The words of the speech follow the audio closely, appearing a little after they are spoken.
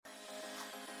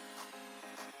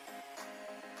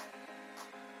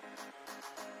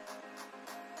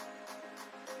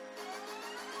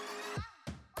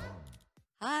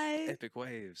Hi. Epic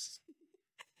waves.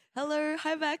 Hello.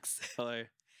 Hi, Max. Hello.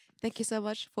 Thank you so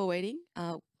much for waiting.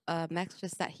 Max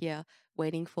just sat here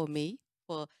waiting for me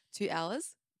for 2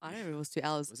 hours. I don't know if it was 2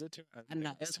 hours. Was it two? I don't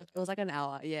know. It was like an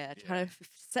hour. Yeah, trying to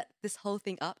set this whole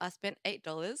thing up. I spent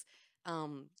 $8.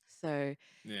 So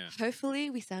Yeah. hopefully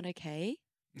we sound okay.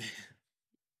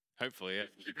 Hopefully,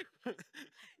 yeah.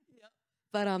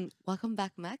 But welcome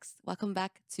back, Max. Welcome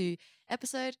back to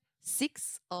episode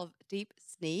 6 of Deep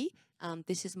Snee.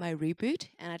 This is my reboot,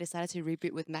 and I decided to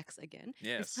reboot with Max again. This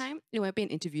Yes. time it won't be an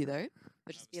interview though.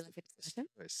 It'll just be like a discussion.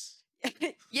 Voice.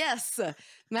 Yes,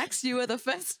 Max, you were the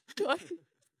first one.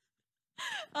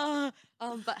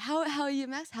 But how are you,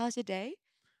 Max? How's your day?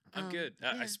 I'm good.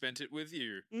 yeah. I spent it with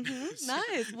you.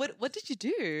 Nice. What did you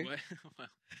do? Well,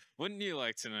 wouldn't you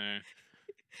like to know?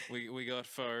 We got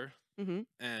pho Mm-hmm.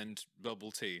 and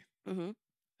bubble tea, Mm-hmm.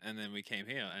 and then we came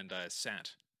here and I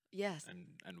sat Yes.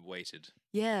 and waited.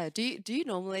 Yeah. Do you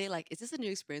normally like? Is this a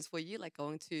new experience for you? Like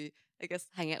going to, I guess,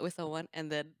 hang out with someone and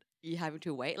then you having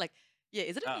to wait. Like, yeah,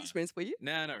 is it a new experience for you?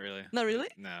 No, not really. Not really.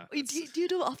 No. Wait, do you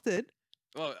do it often?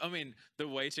 Well, I mean, the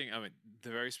waiting. I mean, the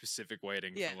very specific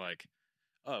waiting Yeah. for like,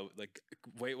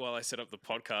 wait while I set up the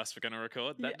podcast we're going to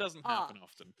record. That Yeah. doesn't happen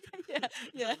often.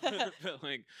 Yeah. But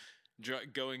like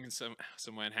going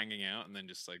somewhere and hanging out and then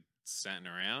just like sitting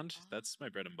around. That's my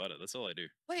bread and butter. That's all I do.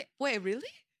 Wait, really?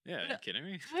 Yeah, are you kidding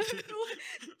me?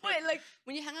 Wait, like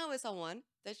when you hang out with someone,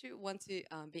 don't you want to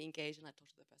be engaged and like talk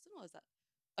to the person, or is that?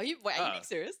 Are you being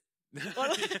serious?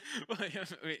 Well, yeah,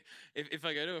 I mean, if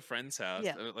I go to a friend's house,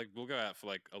 Yeah. like we'll go out for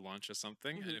like a lunch or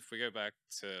something, and if we go back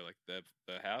to like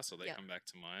their house or they Yeah. come back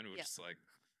to mine, we'll Yeah. just like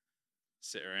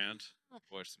sit around,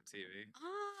 watch some TV.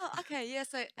 Ah, okay, yeah.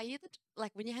 So are you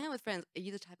like when you hang out with friends, are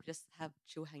you the type to just have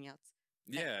chill hangouts?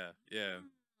 Yeah, yeah,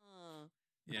 Ah,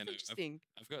 yeah. that's No, interesting.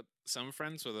 I've got some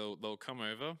friends where they'll come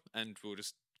over and we'll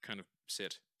just kind of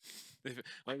sit.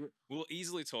 Like we'll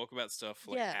easily talk about stuff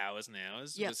for like Yeah. hours and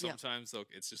hours, Yeah, but yeah. sometimes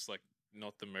it's just like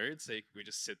not the mood, so we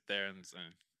just sit there and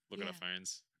look at our Yeah.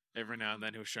 phones. Every now and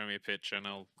then he'll show me a picture, and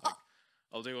I'll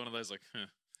do one of those like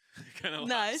kind of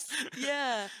Nice.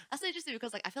 Yeah. That's so interesting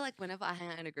because like I feel like whenever I hang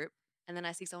out in a group and then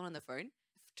I see someone on the phone,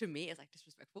 to me it's like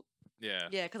disrespectful. Yeah.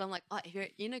 Yeah, because I'm like, oh, if you're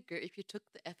in a group, if you took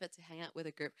the effort to hang out with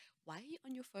a group, why are you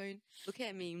on your phone looking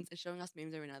at memes and showing us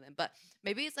memes every now and then? But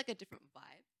maybe it's like a different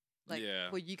vibe. Like Yeah.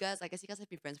 for you guys, I guess you guys have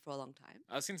been friends for a long time.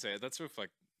 I was gonna say that's with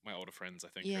like my older friends, I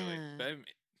think. Yeah. Really, but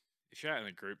if you're out in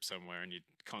a group somewhere and you're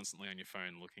constantly on your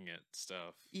phone looking at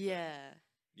stuff, then, Yeah.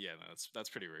 yeah, no, that's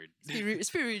pretty rude. It's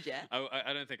pretty rude, yeah.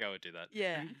 I don't think I would do that.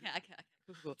 Yeah. Okay.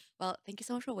 Cool. Well, thank you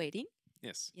so much for waiting.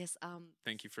 Yes. Yes.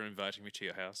 Thank you for inviting me to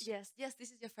your house. Yes.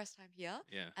 This is your first time here.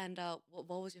 Yeah. And what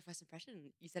was your first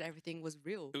impression? You said everything was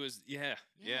real. It was Yeah.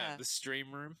 The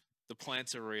stream room. The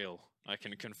plants are real. I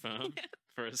can confirm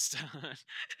for a start.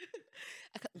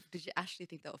 Did you actually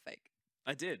think they were fake?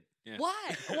 I did. Yeah.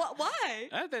 Why?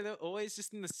 Why? They're always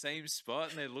just in the same spot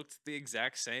and they looked the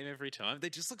exact same every time. They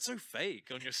just look so fake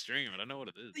on your stream. I don't know what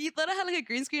it is. You thought I had like a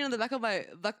green screen on the back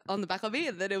of me,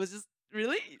 and then it was just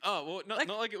really Oh well, not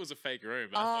like it was a fake room.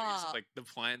 But I thought it was Ah. like the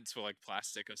plants were like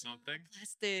plastic or something.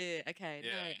 plastic. Okay,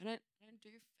 Yeah. no, I don't do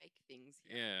fake things.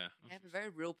 Here. Yeah. I am a very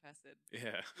real person.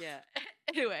 Yeah. Yeah.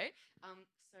 Anyway,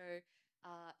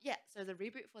 so the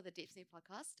reboot for the Deep Snee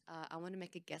podcast, I want to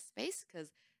make a guest space because,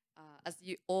 as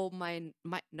you all might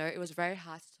know, it was very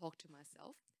hard to talk to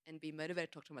myself and be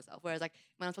motivated to talk to myself. Whereas, like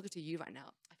when I'm talking to you right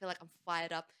now, I feel like I'm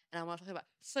fired up and I want to talk about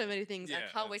so many things. I Yeah,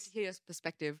 can't wait to hear your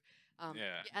perspective.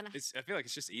 Yeah. and I feel like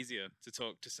it's just easier to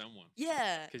talk to someone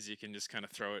yeah. because you can just kind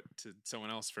of throw it to someone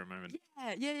else for a moment.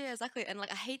 Yeah, exactly. And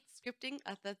like I hate scripting.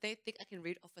 They think I can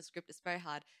read off a script. It's very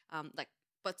hard.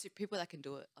 But to people that can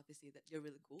do it, obviously, that you're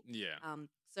really cool. Yeah.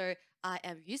 So I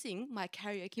am using my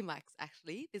karaoke mics.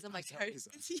 Actually, these are my Is that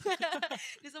what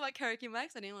these are my karaoke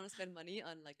mics. I didn't want to spend money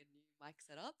on like a new mic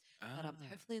setup, but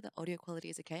hopefully the audio quality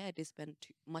is okay. I did spend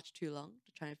much too long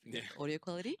to try and figure out the audio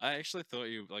quality. I actually thought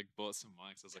you like bought some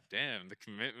mics. I was like, damn, the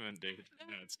commitment, dude.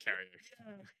 No, it's karaoke.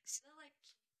 mics. They're like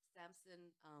Samsung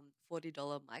 $40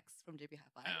 mics from JB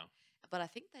Hi-Fi. Wow. But I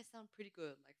think they sound pretty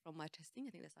good. Like from my testing,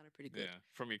 I think they sounded pretty good. Yeah,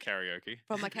 from your karaoke.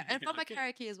 From my and from my Okay.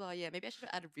 karaoke as well. Yeah, maybe I should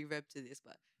have added reverb to this,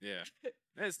 but Yeah. Yeah,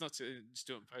 it's not to just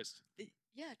do it in post.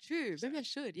 yeah, true. Maybe I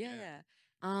should. Yeah.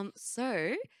 Yeah.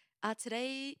 So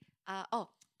today,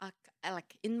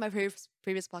 like in my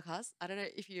previous podcast, I don't know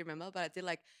if you remember, but I did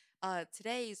like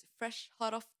today's fresh,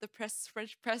 hot off the press,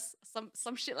 French press,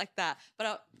 some shit like that.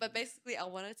 But basically, I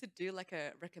wanted to do like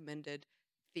a recommended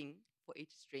thing for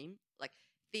each stream, like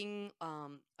thing, I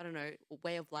don't know,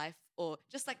 way of life or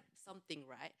just like something,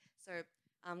 right? So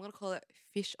I'm gonna call it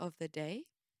fish of the day.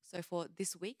 So for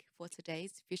this week, for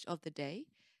today's fish of the day,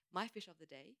 my fish of the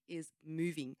day is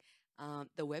moving.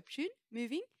 The webtoon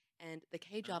moving and the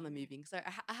K drama Oh. moving. So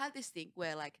I have this thing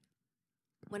where like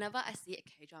whenever I see a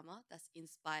K drama that's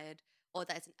inspired or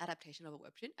that it's an adaptation of a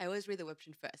webtoon, I always read the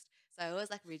webtoon first. So I always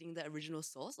like reading the original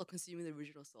source or consuming the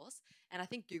original source. And I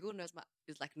think Google knows what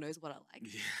I like.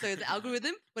 So the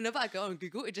algorithm, whenever I go on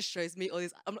Google, it just shows me all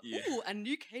these. I'm like, Yeah. ooh, a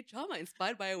new K drama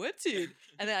inspired by a webtoon.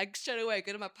 And then I straight away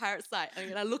go to my pirate site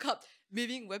and I look up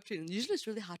moving webtoon. Usually it's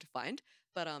really hard to find,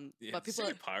 but Yeah, but people,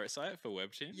 a pirate site for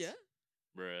webtoons? yeah,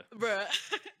 Bruh. bruh,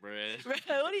 Bruh.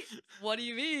 bruh, what do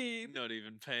you mean? Not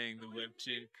even paying the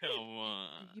webtoon. Come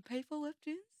on. Do you pay for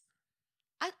webtoons?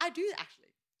 I do actually.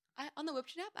 I on the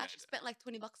webtoon app, I Yeah, actually spent like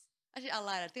 $20. Actually, I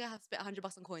lied. I think I have spent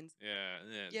 $100 on coins.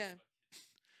 Yeah. Yeah.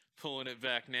 Pulling it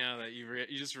back now that you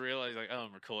just realize like, oh,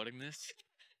 I'm recording this.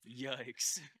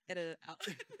 Yikes! Edit it out.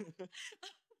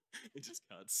 It just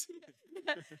cuts.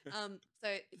 So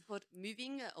it's called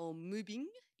moving or moving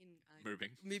in Moving.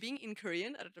 moving in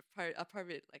Korean. I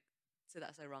probably like said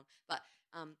that so wrong, but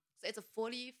so it's a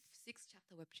 46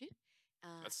 chapter webtoon.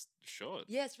 That's short.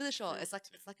 Yeah, it's really short. For a It's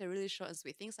like a really short and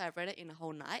sweet thing. So I've read it in a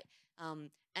whole night.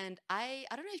 And I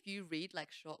don't know if you read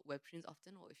like short webtoons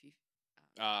often or if you.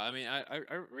 I mean, I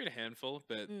read a handful,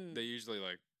 but Mm. they're usually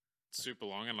like super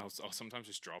long, and I'll sometimes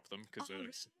just drop them because Oh,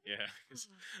 really? yeah, 'cause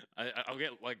I'll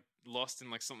get like lost in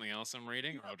like something else I'm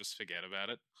reading, or I'll just forget about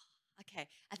it. Okay,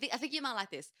 I think you might like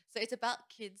this. So it's about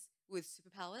kids with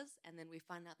superpowers, and then we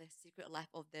find out the secret life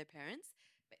of their parents.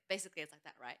 Basically, it's like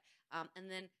that, right?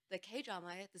 And then the K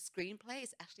drama, the screenplay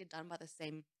is actually done by the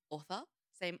same author,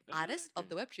 same artist of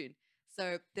the webtoon.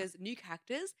 So there's new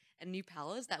characters and new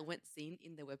powers that weren't seen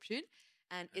in the webtoon,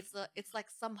 and it's like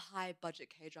some high budget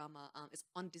K drama. It's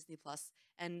on Disney Plus,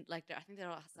 and like I think there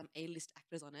are some A-list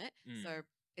actors on it. Mm. So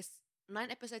it's 9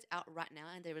 episodes out right now,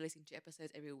 and they're releasing 2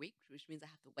 episodes every week, which means I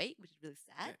have to wait, which is really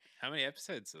sad. Yeah. How many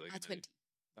episodes are they? 20.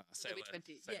 Say It'll be less,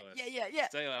 20. say Yeah, less. yeah.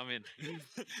 Say I'm in.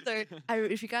 So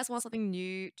if you guys want something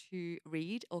new to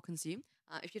read or consume,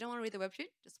 if you don't want to read the webtoon,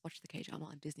 just watch the K drama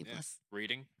on Disney Yeah. Plus.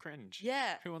 Reading cringe.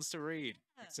 Yeah. Who wants to read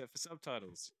Yeah. except for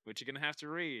subtitles, which you're gonna have to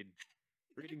read.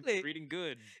 Exactly. Reading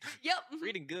good. Yep.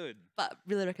 Reading good. But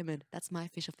really recommend. That's my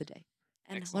fish of the day.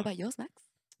 And what Excellent. about yours, Max?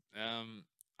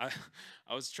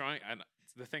 I was trying, and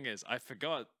the thing is, I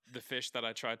forgot the fish that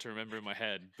I tried to remember in my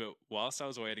head. But whilst I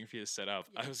was waiting for you to set up,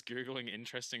 I was googling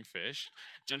interesting fish,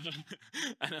 and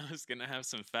I was gonna have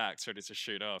some facts ready to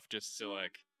shoot off, just to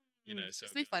like, so Just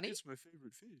to be funny. It's my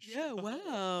favorite fish. Yeah,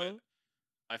 wow. But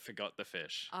I forgot the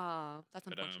fish. That's But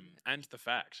unfortunate. and the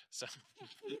fact. So,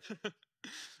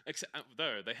 except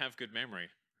though they have good memory,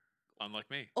 unlike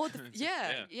me. Oh,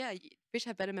 yeah. Fish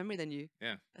have better memory than you.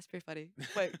 Yeah. That's pretty funny.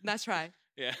 Wait, nice try.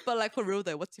 Yeah. But like for real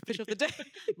though, what's your fish of the day?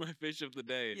 My fish of the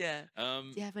day. Yeah.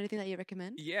 Um. Do you have anything that you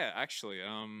recommend? Yeah, actually.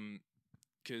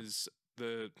 Because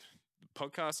the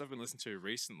podcast I've been listening to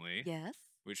recently, Yes.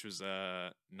 which was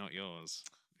not yours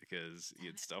because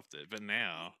you'd stopped it, but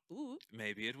now Ooh.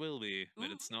 maybe it will be, but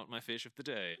Ooh. it's not my fish of the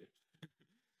day.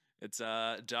 It's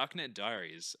Darknet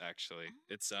Diaries. Actually,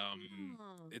 it's Oh.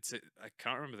 I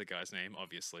can't remember the guy's name,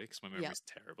 obviously, because my memory's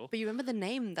terrible. But you remember the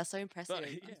name. That's so impressive. But,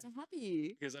 I'm yeah. so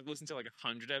happy. Because I've listened to like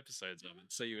 100 episodes of it,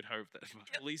 so you would hope that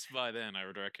at least by then I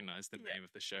would recognize the name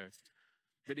of the show.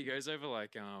 But he goes over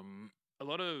like a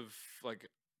lot of like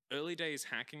early days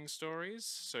hacking stories.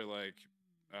 So like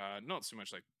not so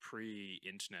much like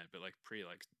pre-internet, but like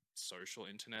pre-like social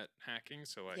internet hacking.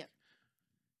 So like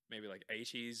maybe like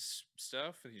 80s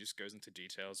stuff, and he just goes into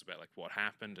details about like what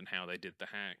happened and how they did the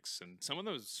hacks. And some of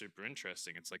those are super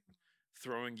interesting. It's like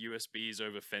throwing USBs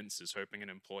over fences, hoping an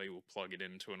employee will plug it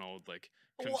into an old like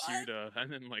computer,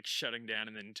 and then like shutting down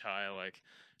an entire like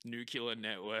nuclear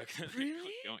network.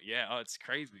 Really? Yeah. Oh, it's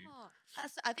crazy.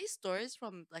 So are these stories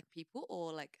from like people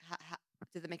or like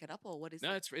did they make it up or what is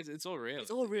No, it? it's all real.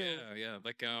 It's all real. Yeah.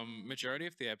 Like majority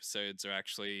of the episodes are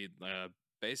actually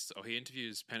based. He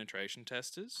interviews penetration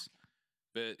testers.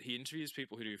 But he interviews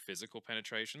people who do physical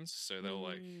penetrations, so they'll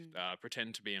like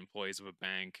pretend to be employees of a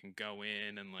bank and go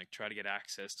in and like try to get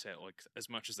access to like as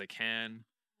much as they can.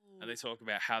 And they talk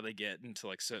about how they get into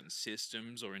like certain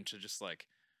systems or into just like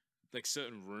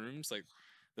certain rooms. Like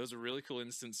there was a really cool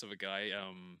instance of a guy.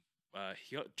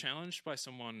 He got challenged by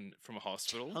someone from a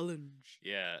hospital. Challenge.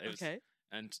 Yeah. It was, okay.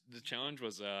 And the challenge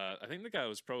was, I think the guy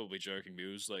was probably joking, but he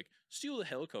was like, steal the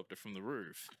helicopter from the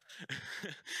roof.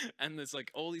 And there's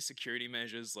like all these security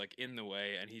measures like in the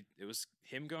way. And it was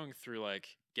him going through like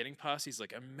getting past these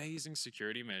like amazing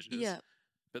security measures. Yeah.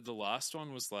 But the last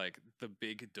one was like the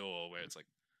big door where it's like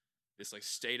this like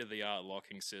state of the art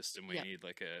locking system where you need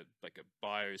like a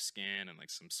bioscan and like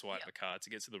some swiper card to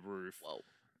get to the roof. Whoa.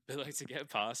 But like to get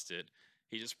past it,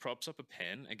 he just props up a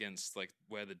pen against like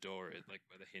where the door is, like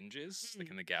where the hinge is, like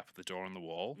in the gap of the door on the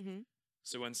wall. Mm-hmm.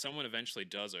 So when someone eventually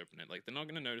does open it, like they're not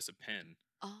going to notice a pen.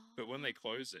 Oh. But when they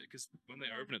close it, because when they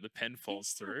open it, the pen falls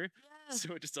through, Yeah.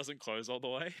 so it just doesn't close all the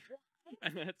way.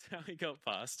 And that's how he got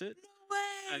past it. No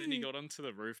way. And then he got onto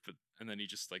the roof, and then he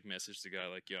just like messaged the guy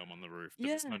like, "Yo, I'm on the roof, but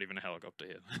there's Yeah. not even a helicopter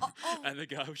here." Oh. And the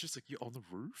guy was just like, "You're on the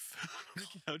roof?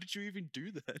 How did you even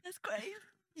do that?" That's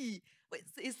crazy. Wait,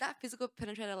 so is that physical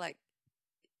penetrator like?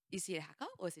 Is he a hacker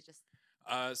or is it just?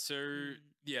 So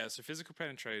yeah, so physical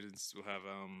penetrators will have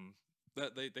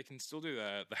that they can still do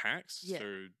the hacks. Yeah.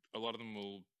 So a lot of them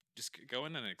will just go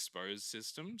in and expose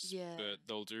systems. Yeah. But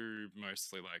they'll do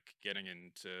mostly like getting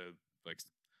into like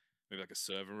maybe like a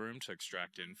server room to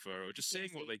extract info or just Yeah,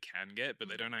 seeing what see? they can get, but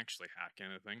they Mhm. don't actually hack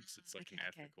anything. So it's like Okay, an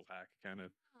okay. ethical hack kind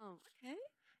of. Oh, okay.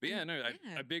 But yeah, And- no,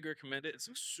 yeah. I big recommend it. It's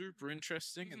like, super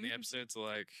interesting, and the Mhm. episodes are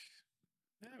like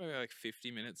maybe like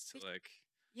 50 minutes to like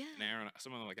Yeah. an hour,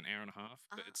 something like an hour and a half.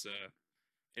 But Ah. it's an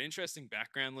interesting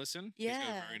background listen. He's got a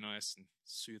Yeah. very nice and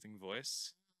soothing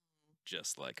voice,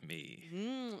 just like me.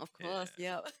 Of course,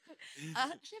 yeah.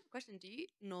 I actually have a question. Do you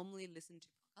normally listen to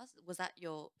podcasts? Is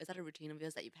that a routine of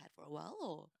yours that you've had for a while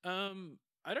or?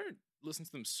 I don't listen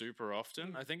to them super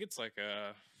often. I think it's like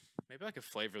maybe like a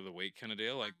flavor of the week kind of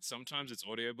deal. Like sometimes it's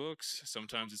audiobooks,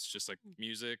 sometimes it's just like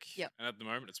music. Yep. And at the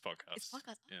moment it's podcasts. It's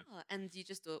podcasts. Yeah. Oh, and you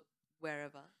just do it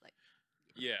wherever, like.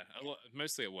 Yeah,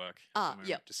 mostly at work.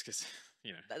 Yep. Just because,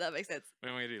 you know, That makes sense. what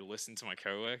am I going to do? Listen to my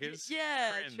coworkers?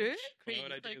 Yeah, Cringe. true. Why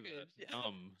would I Cringe, so do cringe, that?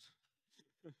 yeah.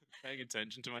 Paying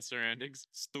attention to my surroundings?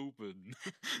 Stupid.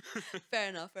 Fair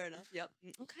enough. Yep.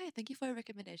 Okay, thank you for your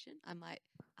recommendation. I might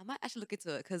actually look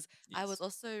into it because I was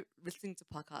also listening to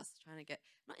podcasts trying to get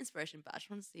not inspiration, but I just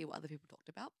want to see what other people talked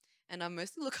about. And I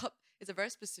mostly look up. It's a very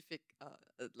specific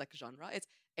like genre. It's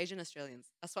Asian Australians.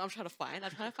 That's what I'm trying to find.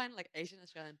 I'm trying to find like Asian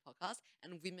Australian podcasts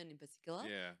and women in particular.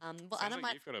 Yeah. Well, Sounds I like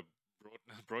might you've got to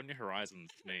broaden your horizons,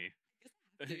 me.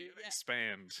 yeah.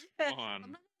 Expand. Yeah. Come on.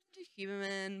 I'm not into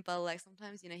human, but like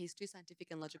sometimes he's too scientific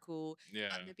and logical. Yeah.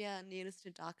 Maybe I need to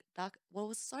listen to dark. What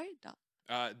was dark?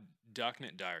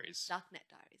 Darknet Diaries. Darknet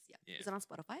Diaries. Yeah. Yeah. Is it on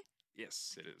Spotify?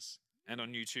 Yes, it is. And on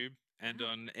YouTube and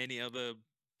on any other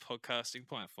podcasting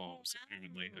platforms,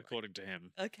 apparently, Wow. according to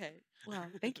him. Okay. Wow.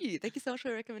 Thank you. Thank you so much for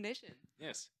your recommendation.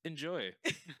 Yes. Enjoy.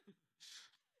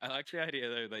 I like the idea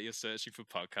though that you're searching for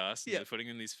podcasts and Yeah. you're putting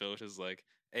in these filters like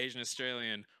Asian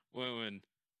Australian woman,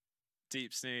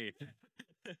 deep snee.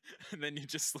 And then you're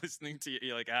just listening to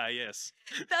you're like, yes.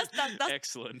 That's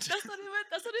excellent. That's not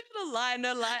even a lie.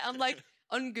 No lie. I'm like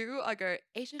on Google. I go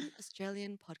Asian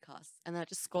Australian podcasts, and then I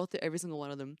just scroll through every single one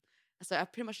of them. So I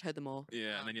pretty much heard them all.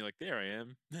 Yeah, and then you're like, there I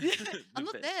am. Yeah, I'm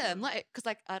The not best there. I'm one. not because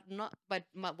like I'm not. But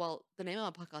the name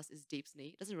of my podcast is Deep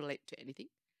Snee. It doesn't relate to anything.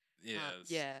 Yeah.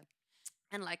 Yeah.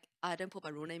 And like I don't put my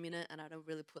real name in it, and I don't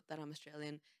really put that I'm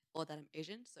Australian or that I'm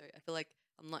Asian. So I feel like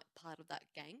I'm not part of that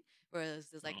gang. Whereas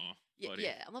there's like buddy.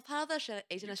 yeah, I'm a part of the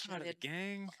Asian You're part Australian of the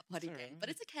gang. party It's gang. alright. But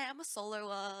it's okay. I'm a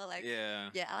soloer. Like Yeah.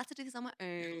 I like to do this on my You got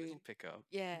a own. little pickup.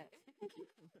 Yeah.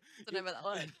 Don't know about that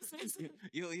one.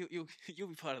 You'll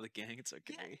be part of the gang. It's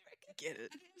okay. Yeah, Get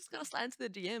it. I just gotta slide into the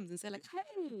DMs and say like,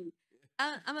 "Hey,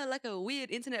 I'm like a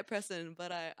weird internet person,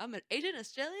 but I'm an Asian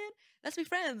Australian. Let's be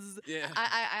friends." Yeah.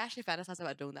 I actually fantasize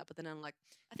about doing that, but then I'm like,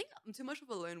 I think I'm too much of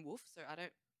a lone wolf, so I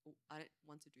don't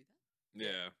want to do that.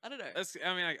 Yeah. I don't know.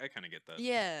 I mean, I kind of get that.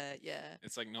 Yeah.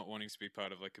 It's like not wanting to be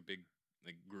part of like a big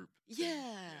like group. thing.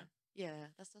 Yeah.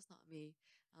 That's not me.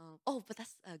 Oh, but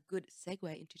that's a good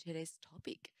segue into today's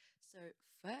topic. So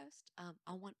first,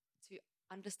 I want to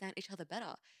understand each other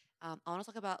better. I want to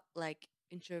talk about like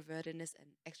introvertedness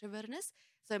and extrovertedness.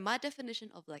 So my definition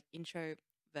of like introvert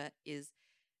is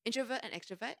introvert and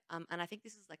extrovert. And I think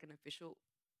this is like an official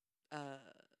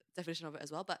definition of it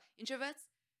as well. But introverts,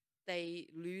 they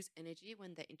lose energy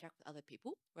when they interact with other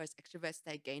people, whereas extroverts,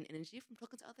 they gain energy from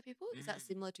talking to other people. Is that Mhm.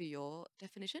 similar to your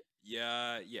definition?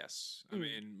 Yeah. Yes. I Mm.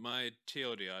 mean, my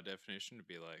TLDR definition would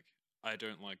be like, I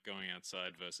don't like going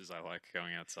outside versus I like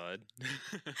going outside.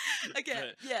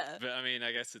 Okay, yeah. But I mean,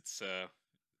 I guess it's the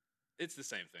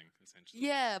same thing essentially.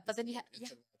 Yeah, but then you have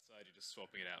Instead of outside, you're just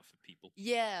swapping it out for people.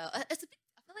 yeah. It's a bit.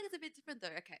 I feel like it's a bit different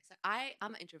though. Okay, so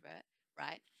I'm an introvert,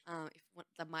 right? If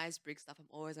the Myers Briggs stuff, I'm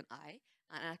always an I,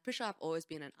 and I'm pretty sure I've always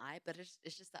been an I. But it's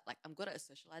just that like I'm good at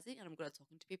socializing and I'm good at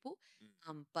talking to people.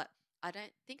 But I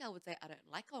don't think I would say I don't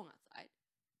like going outside.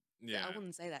 Yeah. I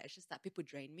wouldn't say that. It's just that people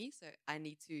drain me, so I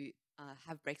need to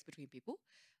have breaks between people.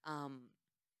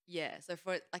 Yeah. So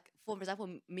for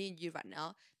example, me and you right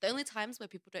now, the only times where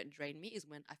people don't drain me is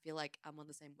when I feel like I'm on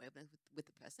the same wavelength with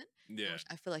the person. Yeah. Which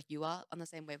I feel like you are on the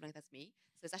same wavelength as me.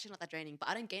 So it's actually not that draining. But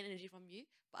I don't gain energy from you.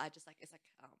 But I just like it's like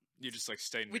You just like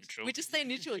stay neutral. we just stay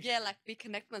neutral. Yeah, like we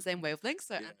connect on the same wavelength.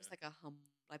 So I'm Yeah. just like a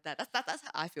like that. That's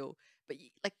how I feel. But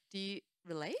like, do you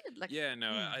relate? Like, Yeah, no,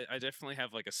 I definitely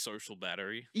have like a social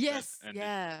battery. Yes, and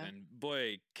yeah. and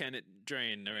boy, can it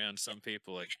drain around some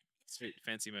people like sweet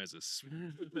fancy Moses.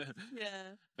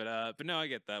 Yeah. But no, I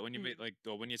get that when you Mm. meet like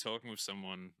or when you're talking with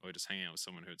someone or just hanging out with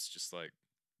someone who it's just like,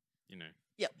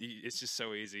 Yep. it's just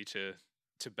so easy to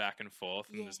back and forth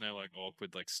and there's no Yeah. like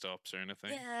awkward like stops or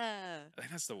anything. Yeah. I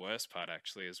think that's the worst part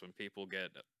actually is when people get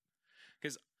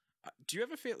because do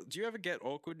you ever get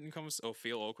awkward in or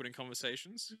feel awkward in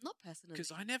conversations? Not personally.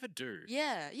 Because I never do.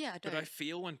 Yeah, I don't. But I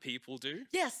feel when people do.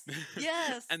 Yes.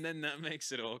 Yes. And then that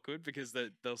makes it awkward because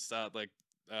they'll start like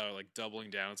doubling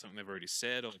down on something they've already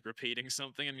said or like repeating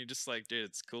something, and you're just like, dude,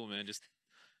 it's cool, man. Just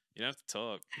you don't have to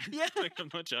talk. Yeah. Like I'm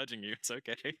not judging you. It's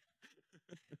okay.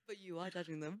 But you are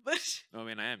judging them. But I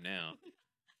mean, I am now.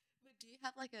 but do you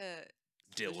have like a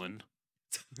Dylan.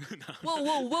 No.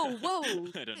 Whoa.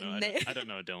 I don't know. I don't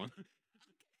know a Dylan.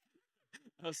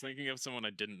 I was thinking of someone I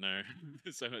didn't know,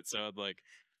 so I'd like.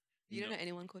 You don't know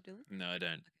anyone called Dylan? No, I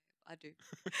don't. Okay,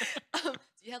 I do. Do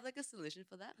you have like a solution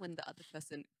for that when the other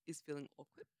person is feeling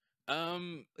awkward,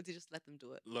 or do you just let them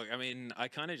do it? Look, I mean, I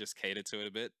kind of just cater to it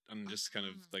a bit and just kind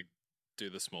of like do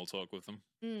the small talk with them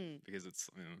because it's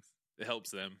it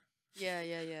helps them. Yeah.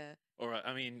 Or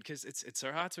I mean, because it's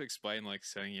so hard to explain, like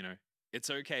saying it's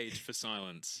okay for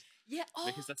silence Yeah. Oh,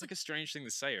 because that's like a strange thing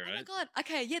to say, oh my right? god.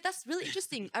 Okay, yeah, that's really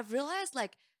interesting. I've realized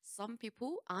like some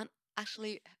people aren't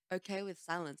actually okay with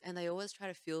silence, and they always try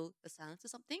to fill the silence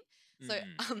with something. So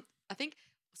I think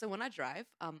so when I drive,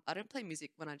 I don't play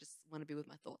music when I just want to be with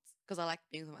my thoughts because I like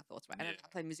being with my thoughts, right? And Yeah. I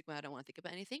play music when I don't want to think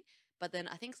about anything. But then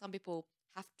I think some people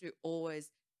have to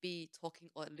always be talking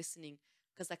or listening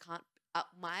because they can't.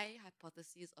 My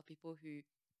hypothesis of people who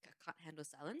can't handle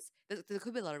silence. There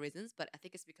could be a lot of reasons, but I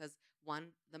think it's because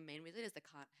one, the main reason is they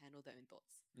can't handle their own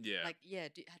thoughts. Yeah. Like, yeah,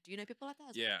 do you know people like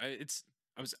that? As Yeah,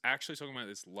 I was actually talking about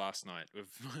this last night with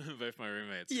both my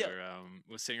roommates. Yeah. Where,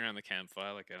 we're sitting around the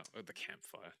campfire, like the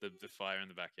campfire, the fire in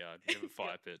the backyard. We have a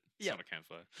fire pit. It's Yeah. not a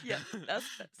campfire. Yeah, that's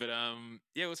But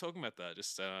yeah, we're talking about that.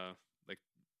 Just like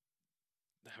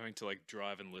having to like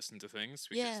drive and listen to things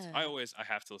because Yeah. I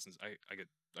have to listen. I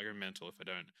go mental if I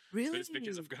don't. really. But it's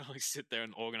because I've got to like sit there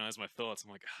and organize my thoughts.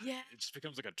 I'm like, Yeah. it just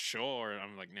becomes like a chore, and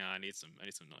I'm like, nah, I need some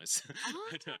noise.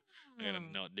 I gotta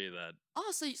not do that.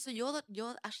 Oh, so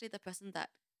you're actually the person that.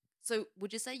 So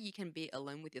would you say you can be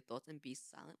alone with your thoughts and be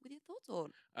silent with your thoughts, or?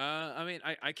 I mean,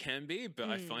 I can be, but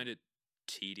I Mm. find it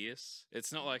tedious.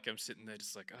 It's not like I'm sitting there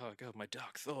just like, oh god, my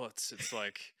dark thoughts. It's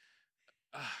like,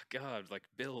 oh god, like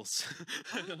bills.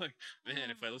 Like, man,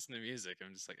 if I listen to music,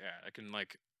 I'm just like, I can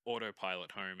like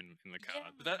autopilot home in the car.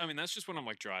 But that, I mean, that's just when I'm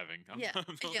like driving. Yeah, I'm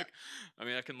not, yeah. like, I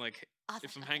mean, I can like,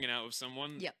 if I'm hanging out with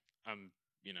someone, Yep. I'm,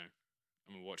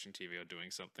 I'm watching TV or doing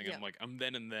something. Yep. I'm like, I'm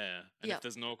then and there. And Yep. if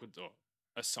there's an awkward or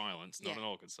a silence, not Yeah. an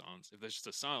awkward silence. If there's just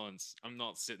a silence, I'm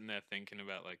not sitting there thinking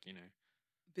about like,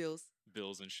 Bills.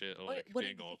 bills and shit or What- like what are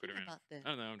being you awkward thinking around. about then? I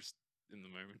don't know. I'm just in the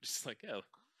moment, just like, oh,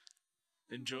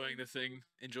 enjoying the thing,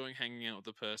 enjoying hanging out with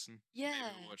the person. Maybe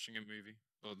Yeah. we're watching a movie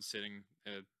or sitting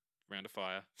around a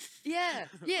fire. Yeah,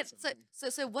 yeah. So,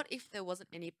 Something. so what if there wasn't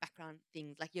any background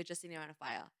things? Like you're just sitting around a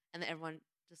fire, and then everyone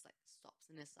just like stops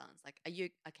in their silence. Like, are you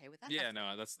okay with that? Yeah,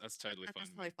 no, that's totally fine. That's with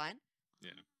me. totally fine.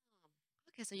 Yeah.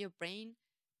 Okay, so your brain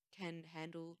can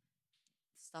handle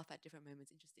stuff at different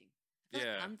moments. Interesting. I feel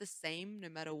like Yeah. I'm the same no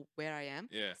matter where I am.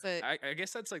 Yeah. So I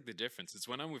guess that's like the difference. It's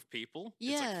when I'm with people,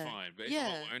 it's Yeah, like fine. But if yeah.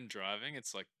 I'm alone driving,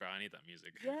 it's like, bro, I need that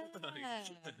music. yeah. Like,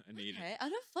 I need Okay, it. I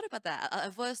never thought about that.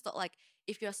 I've always thought like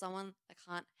if you're someone that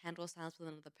can't handle silence with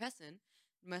another person,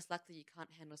 most likely you can't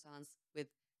handle silence with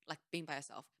like being by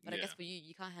yourself. But I guess Yeah. for you,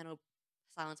 you can't handle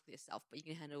silence with yourself, but you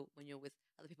can handle when you're with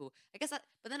other people. I guess that,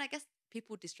 but then I guess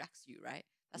people distracts you, right?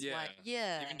 That's why.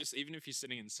 Yeah. Even if you're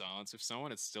sitting in silence with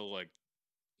someone, it's still like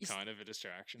You s- kind of a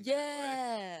distraction. in a way.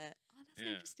 Yeah. Oh, that's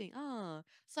Yeah. interesting. Oh,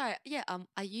 sorry. Yeah.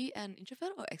 Are you an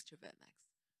introvert or extrovert,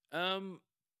 Max?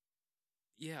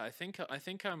 Yeah, I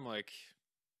think I'm like,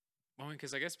 well,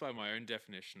 because I guess by my own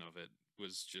definition of it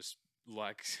was just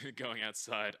like going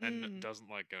outside and Mm. doesn't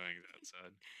like going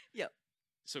outside. Yep.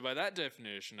 So by that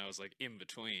definition, I was like in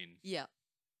between. Yeah.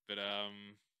 But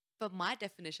But my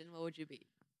definition, what would you be?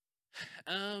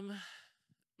 um,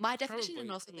 My definition and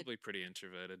probably, also the probably pretty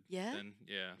introverted. Yeah? Then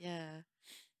yeah, yeah.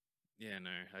 yeah.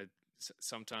 No,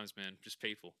 sometimes, man, just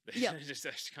people. Yep.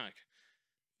 Just kind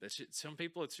of. Some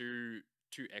people are too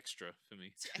too extra for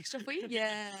me. Too extra for you?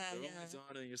 Yeah, They're yeah. always on,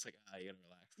 and you're just like, you gotta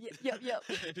relax. Yep, yep.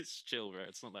 It's chill, bro.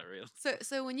 It's not that real.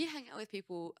 So when you hang out with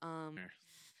people, Yeah.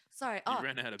 sorry, You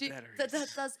ran out of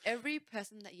batteries. does every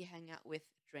person that you hang out with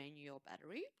drain your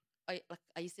battery?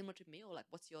 Are you similar to me, or like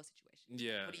what's your situation?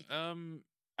 Yeah. What do you think?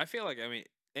 I feel like, I mean,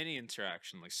 any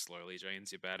interaction like slowly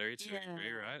drains your battery to a degree,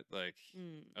 Yeah. right? Like,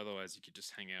 Mm. otherwise you could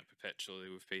just hang out perpetually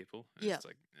with people. And Yeah. it's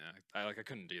like, I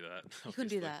couldn't do that. You couldn't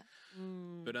do Obviously. that.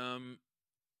 Mm. But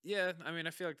yeah. I mean,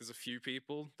 I feel like there's a few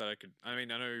people that I could. I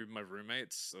mean, I know my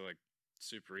roommates are like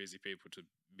super easy people to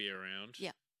be around.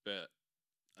 Yeah. But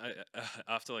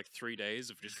after like 3 days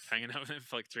of just hanging out with them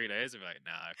for like 3 days, I'm like,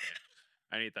 nah, okay.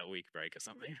 I need that week break or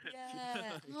something.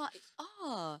 Yeah.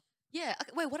 Yeah.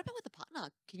 Okay, wait, what about with a partner?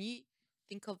 Can you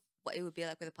think of what it would be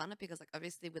like with a partner? Because like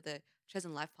obviously with a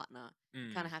chosen life partner,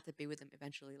 you kind of have to be with them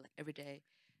eventually, like every day.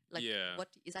 Like, Yeah. what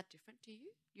is that different to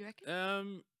you? You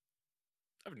reckon?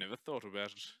 I've never thought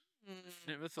about it.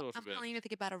 Never thought I'm about telling it. you to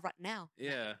think about it right now.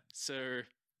 Yeah. So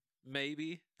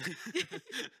maybe.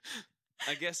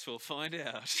 I guess we'll find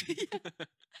out.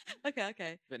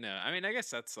 Okay. But no, I mean, I guess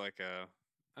that's like I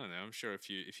don't know. I'm sure if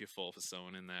you fall for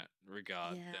someone in that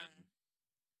regard, Yeah.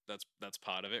 then that's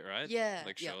part of it, right? Yeah.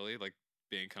 Like yeah. surely, like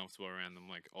being comfortable around them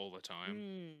like all the time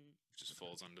Mm. just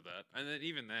falls under that. And then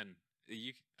even then,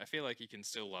 I feel like you can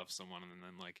still love someone and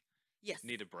then like Yes.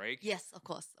 need a break. Yes, of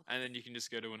course. And then you can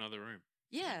just go to another room.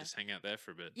 Yeah. And just hang out there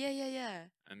for a bit. Yeah.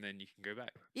 And then you can go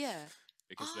back. Yeah.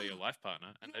 Because they're your life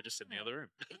partner and they're just in the Yeah. other room.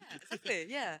 Yeah, exactly.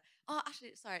 Yeah. Oh,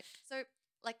 actually, sorry. So,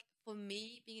 like for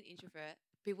me, being an introvert,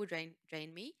 people drain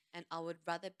me, and I would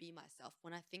rather be myself.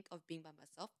 When I think of being by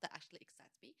myself, that actually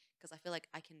excites me because I feel like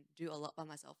I can do a lot by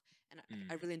myself, and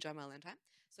I really enjoy my alone time.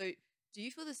 So, do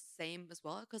you feel the same as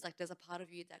well? Because like, there's a part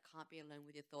of you that can't be alone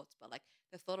with your thoughts, but like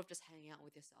the thought of just hanging out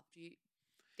with yourself. Do you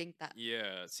think that?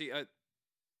 Yeah. See, I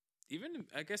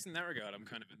guess in that regard, I'm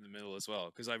kind of in the middle as well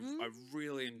because I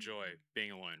really enjoy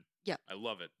being alone. Yeah. I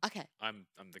love it. Okay. I'm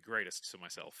the greatest to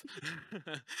myself.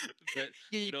 but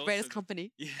You're your also- greatest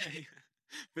company. Yeah.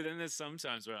 But then there's some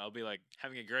times where I'll be like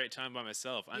having a great time by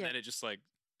myself, and Yeah. then it just like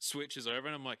switches over,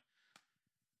 and I'm like,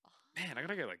 man, I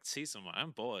gotta go like see someone.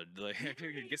 I'm bored. Like I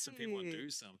gotta get some people and Really? do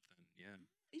something. Yeah.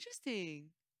 Interesting.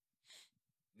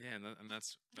 Yeah, and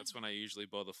that's when I usually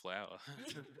buy the flower.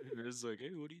 It's like, hey,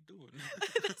 what are you doing?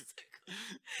 That's so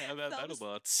cool. How about That was-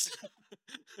 BattleBots?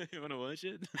 You want to watch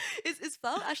it? Is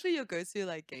Val actually your go-to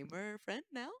like gamer friend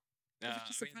now? That's I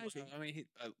actually mean, surprising. I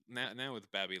mean, now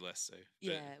with Babby less so, but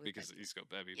Yeah, with because Babby. he's got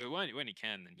Babby. Yeah. But when he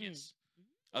can, then yes.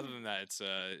 Mm. Other than that, it's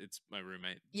my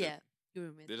roommate. that- Yeah, your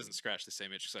roommate. that doesn't scratch the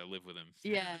same itch because I live with him.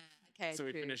 Yeah. Okay. So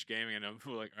we true. finish gaming and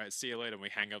we're like, all right, see you later. And we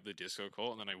hang up the Discord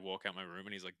call and then I walk out my room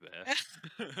and he's like there.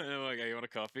 And I'm like, hey, you want a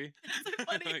coffee? That's so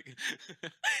funny. Like-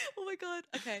 Oh my god.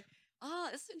 Okay.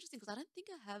 It's so interesting because I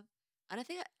don't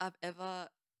think I've ever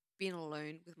been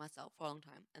alone with myself for a long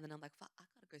time, and then I'm like, fuck, I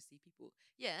gotta go see people.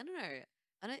 Yeah, I don't know.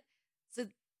 I don't.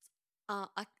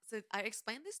 So, I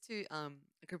explained this to a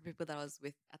group of people that I was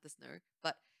with at the snow,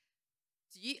 but.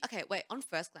 Okay, wait, on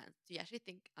first glance, do you actually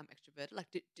think I'm extroverted? Like,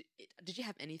 did you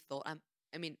have any thought?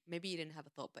 I mean, maybe you didn't have a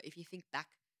thought, but if you think back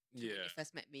to when you Yeah.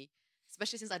 first met me,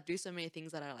 especially since I do so many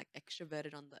things that are like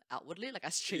extroverted on the outwardly, like I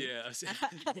stream, Yeah. I see.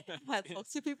 I talk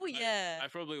to people, yeah. I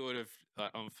probably would have,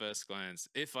 on first glance,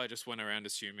 if I just went around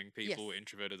assuming people were Yes.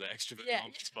 introverted or extroverted Yeah,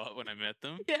 on the spot when I met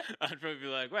them, Yeah. I'd probably be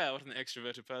like, wow, what an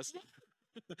extroverted person.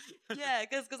 Yeah,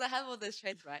 because I have all those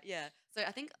traits, right? Yeah. So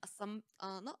I think some,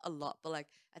 not a lot, but like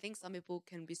I think some people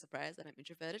can be surprised that I'm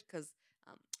introverted because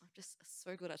I'm just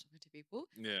so good at talking to people,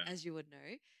 Yeah. as you would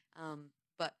know.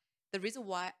 But the reason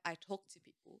why I talk to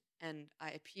people and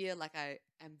I appear like I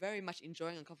am very much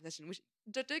enjoying a conversation, which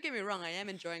don't get me wrong, I am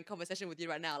enjoying conversation with you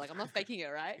right now. Like I'm not faking it,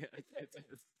 right?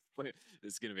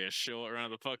 It's going to be a short run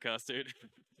of the podcast, dude.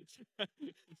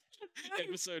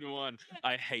 Episode 1.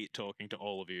 I hate talking to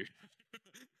all of you.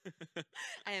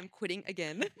 I am quitting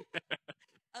again.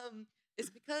 It's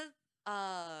because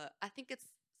I think it's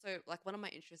so like one of my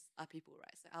interests are people,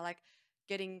 right? So I like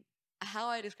getting how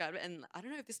I describe it, and I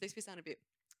don't know if this makes me sound a bit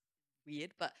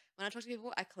weird, but when I talk to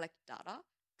people, I collect data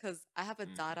because I have a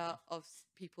data of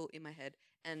people in my head,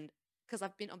 and because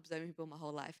I've been observing people my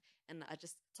whole life, and I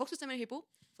just talk to so many people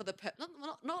for the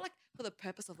not like for the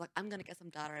purpose of like I'm gonna get some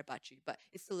data about you, but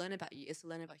it's to learn about you, it's to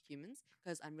learn about humans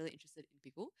because I'm really interested in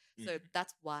people. So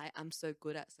that's why I'm so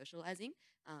good at socializing.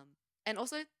 And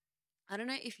also, I don't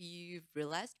know if you've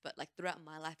realized, but like throughout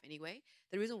my life anyway,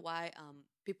 the reason why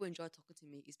people enjoy talking to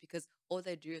me is because all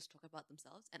they do is talk about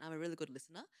themselves, and I'm a really good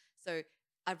listener. So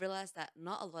I've realized that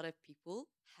not a lot of people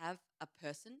have a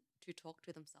person to talk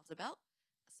to themselves about.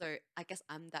 So I guess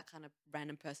I'm that kind of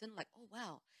random person. Like, oh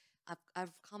wow,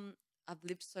 I've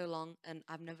lived so long and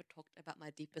I've never talked about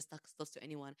my deepest darkest thoughts to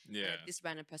anyone. And Yeah. like, this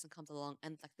random person comes along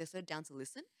and like they're so down to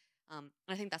listen. And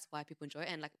I think that's why people enjoy it,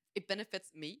 and like it benefits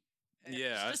me.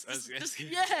 Yeah,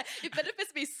 Yeah, it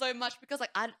benefits me so much because like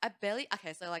I barely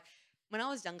okay. So like when I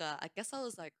was younger, I guess I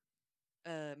was like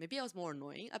maybe I was more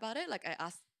annoying about it. Like I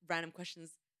asked random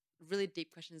questions, really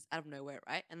deep questions out of nowhere,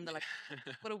 right? And they're like,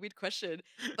 what a weird question,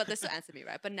 but they still answer me,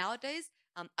 right? But nowadays,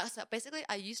 so basically,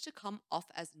 I used to come off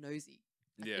as nosy,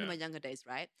 like in Yeah. my younger days,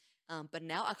 right? But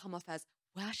now I come off as,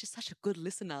 wow, she's such a good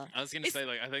listener. I was gonna say,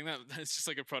 like, I think that's just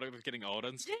like a product of getting older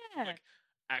and stuff. Yeah. Like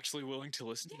actually willing to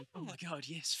listen. Yeah. Oh my god,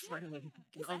 yes, finally.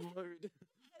 Unload.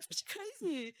 It's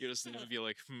crazy. You're just gonna be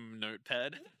like,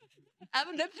 notepad. I have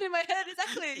a notepad in my head,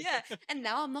 exactly. Yeah. And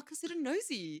now I'm not considered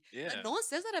nosy. Yeah. Like, no one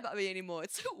says that about me anymore.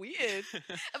 It's so weird.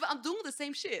 But I'm doing the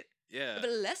same shit. Yeah. But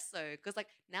less so, because like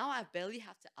now I barely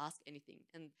have to ask anything,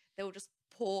 and they will just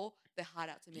pour their heart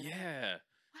out to me. And I'm like, Yeah.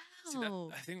 See, wow.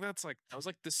 I think that was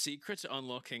like the secret to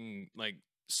unlocking like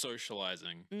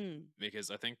socializing, because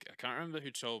I can't remember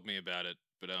who told me about it,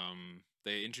 but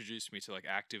they introduced me to like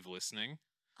active listening.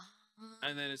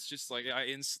 And then it's just like I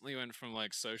instantly went from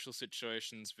like social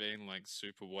situations being like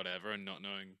super whatever and not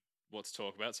knowing what to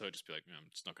talk about, so I'd just be like, I'm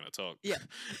just not going to talk. Yeah.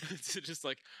 To just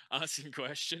like asking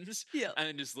questions, Yeah. and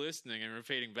then just listening and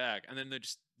repeating back, and then they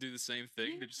just do the same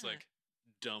thing. They just Yeah. like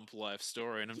dump life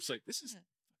story, and I'm just like, this is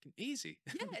fucking easy.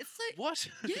 Yeah, it's like What?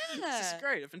 Yeah. This is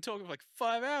great. I've been talking for like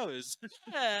 5 hours.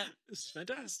 Yeah. This is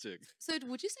fantastic. So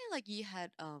would you say like you had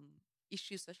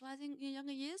issues socializing in your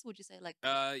younger years? Would you say like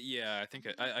Yeah, I think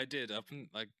I did up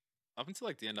until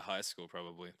like the end of high school,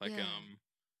 probably. Like Yeah.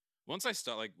 once I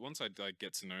like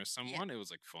get to know someone, it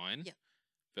was like fine. Yeah.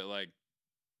 But like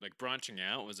branching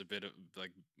out was a bit of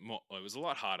like more. It was a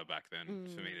lot harder back then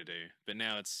for me to do. But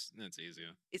now it's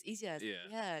easier. It's easier? Yeah.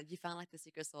 Yeah, you found like the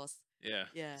secret sauce. Yeah.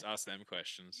 Yeah. Just ask them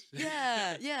questions.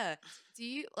 Yeah, yeah. Do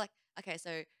you like okay,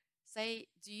 so say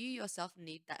do you yourself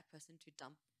need that person to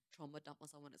trauma dump on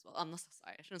someone as well? I'm not so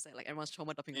sorry, I shouldn't say like everyone's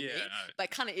trauma dumping on me. Yeah, no. But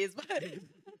it kinda is, but,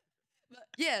 but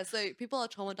yeah, so people are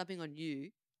trauma dumping on you.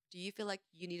 Do you feel like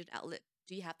you need an outlet?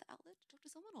 Do you have the outlet to talk to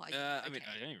someone, or are you I mean,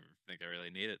 okay? I don't even think I really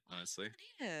need it, honestly.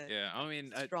 Yeah. Yeah, I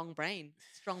mean, Strong brain,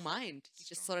 strong mind. You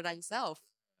just Strong- sort it out yourself.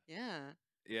 Yeah.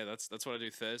 yeah, that's what I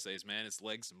do Thursdays, man. It's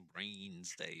legs and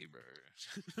brains day, bro.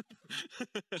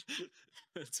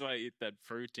 That's why I eat that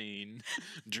protein,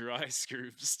 dry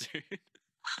scoops, dude.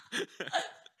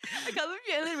 I can't believe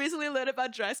you only recently learned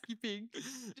about dry skipping.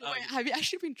 Wait, have you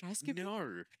actually been dry skipping? No.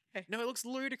 Okay. No, it looks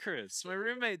ludicrous. My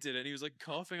roommate did it, and he was like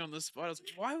coughing on the spot. I was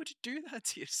like, why would you do that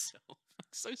to yourself?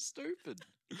 So stupid.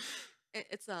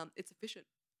 It's efficient.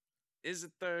 Is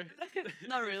it though?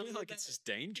 Not I really. feel like it's just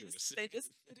dangerous. They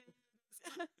just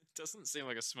It doesn't seem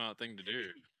like a smart thing to do.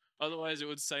 Otherwise, it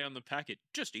would say on the packet,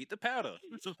 "Just eat the powder,"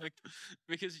 like,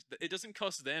 because it doesn't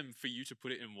cost them for you to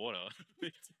put it in water.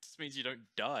 It just means you don't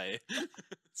die.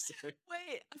 So,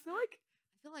 wait. I feel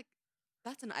like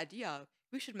that's an idea.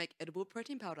 We should make edible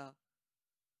protein powder.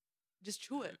 Just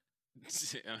chew it.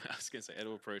 I was gonna say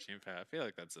edible protein powder. I feel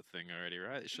like that's a thing already,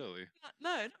 right? Surely.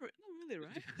 No, not really,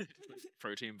 right?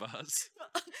 Protein bars.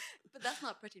 But that's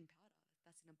not protein powder.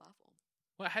 That's in a bar form.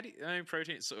 Well, how do you? I mean,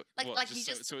 protein. So Like- what? like Just you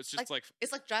so, just- so it's just like.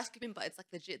 It's like dry skipping, but it's like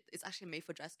legit. It's actually made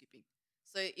for dry skipping,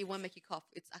 so it won't make you cough.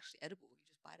 It's actually edible. You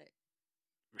just bite it.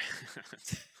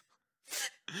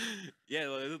 Yeah,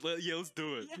 let's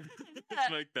do it. Yeah.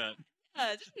 Let's make that.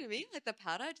 Yeah, just what I mean. Like the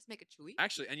powder, just make it chewy.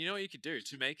 Actually, and you know what you could do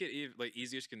to make it like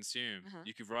easier to consume? Uh-huh.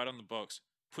 You could write on the box,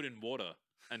 put in water,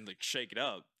 and like shake it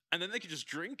up, and then they could just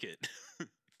drink it.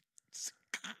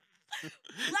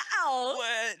 Wow.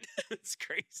 What? It's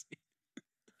crazy.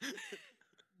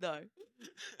 No.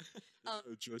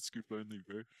 Dry scoop only,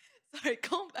 bro. Sorry,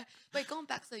 going back. Wait, going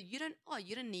back. So you don't. Oh,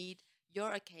 you don't need.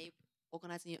 You're okay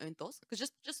organizing your own thoughts because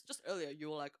just earlier you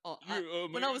were like, oh,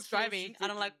 when I was driving, I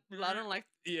don't like.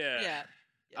 Yeah. Yeah.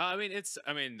 I mean, it's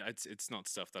not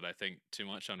stuff that I think too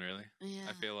much on, really. Yeah.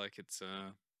 I feel like it's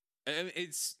I mean,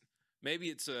 maybe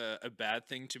it's a bad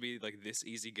thing to be like this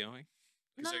easygoing.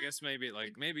 Because No. I guess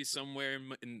maybe somewhere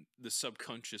in the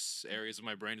subconscious areas of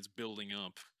my brain it's building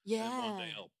up. Yeah. And one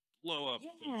day I'll blow up.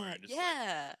 somewhere Yeah. and just like-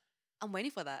 Yeah. I'm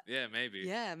waining for that. yeah, maybe.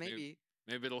 Yeah, maybe.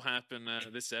 Maybe it'll happen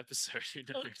this episode. Who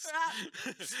Oh, knows?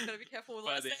 crap. Gotta be careful with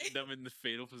what By I the say. end, I'm in the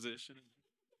fetal position.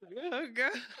 Oh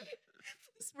god.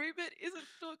 This movement isn't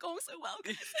going so well,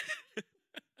 guys.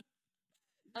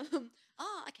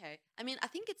 Okay. I mean, I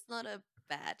think it's not a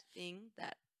bad thing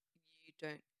that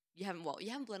you haven't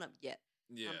blown up yet.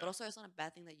 Yeah. But also it's not a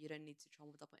bad thing that you don't need to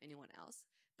trauma dump on anyone else.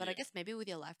 But I Yeah. guess maybe with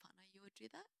your life partner you would do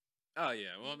that. Oh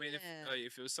yeah. Well, I mean, Yeah.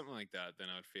 if it was something like that, then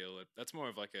I'd feel it. That's more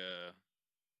of like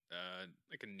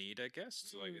like a need, I guess.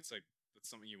 So like Mm. it's like that's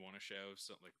something you want to share with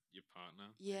something like your partner. I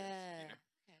guess, Yeah. you know?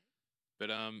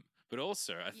 Okay. But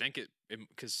also I Yeah. think it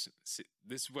because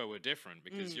this is where we're different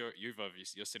because Mm. you've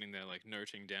obviously you're sitting there like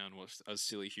noting down what us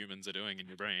silly humans are doing in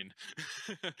your brain,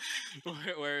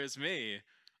 whereas me,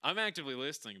 I'm actively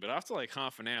listening, but after like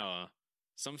half an hour,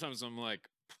 sometimes I'm like,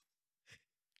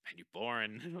 man, you're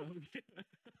boring.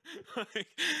 Like,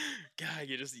 God,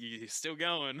 you're still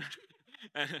going.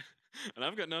 And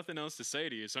I've got nothing else to say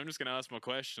to you, so I'm just gonna ask my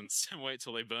questions and wait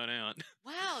till they burn out.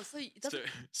 Wow. So it So, doesn't.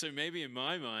 so maybe in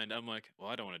my mind, I'm like, well,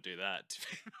 I don't want to do that.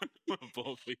 I want to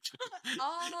bore people.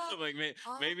 Oh. I'm like,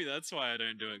 Oh. maybe that's why I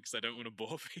don't do it because I don't want to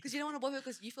bore Because people. you don't want to bore people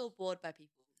because you feel bored by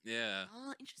people. Yeah,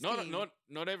 Oh, interesting.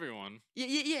 not everyone. Yeah.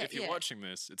 Yeah. Yeah. If you're Yeah. watching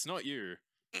this, it's not you.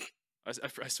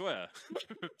 I swear.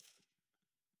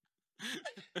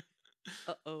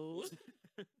 Uh-oh.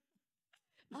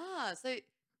 Ah. So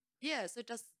yeah. So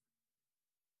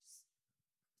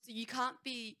you can't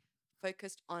be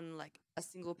focused on like a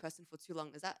single person for too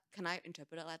long. Is that? Can I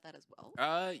interpret it like that as well?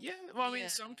 Yeah. Well, I mean, Yeah.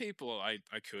 some people I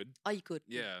could. Oh, you could.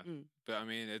 Yeah, Mm. but I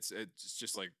mean, it's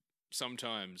just like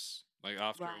sometimes, like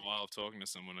after Right. a while of talking to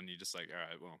someone, and you're just like, all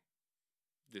right, well,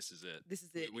 this is it. This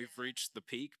is it. We've reached the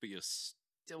peak, but you're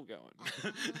still going. Ah, It's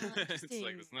like interesting.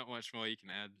 there's not much more you can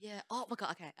add. Yeah. Oh my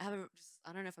god. Okay. I don't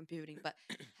know if I'm pivoting, but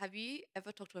have you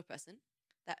ever talked to a person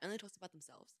that only talks about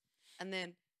themselves, and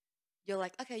then you're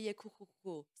like, okay, yeah, cool, cool,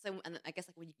 cool. So, and then I guess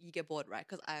like when you get bored, right?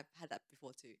 Because I've had that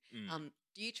before too. Mm.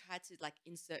 Do you try to like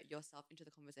insert yourself into the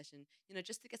conversation,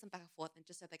 just to get some back and forth, and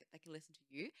just so they can listen to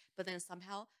you? But then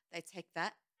somehow they take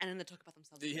that and then they talk about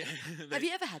themselves. Yeah, Again. Have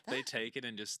you ever had that? they take it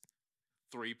and just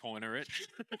 3-pointer it.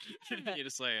 You're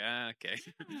just like, okay.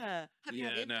 Yeah. Have you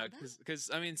Yeah, ever no, done that? because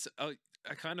I mean, I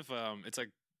kind of it's like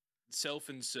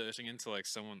self-inserting into like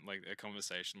someone like a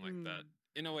conversation like that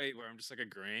in a way where I'm just like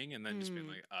agreeing and then just being Mm.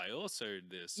 like, I also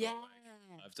this, or Yeah.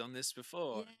 like I've done this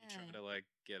before. And you try Yeah. to like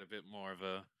get a bit more of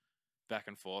a back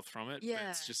and forth from it. But Yeah.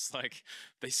 it's just like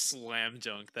they slam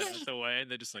dunk that out the way and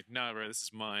they're just like, no, bro, this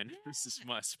is mine. This is Yeah.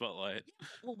 my spotlight. Yeah.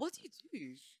 Well, what do you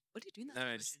do? What do you do in that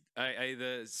No, situation? I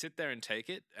either sit there and take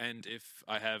it, and if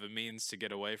I have a means to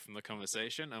get away from the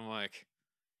conversation, I'm like,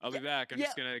 I'll be back. I'm Yeah.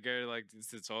 just gonna go like to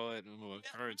the toilet, and I'm like,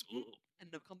 Yeah. all right, And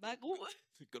they'll come back. Ooh.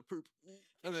 gotta poop.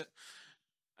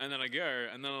 And then I go,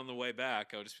 and then on the way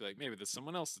back, I'll just be like, maybe there's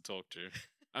someone else to talk to.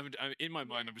 I'm in my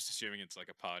mind, I'm just assuming it's like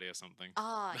a party or something.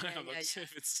 Ah, yeah, I'm not, yeah, yeah.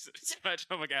 If it's imagine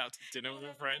I'm like out to dinner with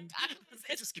a friend,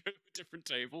 I just go to a different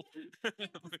table.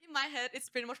 In my head, it's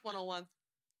pretty much one-on-one.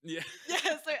 Yeah, Yeah,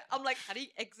 so I'm like, how do you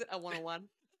exit a one-on-one?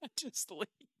 just leave.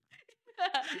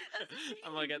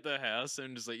 I'm like at the house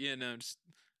and just like, yeah, no, just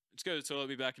go to the toilet,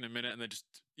 be back in a minute, and then just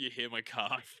you hear my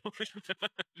car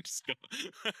just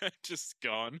gone. Just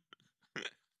gone.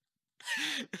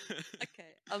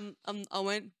 Okay.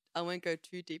 I won't go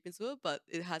too deep into it, but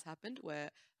it has happened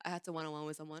where I had to one-on-one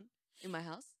with someone in my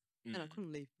house and I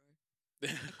couldn't leave, bro.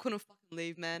 I couldn't fucking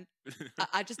leave, man.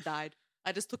 I just died.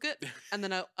 I just took it and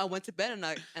then I went to bed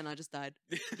and I just died.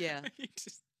 Yeah. you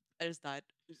I just died.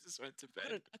 just went to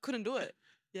bed. I couldn't do it.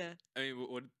 Yeah. I mean,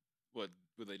 what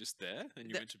were they just there and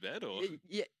you The- went to bed, or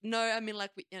Yeah. No, I mean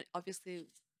like obviously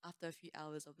after a few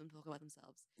hours of them talking about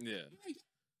themselves. yeah? Yeah.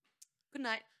 Good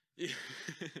night. Yeah.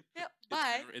 Yep.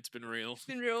 Bye. It's been real. It's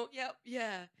been real. Yep.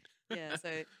 Yeah. Yeah. So,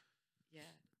 yeah.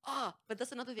 Oh, but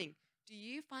that's another thing. Do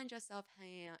you find yourself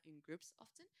hanging out in groups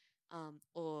often,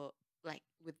 or like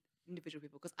with individual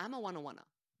people? Because I'm a one-on-oneer.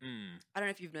 Mm. I don't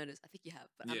know if you've noticed. I think you have,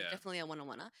 but I'm Yeah. definitely a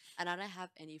one-on-oneer, and I don't have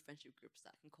any friendship groups that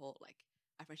I can call like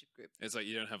a friendship group. It's like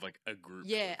you don't have like a group.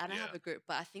 Yeah, I don't have a group,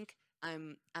 but I think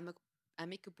I'm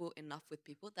amicable enough with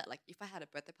people that like if I had a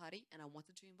birthday party and I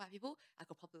wanted to invite people, I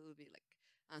could probably be like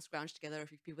scrounge together a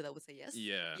few people that would say yes.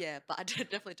 Yeah. Yeah, but I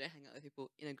definitely don't hang out with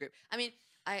people in a group. I mean,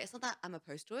 it's not that I'm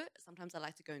opposed to it. Sometimes I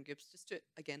like to go in groups just to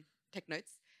again take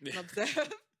notes and observe.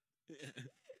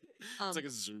 It's like a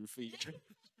zoo feature.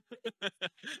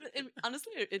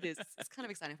 Honestly, it is. It's kind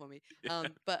of exciting for me.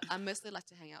 But I mostly like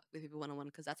to hang out with people one-on-one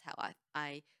because that's how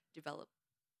I develop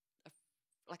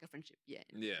like a friendship. Yeah.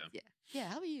 Yeah. Yeah. Yeah.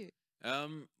 How are you?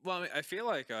 Well, I mean, I feel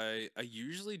like I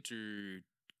usually do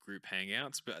group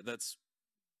hangouts, but that's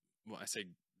what I say.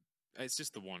 It's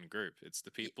just the one group. It's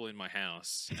the people in my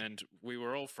house, and we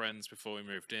were all friends before we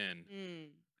moved in,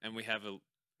 and we have a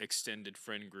extended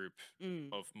friend group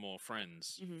of more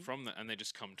friends from that, and they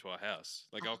just come to our house.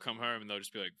 Like I'll come home and there'll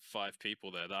just be like 5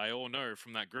 people there that I all know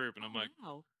from that group, and I'm like,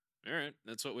 wow. all right,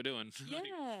 that's what we're doing. Like,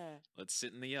 Yeah. let's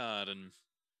sit in the yard and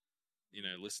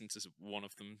listen to one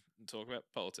of them talk about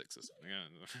politics or something.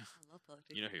 I love politics.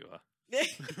 You know who you are.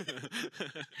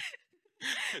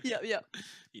 Yep, yep.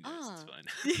 He knows it's Ah.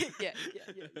 fine. Yeah.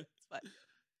 It's fine.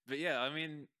 But yeah, I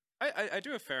mean, I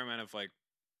do a fair amount of like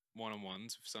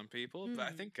one-on-ones with some people, but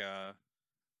I Mm. think I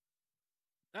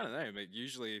don't know. But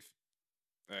usually, if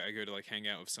I go to like hang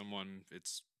out with someone,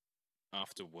 it's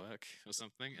after work or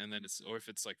something, and then or if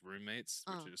it's like roommates,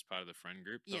 which Oh. are just part of the friend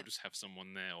group, Yeah. they'll just have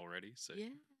someone there already. So Yeah.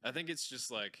 I think it's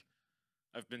just like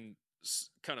I've been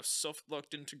kind of soft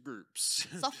locked into groups.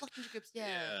 Soft locked into groups, yeah.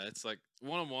 Yeah, it's like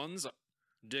one-on-ones.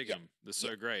 Dig Yeah. them. They're so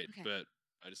Yeah. great, Okay. but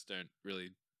I just don't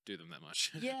really do them that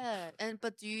much. Yeah,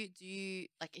 but do you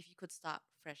like if you could start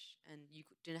fresh and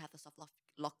didn't have to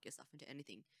lock yourself into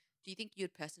anything? Do you think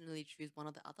you'd personally choose one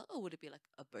or the other, or would it be like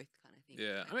a both kind of thing?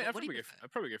 Yeah, Like, I mean, what do you prefer?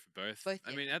 I'd probably go for both. Both,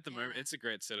 I yeah. mean, at the moment, Yeah. it's a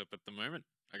great setup. At the moment,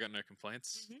 I got no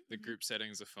complaints. The group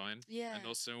settings are fine. Yeah. And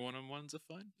also one-on-ones are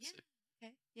fine. Yeah. So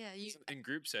Okay. Yeah. You. in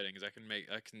group settings, I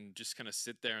can just kind of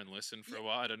sit there and listen for a Yeah.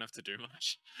 while. I don't have to do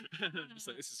much. It's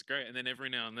like, this is great. And then every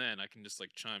now and then, I can just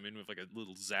like chime in with like a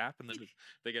little zap, and then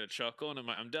they get a chuckle, and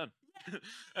I'm done.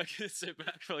 I can sit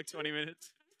back for like 20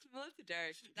 minutes. Similar to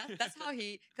Derek. That's how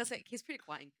because like, he's pretty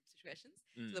quiet in group situations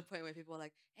to Mm. the point where people are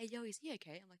like, "Hey, yo, is he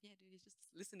okay?" I'm like, "Yeah, dude, he's just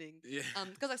listening." Yeah.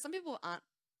 Because like some people aren't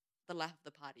the life of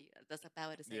the party. That's a bad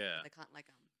way to say it. Yeah. They can't like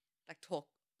talk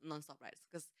nonstop, right?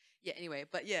 Because yeah. Anyway,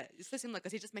 but yeah, it's so similar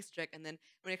because he just makes a joke, and then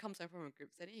when he comes home from a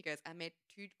group setting, he goes, "I made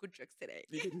 2 good jokes today."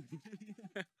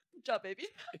 Good job, baby.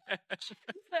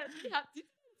 You have to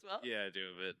as well. Yeah, I do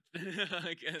a bit.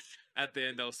 I guess at the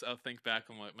end, I'll think back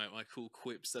on my cool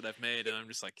quips that I've made, and I'm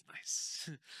just like, nice.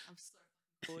 I'm so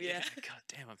cool. Yeah. God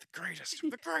damn, I'm the greatest. I'm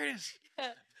the greatest.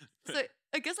 Yeah. So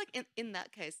I guess like in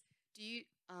that case, do you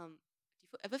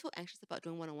ever feel anxious about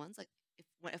doing one-on-ones? Like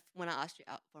if when I asked you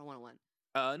out for a one-on-one?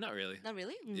 Not really. Not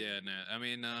really. Yeah, no. I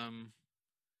mean,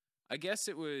 I guess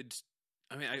it would.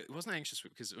 I mean, I wasn't anxious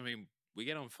because I mean, we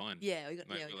get on fine. Yeah, we got.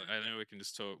 Like, Yeah, I know we can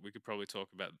just talk. We could probably talk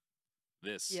about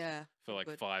this yeah. for like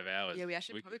good. 5 hours. Yeah, we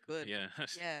actually probably could. Yeah.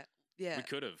 Yeah, yeah. We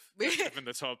could have. We- Given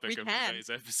the topic we of can. today's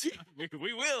episode.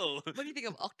 We will. What do you think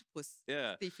of octopus?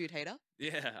 Yeah. Seafood hater.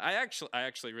 Yeah, I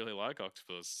actually really like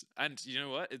octopus. And you know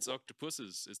what? It's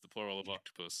octopuses is the plural of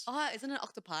octopus. Oh, isn't it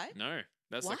octopi? No,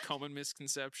 that's What? a common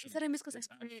misconception. Is that a It's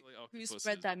misconception? actually Who octopuses.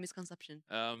 spread that misconception?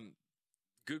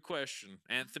 Good question.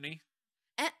 Anthony,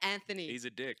 Anthony. he's a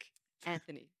dick.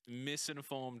 Anthony.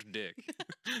 Misinformed dick.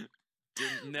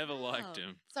 Never liked Wow.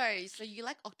 him. Sorry, so you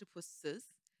like octopuses?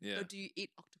 Yeah. Or do you eat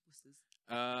octopuses?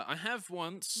 I have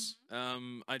once.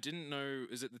 I didn't know.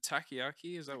 Is it the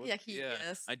takoyaki? Is that what? Takoyaki, Yeah.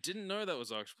 yes. I didn't know that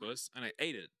was octopus, and I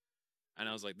ate it, and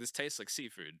I was like, "This tastes like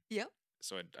seafood." Yep.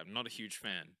 So I'm not a huge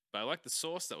fan, but I like the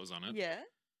sauce that was on it. Yeah.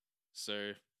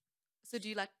 So So do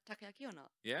you like takoyaki or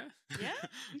not? yeah. Yeah?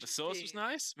 The sauce was Interesting.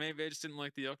 nice. Maybe I just didn't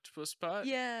like the octopus part.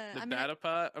 Yeah. The I mean, batter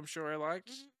part, I'm sure I liked.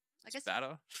 Mhm. I It's guess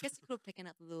batter. you could have taken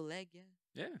out the little leg. Yeah.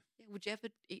 Yeah. Yeah. Would you ever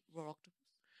eat raw octopus?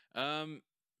 Um,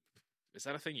 is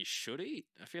that a thing you should eat?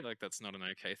 I feel like that's not an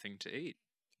okay thing to eat.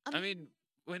 I mean,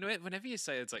 whenever you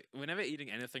say it's like whenever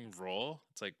eating anything raw,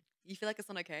 it's like you feel like it's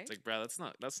not okay. bro, that's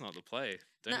not the play.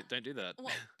 Don't do that. But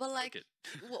Cook like, it.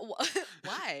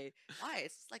 why? Why?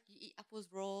 It's just like you eat apples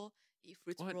raw, you eat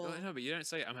fruits What? raw. No, but you don't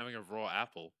say I'm having a raw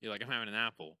apple. You're like I'm having an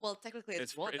apple. Well, technically,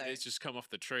 it's raw though. It's just come off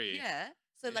the tree. Yeah.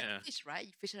 So like Yeah. fish, right?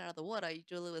 You fish it out of the water, you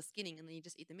do a little skinning, and then you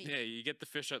just eat the meat. Yeah, you get the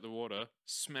fish out the water,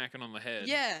 smack it on the head.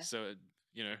 Yeah. So it,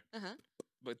 Uh huh.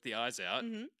 with the eyes out,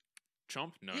 Mm-hmm.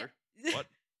 chomp. No. Yeah. What?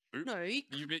 Oop. No.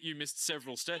 You missed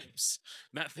several steps.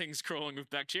 That thing's crawling with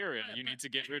bacteria. You need to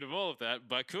get rid of all of that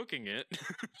by cooking it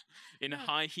in a No.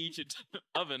 high heated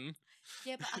oven.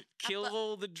 Yeah, but Kill but-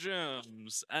 all the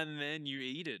germs, and then you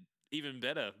eat it. Even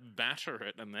better, batter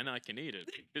it, and then I can eat it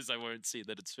because I won't see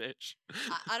that it's fish.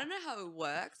 I don't know how it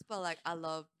works, but like I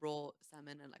love raw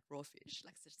salmon and like raw fish,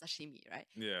 like sashimi, right?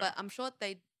 Yeah. But I'm sure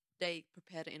they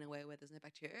prepared it in a way where there's no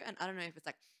bacteria, and I don't know if it's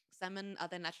like salmon are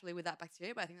they naturally without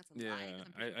bacteria, but I think that's a lie. 'cause Yeah,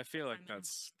 I'm pretty I feel like salmon have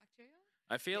that's. bacteria.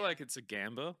 I feel Yeah. like it's a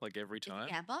gamble, like every It's a time.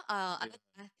 gamble. Yeah.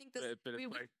 I think this.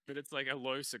 But it's like a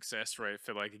low success rate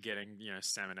for like getting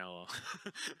salmonella.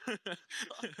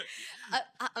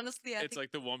 I honestly, I It's think,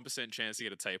 like the 1% chance to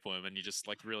get a tapeworm, and you're just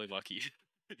like really lucky.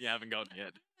 You haven't gotten it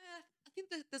yet. I think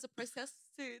there's a process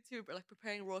to like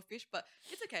preparing raw fish, but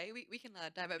it's okay. We can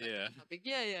dive back to Yeah. the topic.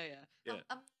 Yeah. Yeah.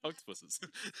 I'm Octopuses.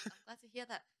 glad to hear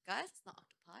that, guys. It's not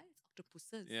octopi, it's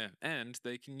octopuses. Yeah, and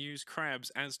they can use crabs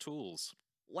as tools.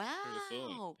 Who'd have thought?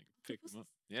 Wow. They can pick them up.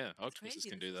 Octopuses. Yeah, That's octopuses crazy.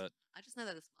 can This do is- that. I just know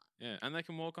that they're smart. Yeah, and they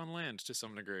can walk on land to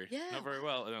some degree. Yeah, Not very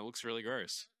well, and it looks really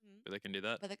gross, Mhm. but they can do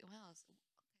that. But like, wow. So,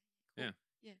 okay, Yeah. cool.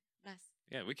 Yeah. Nice.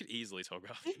 Yeah, we could easily talk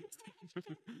about it.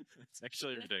 It's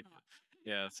actually ridiculous.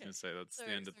 Yeah, I was Okay. going to say that's So-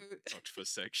 the end of so- the octopus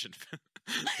section.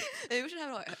 Maybe we should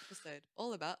have an episode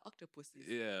all about octopuses.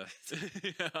 Yeah.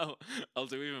 Yeah, I'll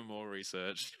do even more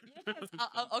research. Yes,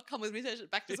 I'll come with research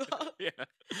back as well. Yeah.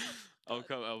 I'll God.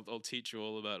 come. I'll teach you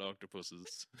all about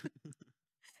octopuses.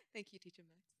 Thank you, teacher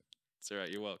Max. It's all right.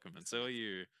 You're welcome, and so are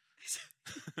you.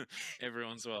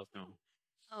 Everyone's welcome.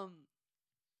 Um.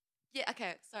 Yeah.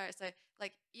 Okay. Sorry. So,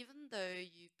 like, even though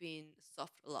you've been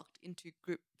soft locked into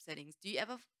group settings,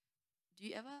 have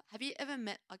you ever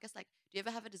met? I guess, like, do you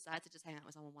ever have a desire to just hang out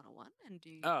with someone one on one and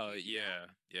do? Oh do that?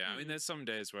 yeah. I mean, there's some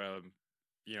days where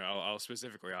I'll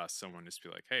specifically ask someone just be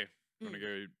like, "Hey, want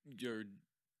to go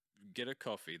get a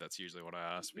coffee?" That's usually what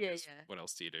I ask Yeah, because yeah. what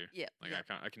else do you do? Yeah. Like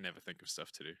yeah. I can never think of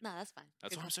stuff to do. No, that's fine.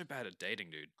 That's Good why I'm so coffee. bad at dating,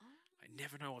 dude. Oh, I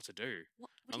never know what to do what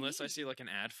do you unless I see mean? like an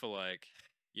ad for like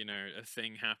a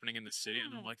thing happening in the city,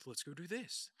 and I'm Yeah. like, let's go do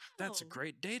this. That's a Wow.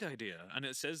 great date idea, and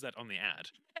it says that on the ad,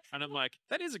 and I'm like,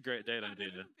 that is a great date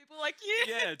idea. People like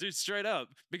you. Yeah, dude, straight up.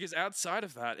 Because outside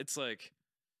of that, it's like,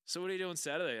 so what do you do on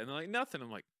Saturday? And they're like, nothing. I'm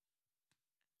like,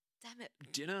 Damn it.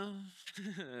 dinner,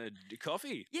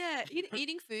 coffee, Yeah,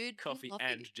 eating food, coffee coffee.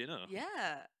 and dinner.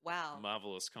 Yeah. Wow.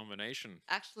 Marvelous combination.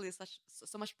 Actually,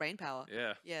 so much brain power.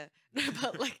 Yeah. Yeah. No,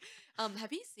 but like,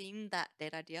 have you seen that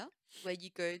date idea where you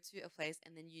go to a place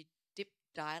and then you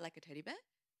dye like a teddy bear?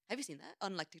 Have you seen that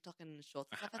on like TikTok and shorts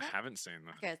and stuff I like that? haven't seen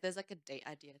that. Okay, there's like a date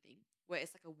idea thing where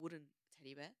it's like a wooden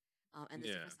teddy bear. And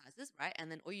there's different sizes, right? And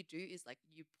then all you do is like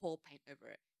you pour paint over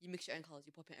it. You mix your own colors,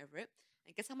 you pour paint over it.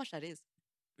 And guess how much that is?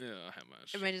 Yeah, how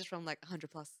much? It ranges from like 100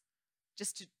 plus.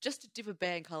 Just to dip a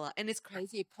bear in color. And it's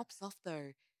crazy. It pops off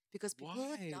though. Because people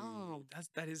are dumb.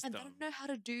 That is And dumb. they don't know how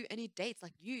to do any dates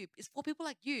like you. It's for people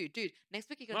like you. Dude, next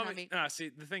week you're Well, going to I have mean, see,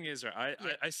 the thing is, right,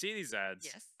 Yeah. I see these ads,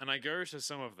 Yes. and I go to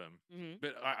some of them, Mm-hmm.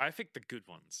 but I pick the good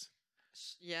ones.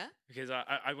 Yeah? Because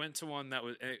I went to one that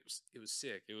was it was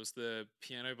sick. It was the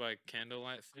piano by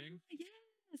candlelight thing. Yes.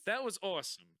 That was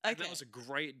awesome. And Okay. that was a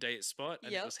great date spot,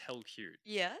 and Yep. it was hell cute.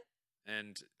 Yeah?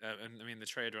 And I mean, the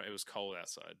trade, it was cold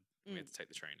outside. We had Mm. to take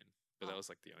the train in, but Oh. that was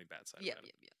like the only bad side Yep, about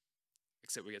it. yep.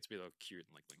 Except we get to be like cute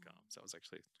and like link arms. That was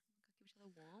actually Give each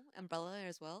other warm. Umbrella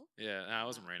as well. yeah. No, it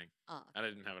wasn't raining. Oh. I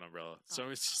didn't have an umbrella, Oh. so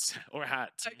it's just or a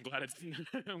hat. I'm glad it didn't.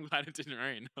 I'm glad it didn't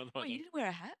rain. Oh, Otherwise, you didn't wear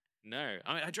a hat? no,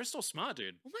 I mean I dressed all smart,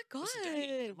 dude. Oh my What's the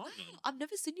date? god. Come Wow. on, man. I've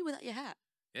never seen you without your hat.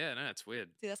 Yeah, no, it's weird.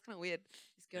 See, that's kind of weird.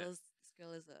 This Yeah. girl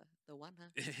is the one,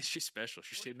 huh? She's special.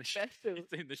 She's seen the Special. she's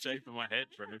seen the shape of my head,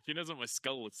 bro. She knows what my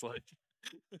skull looks like.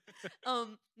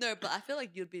 No, but I feel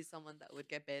like you'd be someone that would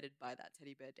get baited by that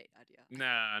teddy bear date idea.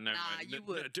 Nah, no, Nah, way. you No,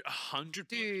 would. 100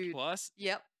 Dude. plus.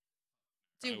 Yep.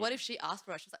 Dude, I what would. if she asked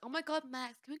for it? She's like, "Oh my god,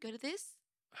 Max, can we go to this?"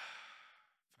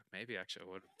 Fuck, maybe actually I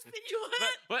would. You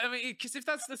But I mean, because if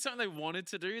that's something they wanted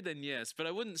to do, then yes. But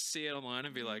I wouldn't see it online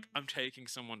and be like, "I'm taking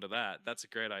someone to that." That's a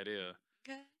great idea.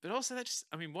 Okay. But also,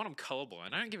 I mean, one, I'm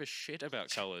colorblind. I don't give a shit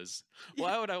about colors.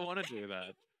 Why would I want to do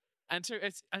that? And two,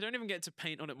 I don't even get to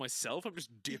paint on it myself. I'm just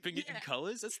dipping it in Yeah.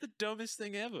 colors. That's the dumbest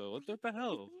thing ever. What the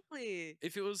hell? Exactly.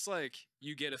 If it was like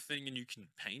you get a thing and you can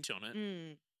paint on it,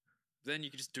 Mm, then you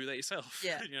can just do that yourself.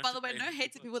 yeah. You don't By have the to way, pay no anyone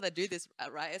hate to for it. people that do this,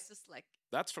 right? It's just like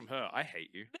That's from her. I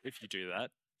hate you if you do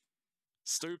that.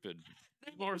 Stupid.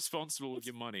 Be more responsible with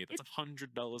your money. That's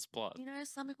 $100 plus.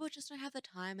 some people just don't have the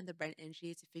time and the brain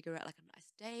energy to figure out like a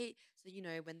nice date. So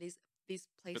when these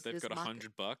places But they've got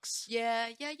market- $100. Yeah,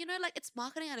 like it's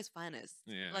marketing at its finest.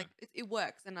 Yeah. Like it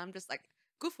works, and I'm just like,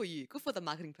 good for you, good for the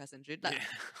marketing person, dude. Like,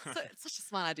 Yeah. it's such a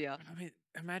smart idea. I mean,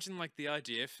 imagine like the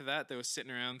idea for that. They were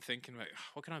sitting around thinking like,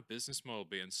 what can our business model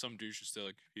be? And some dude's just there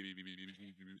like, you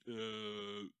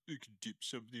can dip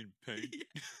something in paint.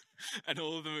 And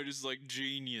all of them are just like,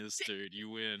 genius, dude, you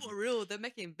win. For real, they're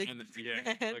making big. And yeah,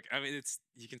 brand. like I mean,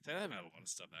 you can say that about a lot of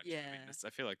stuff. Actually, I, mean, Yeah. I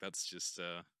feel like that's just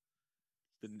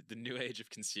the new age of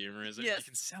consumerism. You Yes.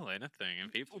 can sell anything,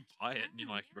 and people buy it, and you're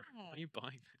like, bro, why are you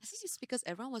buying I this? think it's because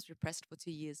everyone was repressed for 2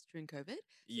 years during COVID. So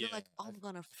Yeah, they're like, oh, I'm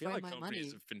gonna I feel throw like my companies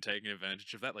money. have been taking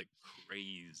advantage of that like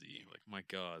crazy. Like, my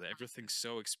God, everything's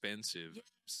so expensive.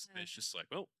 It's Yeah. just like,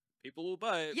 well, people will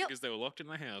buy it Yep. because they were locked in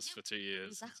the house Yep. for 2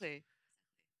 years, Exactly.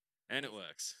 and it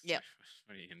works. Yep.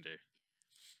 What are you gonna do?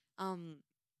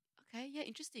 Okay. Yeah.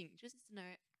 Interesting. Interesting to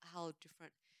know how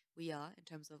different we are in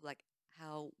terms of like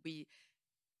how we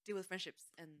deal with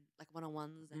friendships and like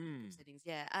one-on-ones and group Mm. settings.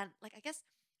 Yeah. And like I guess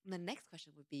the next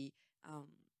question would be,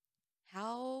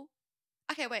 how?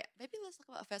 Okay. Wait. Maybe let's talk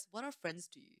about first. What are friends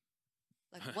to you?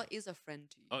 Like, what is a friend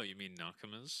to you? Oh, you mean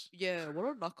nakamas? Yeah. What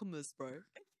are nakamas, bro?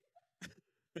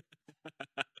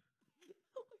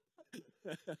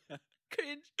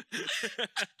 Cringe.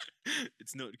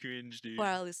 It's not cringe, dude. For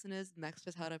our listeners, Max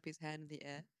just held up his hand in the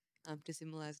air to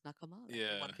symbolize nakama, like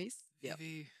Yeah. One Piece. Yeah.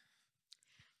 Vivi.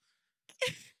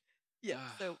 Yeah.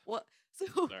 Ah, So what? So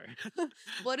sorry.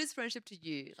 what is friendship to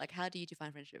you? Like, how do you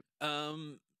define friendship?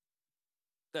 um,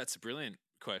 that's a brilliant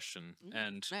question,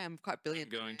 and I know, I'm quite I'm brilliant.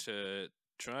 going today. to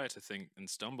try to think and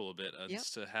stumble a bit Yep.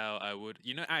 as to how I would.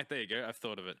 there you go. I've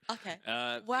thought of it. Okay.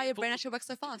 Why your brain People. actually works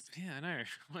so fast? Yeah, I know.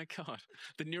 My God,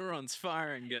 the neurons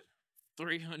firing at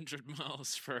 300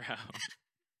 miles per hour,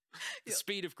 the Yep.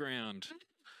 speed of ground.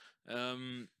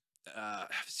 Um, I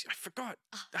forgot.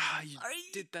 You Sorry.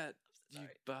 did that, I'm so you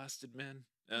sorry. bastard man.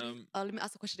 Let me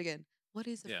ask the question again. What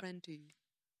is a Yeah, friend to you?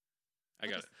 I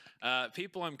What got is- it.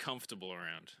 People I'm comfortable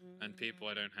around, and people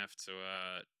I Mm. don't have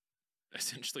to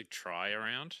essentially try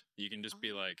around. You can just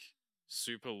be Oh, like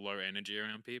super low energy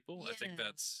around people. I think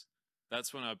yeah.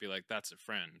 that's when I'd be like, that's a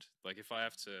friend. Like if I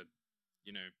have to,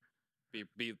 you know,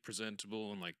 be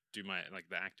presentable and like do my like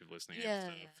the active listening and Yeah.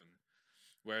 stuff. And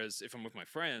whereas if I'm with my Yeah.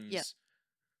 friends,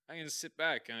 I can just sit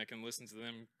back and I can listen to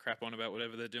them crap on about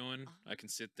whatever they're doing. Oh. I can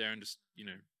sit there and just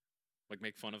like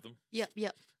make fun of them. Yep.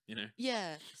 Yep. You know.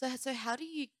 Yeah. So how do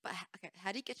you? Okay.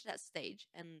 How do you get to that stage?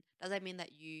 And does that mean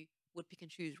that you would pick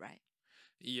and choose, right?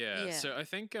 Yeah. Yeah. So I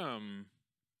think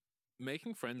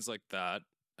making friends like that,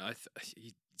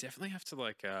 you definitely have to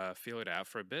like feel it out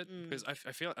for a bit because I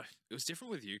feel it was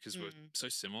different with you because we're Mm. so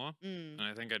similar, Mm. and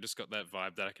I think I just got that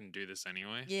vibe that I can do this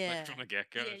anyway. Yeah. Like from the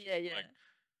get go. Yeah. Yeah.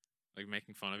 Like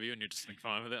making fun of you, and you're just making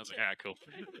fun of it. I was like, ah, cool,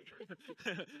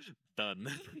 done.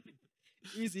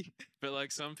 Easy. But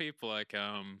like some people, like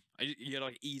you gotta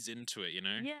like ease into it, you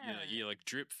know. Yeah. You like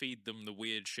drip feed them the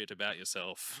weird shit about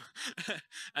yourself,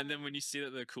 and then when you see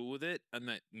that they're cool with it, and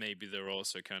that maybe they're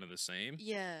also kind of the same,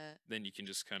 Yeah. then you can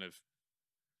just kind of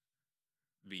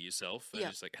be yourself and Yeah.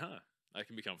 just like, huh, I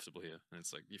can be comfortable here. And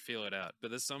it's like you feel it out.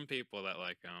 But there's some people that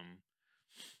like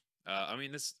I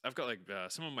mean this I've got like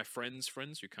some of my friends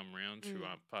who come around who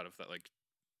aren't part of that like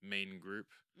main group.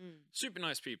 Super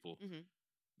nice people. Mm-hmm.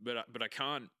 But I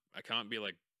can't be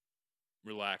like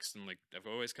relaxed and like I've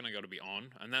always kind of got to be on.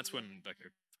 And that's when like I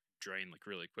drain like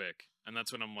really quick. And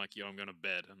that's when I'm like, yo, I'm going to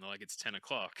bed. And they're like, it's 10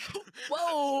 o'clock.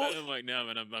 Whoa. And I'm like, no,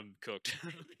 man, I'm cooked.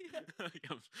 Like,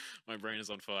 my brain is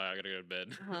on fire. I gotta go to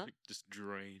bed. Just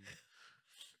drain.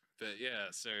 But yeah,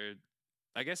 so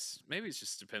I guess maybe it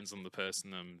just depends on the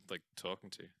person I'm like talking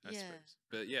to, I suppose.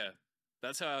 But yeah,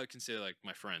 that's how I would consider like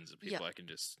my friends, the people I can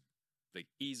just like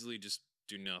easily just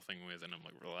do nothing with and I'm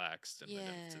like relaxed and I don't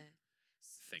have to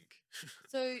think.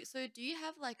 So do you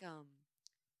have like do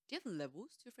you have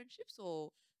levels to your friendships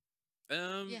or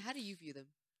Yeah, how do you view them?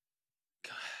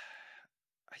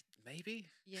 Maybe.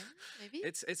 Yeah, maybe.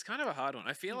 It's kind of a hard one.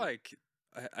 I feel like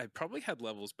I probably had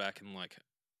levels back in like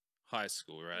high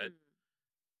school, right?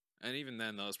 And even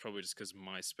then, that was probably just because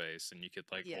MySpace, and you could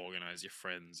like organize your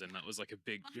friends, and that was like a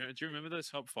big. Do you remember those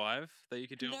top 5 that you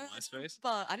could do on MySpace?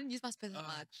 But I didn't use MySpace that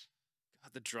much.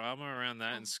 God, the drama around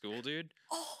that in school, dude.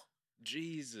 Oh,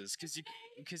 Jesus, because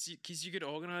you could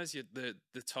organize the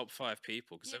top 5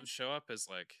 people because they would show up as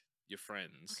like your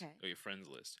friends or your friends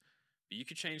list, but you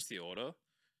could change the order,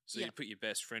 so you put your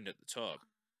best friend at the top,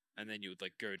 and then you would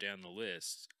like go down the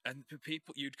list, and the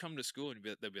people you'd come to school and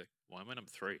they'd be like, "Why am I number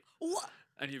 3?" What?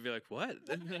 And you'd be like, "What?"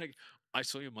 And they're like, "I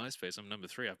saw your MySpace. I'm number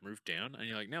 3. I've moved down." And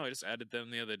you're like, "No, I just added them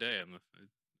the other day.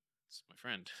 It's my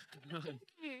friend."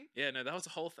 Yeah, no, that was a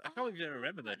whole. I can't believe you don't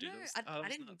remember that, dude. No, I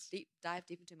didn't dive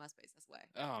deep into MySpace. That's why.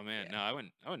 Oh man, no, I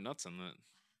went nuts on that.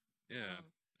 Yeah,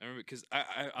 I remember because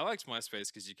I liked MySpace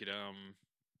because you could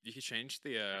change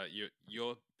the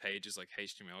your page's like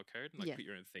HTML code and like put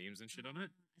your own themes and shit on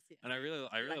it. And I really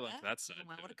like that side. Oh,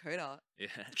 wow, what a coder! Yeah,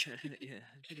 yeah,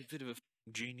 a bit of a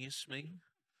genius, me.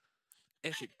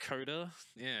 Epic coder.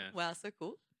 Yeah. Wow, so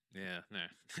cool. Yeah, no,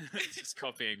 just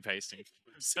copying pasting.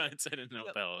 So I didn't know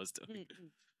what the hell I was doing.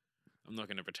 I'm not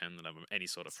going to pretend that I'm any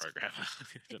sort of programmer.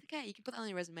 It's okay, you can put that on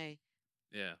your resume.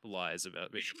 Yeah, lies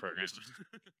about being a programmer.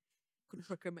 Couldn't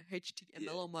program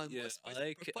HTML on my MySpace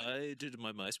profile. I did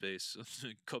my MySpace,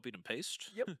 copied and paste.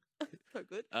 Yep, so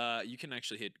good. You can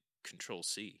actually hit Control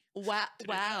C.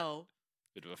 Wow.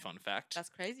 Bit of a fun fact. That's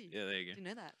crazy. Yeah, there you go. Didn't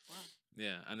know that. Wow.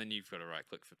 Yeah, and then you've got to right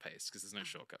click for paste because there's no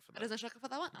shortcut for that. There's no shortcut for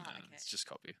that one? No, okay. it's just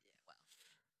copy.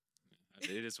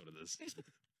 Yeah, wow. It is what it is.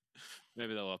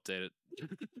 Maybe they'll update it.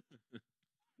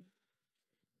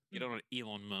 Get on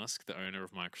Elon Musk, the owner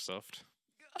of Microsoft.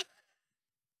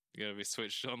 You gotta be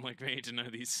switched on like me to know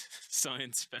these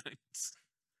science facts.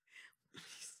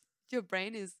 Your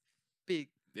brain is big.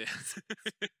 Yeah.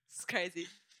 It's crazy.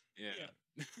 Yeah.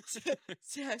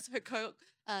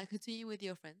 Continue with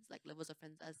your friends, like levels of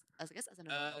friends as I guess as an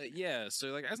adult. Yeah, so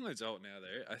like as an adult now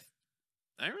though,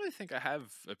 I don't really think I have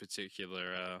a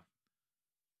particular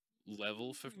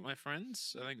level for my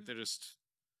friends. I think they're just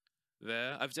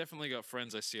there. I've definitely got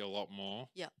friends I see a lot more.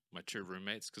 Yeah. My two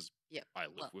roommates, because Yeah. I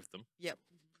live Well, with them. Yep.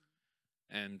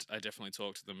 And I definitely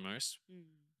talk to them most. Mm.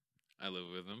 I live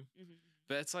with them. Mm-hmm.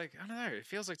 But it's like, I don't know, it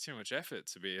feels like too much effort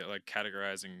to be like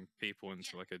categorizing people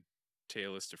into like a tier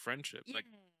list of friendship. Yeah. Like,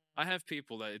 I have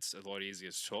people that it's a lot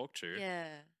easier to talk to, Yeah.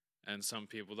 and some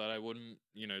people that I wouldn't,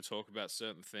 talk about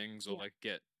certain things or Yeah. like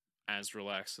get as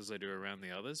relaxed as I do around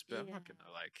the others. But I'm not Yeah.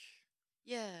 gonna like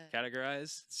Yeah.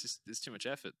 categorize. It's too much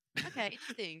effort. Okay,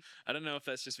 interesting. I don't know if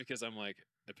that's just because I'm like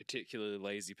a particularly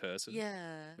lazy person,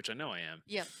 Yeah. which I know I am.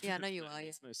 Yep. Yeah, I know you are. Yeah.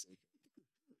 It's no secret.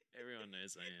 Everyone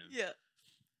knows I am. Yeah.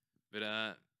 But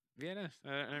yeah, no,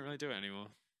 I don't really do it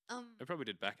anymore. I probably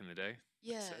did back in the day. like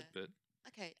I Yeah. said, but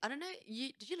Okay. I don't know.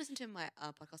 Did you listen to my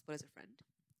podcast? What is a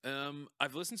friend?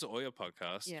 I've listened to all your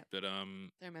podcasts, Yeah. but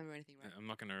Don't remember anything, right? I'm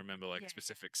not going to remember like Yeah,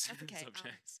 specifics that's okay.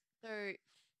 subjects So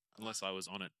unless I was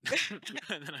on it,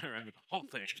 and then I remember the whole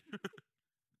thing.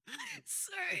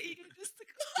 sorry, just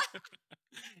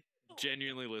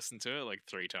Genuinely listened to it like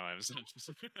 3 times.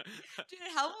 dude,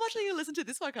 how much do you listen to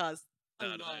this podcast? A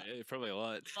No, lot. probably a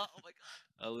lot. Oh my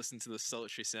god. I listen to the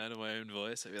sultry sound of my own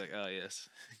voice. I'd be like, oh yes,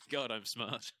 God, I'm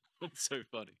smart. It's so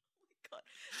funny. Oh my god.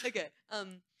 Okay.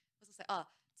 What's I say?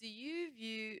 Do you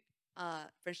view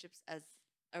friendships as,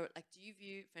 or like, do you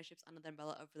view friendships under the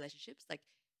umbrella of relationships? Like,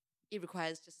 it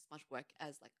requires just as much work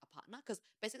as like a partner. Because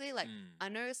basically, like, I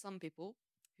know some people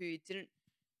who didn't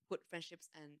put friendships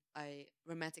and a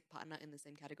romantic partner in the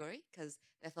same category because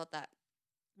they thought that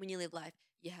when you live life,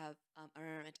 you have a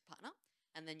romantic partner,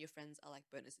 and then your friends are like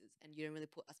bonuses, and you don't really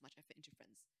put as much effort into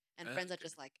friends. And friends are Okay.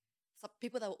 just like some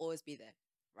people that will always be there,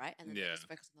 right? And then they Yeah. just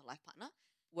focus on the life partner.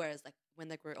 Whereas, like, when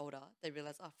they grow older, they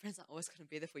realize, oh, friends are always going to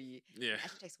be there for you. Yeah. It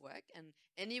actually takes work, and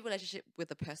any relationship with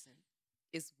a person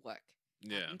is work,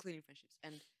 Yeah. including friendships.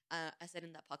 And I said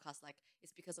in that podcast, like,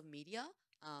 it's because of media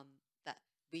that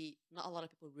not a lot of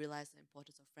people realize the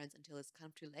importance of friends until it's kind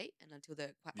of too late and until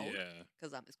they're quite old. Yeah.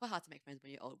 Because it's quite hard to make friends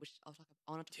when you're old, which I want to talk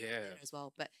about Yeah. later as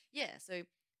well. But yeah, so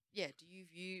yeah, do you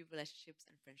view relationships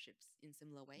and friendships in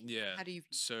similar ways? Yeah. How do you view?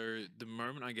 So the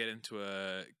moment I get into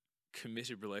a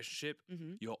committed relationship,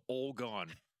 Mm-hmm. you're all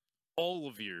gone. All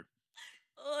of you.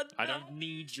 Oh, I don't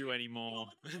need you anymore.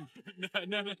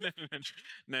 No.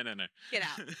 Get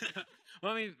out.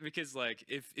 Well, I mean, because like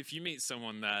if you meet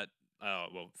someone that,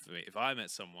 well, for me, if I met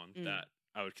someone that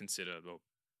I would consider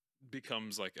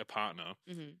becomes like a partner,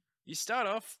 Mm-hmm. you start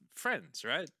off friends,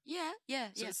 right? Yeah.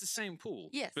 So it's the same pool.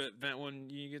 Yes. But that one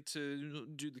you get to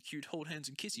do the cute hold hands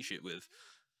and kissy shit with.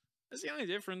 That's the only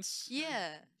difference.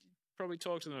 Yeah. Probably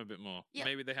talk to them a bit more. Yeah.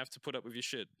 Maybe they have to put up with your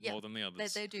shit Yeah. more than the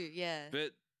others. They do. Yeah.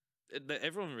 But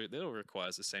everyone it all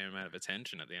requires the same amount of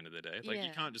attention at the end of the day. Like you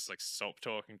Yeah. can't just like stop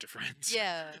talking to friends.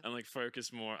 Yeah. And like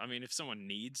focus more. I mean, if someone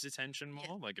needs attention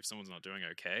more, like if someone's not doing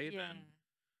okay, Yeah. then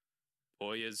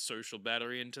pour your social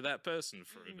battery into that person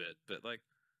for a bit. But like,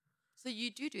 So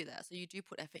you do that. So you do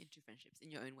put effort into friendships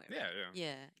in your own way, right?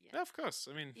 yeah. Yeah. Of course.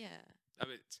 I mean, Yeah.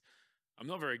 I'm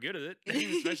not very good at it,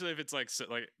 especially if it's like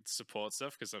support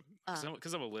stuff because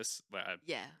I'm a list like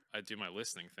Yeah. I do my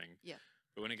listening thing. Yeah.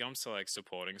 But when it comes to like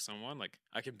supporting someone, like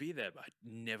I can be there, but I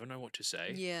never know what to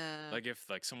say. Yeah. Like if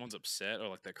like someone's upset or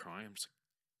like they're crying, I'm just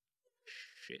like,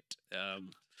 shit.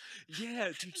 Yeah,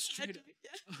 dude, straight up.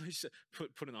 Yeah. I just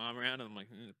put an arm around and I'm like,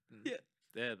 Yeah.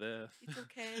 there. It's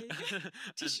okay.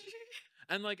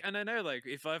 And I know like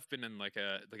if I've been in like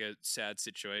a sad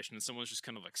situation and someone's just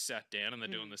kind of like sat down and they're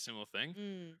doing the similar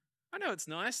thing, I know it's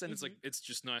nice and it's like it's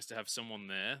just nice to have someone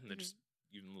there and they're just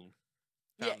giving a little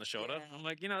pat on the shoulder. Yeah. I'm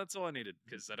like, that's all I needed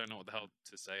because I don't know what the hell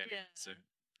to say anymore. So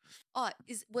Oh,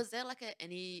 was there like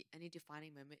any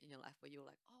defining moment in your life where you were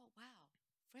like, oh wow,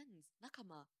 friends,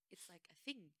 nakama, it's like a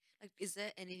thing. Like, is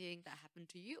there anything that happened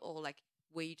to you, or like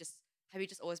have you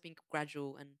just always been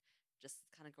gradual and just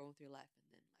kind of going through life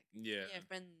and then like yeah.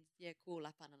 friends, cool,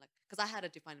 lap partner, like because I had a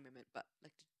defining moment, but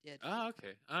like did Oh, you?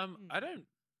 okay. I don't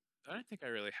think I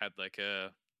really had like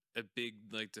a big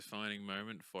like defining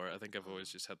moment for it. I think I've always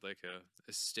just had like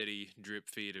a steady drip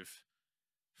feed of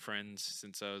friends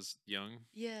since I was young.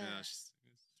 Yeah. It's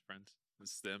friends.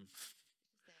 It's them.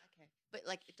 Okay, but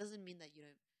like it doesn't mean that you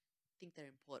don't think they're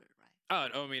important,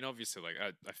 right? Oh, I mean, obviously, like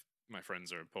my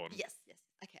friends are important. Yes.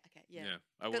 Okay. Yeah.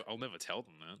 I'll never tell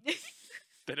them that.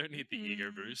 They don't need the ego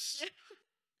boost.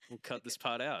 We'll cut this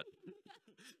part out.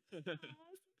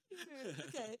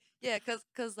 Okay. Yeah,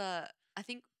 because I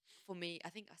think for me,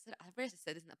 I've already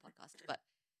said this in that podcast, but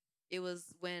it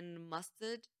was when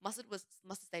Mustard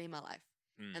stayed in my life,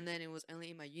 and then it was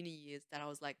only in my uni years that I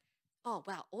was like, oh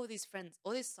wow, all these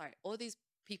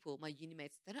people, my uni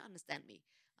mates, they don't understand me.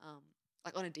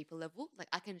 like on a deeper level. Like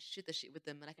I can shoot the shit with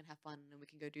them and I can have fun and we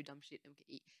can go do dumb shit and we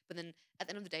can eat. But then at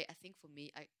the end of the day, I think for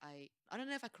me, I don't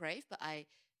know if I crave, but I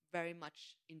very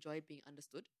much enjoy being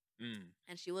understood. Mm.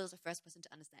 And she was the first person to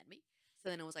understand me. So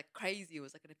then it was like crazy. It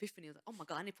was like an epiphany. I was like, oh my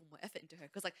god, I need to put more effort into her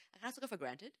because like I kind of took her for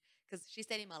granted because she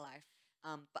stayed in my life.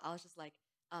 But I was just like,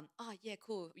 oh yeah,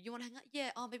 cool. You want to hang out?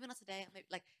 Yeah. Oh, maybe not today. Maybe,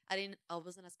 like I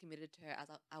wasn't as committed to her as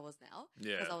I was now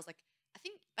because Yeah. I was like, I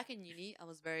think back in uni, I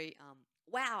was very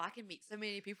wow, I can meet so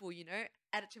many people.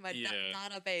 Add it to my Yeah.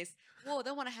 database. Whoa,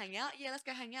 they want to hang out? Yeah, let's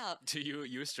go hang out. So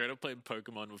you were straight up playing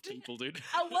Pokemon with people, dude.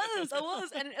 I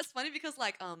was, and it's funny because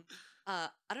like I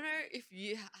don't know if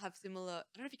you have similar. I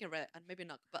don't know if you can relate, and maybe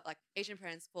not, but like Asian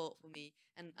parents for me,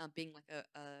 and being like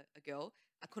a girl,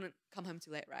 I couldn't come home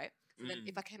too late, right? So then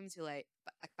if I came home too late,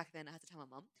 like back then, I had to tell my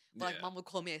mum. But like Yeah. mum would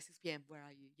call me at 6 p.m. Where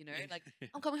are you? Like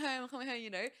I'm coming home. I'm coming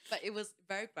home. But it was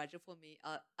very gradual for me.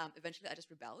 Eventually I just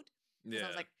rebelled because I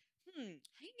was Yeah. like,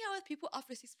 hanging out with people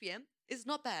after 6 p.m. is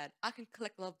not bad. I can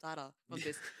collect a lot of data from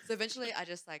this. So eventually I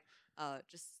just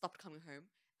stopped coming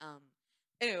home.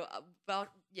 Anyway,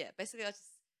 basically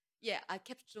I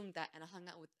kept doing that and I hung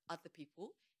out with other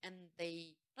people and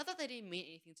they not that they didn't mean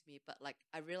anything to me, but like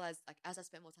I realized like as I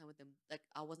spent more time with them, like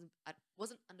I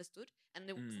wasn't understood and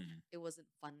it wasn't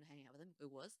fun hanging out with them.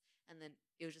 It was, and then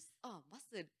it was just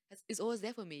mustard is always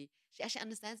there for me. She actually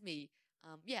understands me.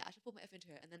 I should put my effort into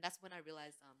her, and then that's when I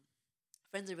realized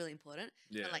friends are really important.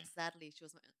 Yeah. And like sadly, so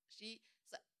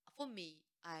for me,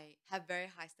 I have very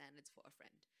high standards for a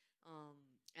friend.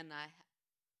 And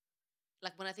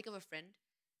like when I think of a friend,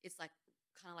 it's like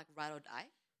kind of like ride or die,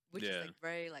 which is Yeah. like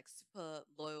very like super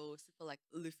loyal, super like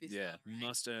Luffy Yeah. style, right?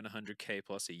 Must earn 100K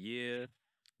plus a year.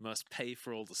 Must pay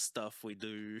for all the stuff we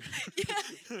do.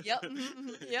 Yep.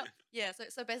 Yep. Yeah.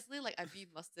 So basically, like I view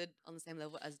Mustard on the same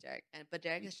level as Derek, but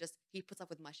Derek is just he puts up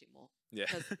with my shit more. Yeah.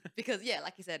 Because yeah,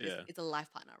 like you said, Yeah. it's a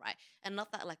life partner, right? And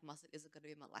not that like Mustard isn't going to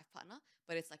be my life partner,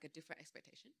 but it's like a different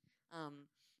expectation.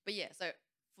 But yeah, so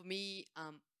for me,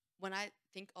 when I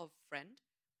think of friend,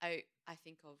 I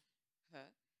think of her,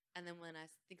 and then when I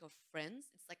think of friends,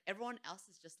 it's like everyone else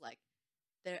is just like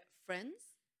they're friends.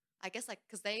 I guess like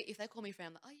because if they call me friend,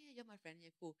 I'm like, oh yeah, you're my friend, yeah,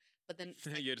 cool. But then it's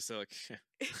like, You're just like,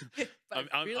 but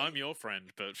I'm really, your friend,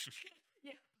 but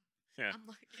yeah, yeah. I'm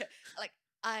like, yeah, like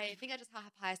I think I just have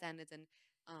higher standards, and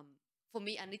for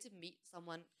me, I need to meet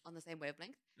someone on the same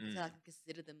wavelength until I can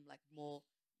consider them like more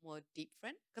deep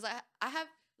friend. Because I have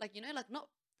like like not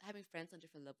having friends on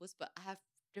different levels, but I have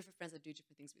different friends I do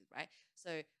different things with, right?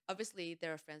 So obviously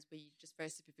there are friends where you're just very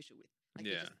superficial with, like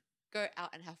you Yeah. just go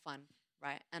out and have fun,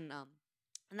 right? And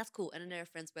that's cool. And then there are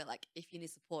friends where like if you need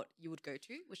support, you would go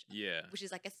to, Yeah. which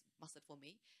is I guess mustard for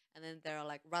me. And then there are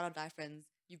like ride or die friends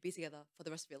you'd be together for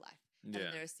the rest of your life. And then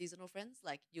Yeah. there are seasonal friends,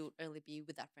 like you'll only be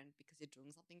with that friend because you're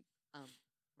doing something,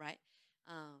 right?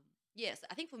 Yes,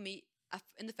 I think for me,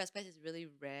 in the first place, it's really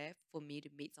rare for me to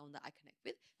meet someone that I connect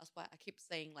with. That's why I keep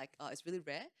saying like, it's really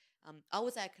rare. I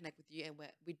would say I connect with you, and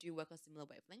we do work on similar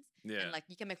wavelengths. Yeah. And like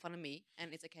you can make fun of me,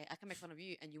 and it's okay. I can make fun of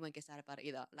you, and you won't get sad about it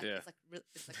either. Like Yeah. it's like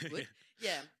good,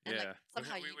 yeah. And Yeah. like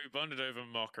somehow we bonded over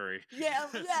mockery. yeah,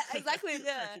 exactly,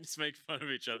 yeah. Just make fun of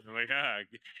each other. Like,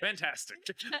 fantastic.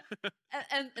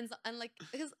 And like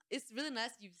because it's really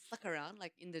nice you stuck around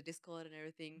like in the Discord and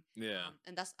everything. Yeah.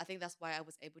 And I think that's why I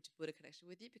was able to build a connection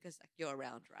with you because like you're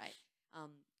around, right?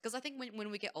 Because I think when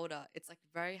we get older, it's like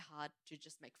very hard to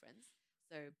just make friends.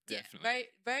 So yeah, Definitely. very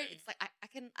very. It's like I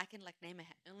can like name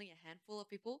only a handful of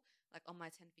people like on my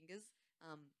 10 fingers.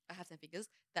 I have 10 fingers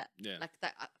that Yeah. like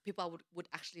that people I would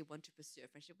actually want to pursue a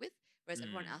friendship with. Whereas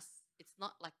everyone else, it's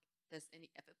not like there's any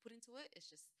effort put into it. It's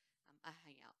just I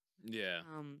hang out. Yeah.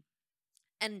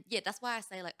 And yeah, that's why I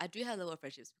say like I do have lower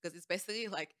friendships because it's basically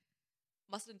like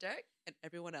Mustard and Derek and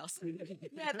everyone else.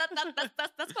 Yeah,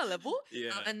 that's my level.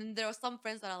 Yeah. And then there are some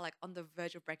friends that are like on the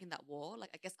verge of breaking that wall.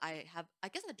 Like I guess I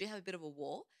do have a bit of a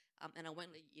wall. And I won't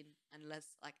let you in unless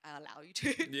like I allow you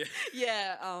to. Yeah.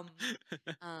 Yeah.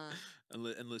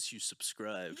 Unless you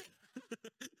subscribe.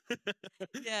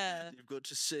 Yeah. You've got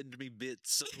to send me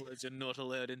bits, otherwise you're not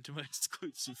allowed into my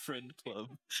exclusive friend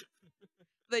club.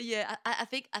 But yeah, I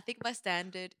think my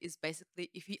standard is basically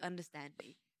if you understand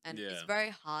me, and it's Yeah.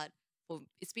 very hard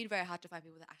it's been very hard to find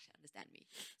people that actually understand me.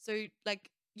 So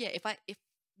like yeah, if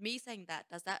me saying that,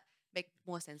 does that make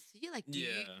more sense to you? Like do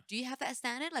you have that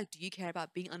standard? Like do you care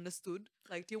about being understood?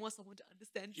 Like do you want someone to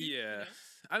understand you? Yeah.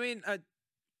 I mean, I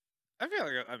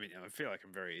feel like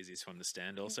I'm very easy to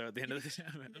understand. Also, at the end of the day,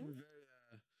 I'm very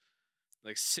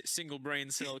like single brain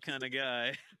cell kind of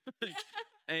guy.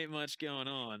 Ain't much going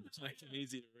on. Like I'm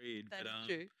easy to read. That's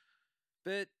true.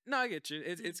 But no, I get you.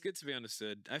 It's good to be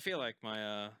understood. I feel like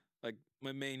my like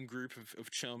my main group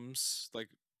of chums, like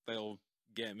they all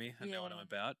get me and know what I'm Yeah.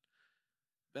 about.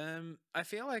 I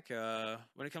feel like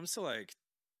when it comes to like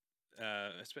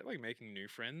especially like making new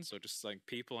friends or just like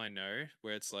people I know,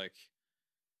 where it's kind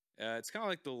of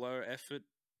like the lower effort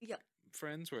Yep.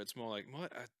 friends, where it's more like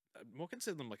more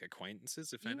consider them like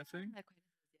acquaintances, if Yeah. anything. Acquaintances,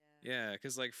 yeah. Yeah,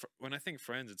 because like when I think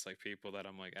friends, it's like people that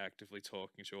I'm like actively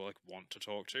talking to or like want to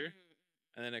talk to,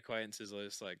 and then acquaintances are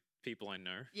just like people I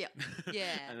know. Yep.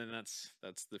 Yeah. And then that's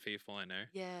the people I know.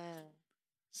 Yeah.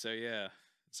 So yeah,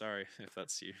 sorry if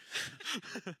that's you.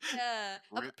 Yeah.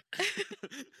 Rip.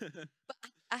 But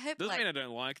I hope Doesn't like mean I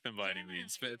don't like them by any yeah,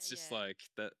 means, but yeah, it's just yeah. like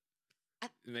that. I,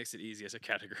 It makes it easier to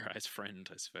categorize friend,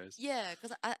 I suppose. yeah,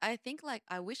 because I think like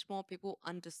I wish more people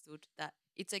understood that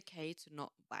it's okay to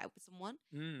not vibe with someone,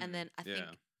 and then I think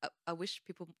Yeah. I wish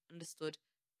people understood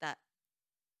that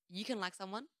you can like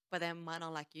someone, but they might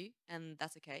not like you, and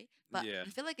that's okay. But Yeah. I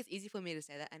feel like it's easy for me to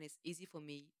say that, and it's easy for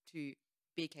me to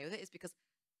be okay with it. It's because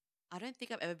I don't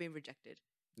think I've ever been rejected,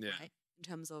 Yeah. right? In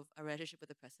terms of a relationship with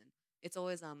a person, it's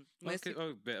always most Okay. people.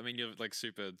 Oh, but I mean, you're like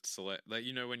super select. Like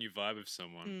when you vibe with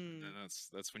someone, and then Mm.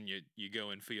 that's when you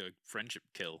go in for your friendship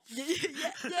kill.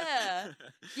 Yeah, yeah,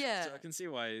 yeah, So I can see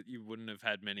why you wouldn't have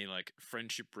had many like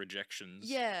friendship rejections.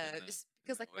 yeah. In It's in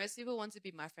because like that way. most people want to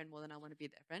be my friend more than I want to be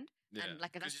their friend, Yeah, and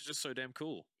like because that's you're just so damn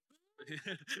cool.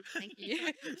 thank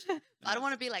you. I don't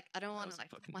want to be like I don't That want was to a like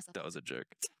talk fucking. myself. That was a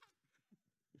joke.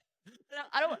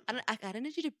 I don't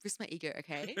need you to boost my ego,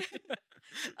 okay?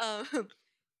 um,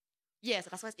 yeah, so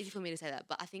that's why it's easy for me to say that.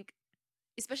 But I think,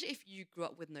 especially if you grew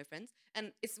up with no friends,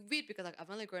 and it's weird because like I've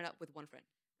only grown up with one friend,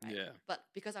 right? Yeah. But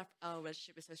because our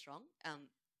relationship is so strong,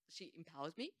 she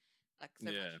empowers me like so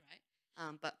Yeah. much,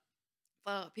 right? But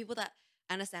for people that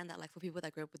understand that, like for people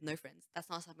that grew up with no friends, that's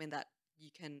not something that you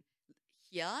can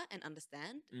hear and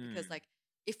understand because Mm. like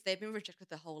if they've been rejected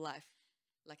their whole life,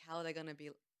 like how are they gonna be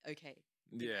okay?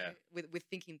 You Yeah. know, with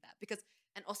thinking that because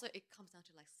and also it comes down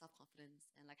to like self confidence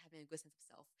and like having a good sense of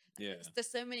self. Like, Yeah. there's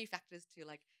so many factors to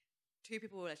like two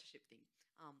people relationship thing.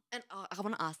 And I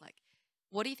want to ask like,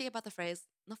 what do you think about the phrase,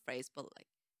 not phrase, but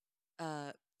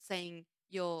like, saying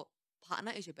your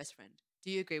partner is your best friend?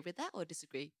 Do you agree with that or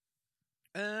disagree?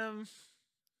 Um.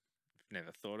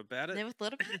 Never thought about it. Never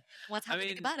thought about it. What's I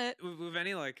happening think mean, about it? with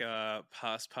any like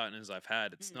past partners I've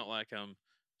had, it's Mm. not like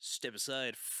step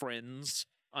aside, friends.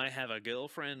 I have a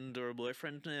girlfriend or a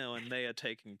boyfriend now, and they are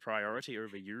taking priority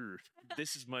over you.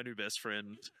 This is my new best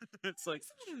friend. It's like,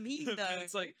 That's what I mean, though.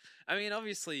 it's like, I mean,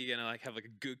 obviously you're gonna like have like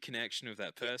a good connection with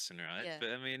that Yeah, person, right? yeah.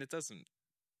 But I mean, it doesn't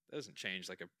change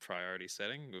like a priority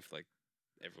setting with like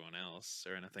everyone else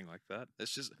or anything like that.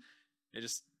 It's just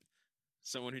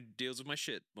someone who deals with my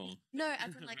shit more. No,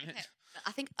 as in like, Right? okay,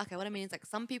 I think okay. What I mean is like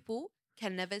some people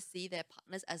can never see their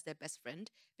partners as their best friend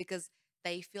because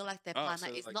they feel like their Oh, partner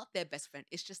so is like, not their best friend.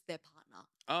 It's just their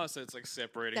partner. so it's like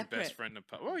separating best Separate. friend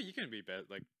apart. Well, you can be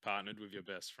like partnered with your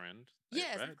best friend. Like, Yeah,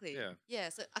 right? exactly. Yeah. Yeah.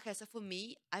 So okay, so for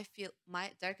me, I feel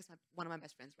my Derek is one of my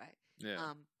best friends, right?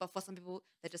 Yeah. But for some people,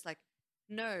 they're just like,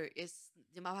 no, it's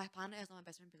my partner is not my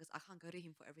best friend because I can't go to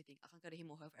him for everything. I can't go to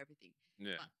him or her for everything.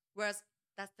 Yeah. But whereas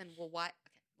that's then well, why?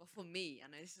 Okay, well for me,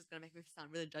 I know this is gonna make me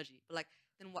sound really judgy, but like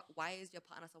then what? Why is your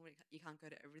partner someone you can't go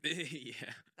to everything?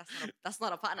 Yeah. That's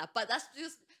not a partner. But that's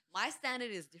just my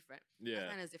standard is different. My Yeah.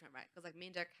 standard is different, right? Because like me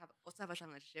and Derek also have a strong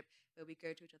relationship where we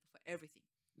go to each other for everything.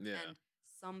 Yeah. And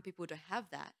some people don't have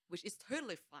that, which is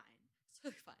totally fine. It's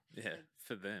totally fine. Yeah. And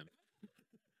For them.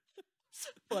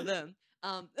 for them.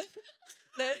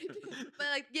 but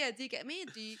like, yeah, do you get me?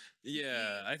 Do you?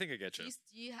 Yeah, I think I get Do you.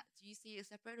 you do you see it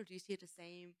separate or do you see it the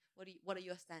same? What are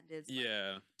your standards? Like,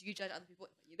 Yeah. do you judge other people?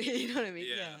 You know what I mean?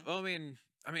 Yeah. Well,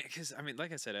 because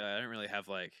like I said, I don't really have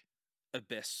like a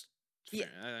best Yeah.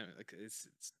 friend. I don't, like it's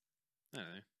I don't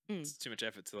know. Mm. It's too much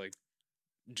effort to like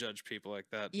judge people like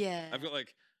that. Yeah. I've got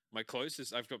like my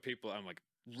closest. I've got people I'm like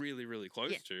really really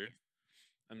close Yeah. to,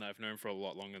 and I've known for a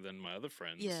lot longer than my other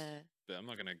friends. Yeah. But I'm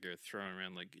not gonna go throwing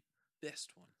around like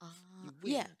best one.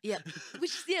 You Yeah. win. Yeah.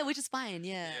 Which is fine.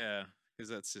 Yeah. Yeah, because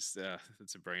that's just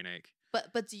that's a brain ache.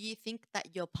 But do you think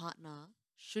that your partner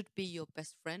should be your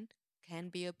best friend? Can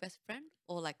be your best friend,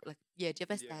 or like yeah? Do you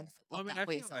have a Yeah. stand I of mean, that I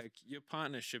for feel yourself? like your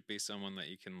partner should be someone that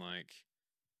you can like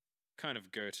kind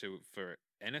of go to for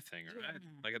anything, right? Yeah.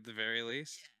 Like at the very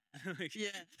least. Like,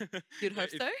 Yeah. You'd hope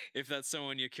if, so. if that's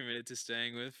someone you're committed to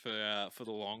staying with for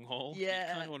the long haul, you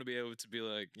Yeah. kind of want to be able to be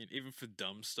like, even for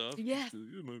dumb stuff. Yes.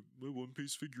 "Yeah, my One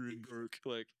Piece figurine broke.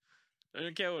 Like, I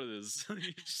don't care what it is.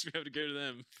 You just be able to go to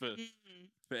them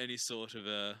for any sort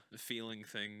of feeling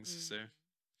things. So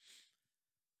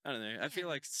I don't know. I feel Yeah.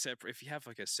 like separate. If you have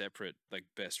like a separate like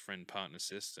best friend partner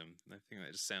system, I think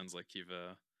that just sounds like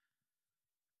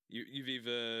you've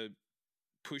either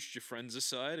pushed your friends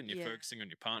aside and you're Yeah. focusing on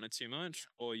your partner too much,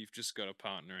 or you've just got a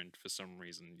partner and for some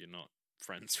reason you're not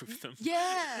friends with them.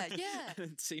 Yeah, yeah.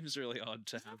 It seems really odd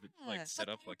to have it Yeah, like set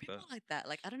but up there are like people that. like that.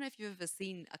 Like I don't know if you've ever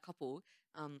seen a couple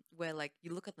where like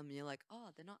you look at them and you're like, oh,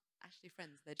 they're not actually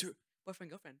friends. They're just Dude, boyfriend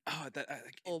girlfriend.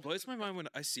 like, Or it blows my mind when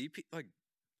I see like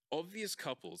obvious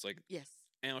couples like yes.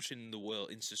 out in the world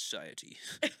in society.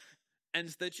 And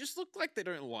they just look like they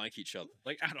don't like each other,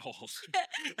 like at all. Yeah,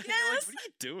 And you're like, yes. what are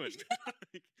you doing?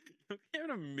 Like, you're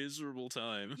having a miserable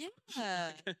time.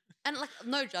 Yeah. And like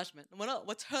no judgment. We're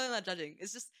totally not judging.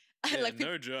 It's just Yeah, like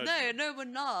no judgment. No, we're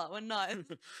not. We're not.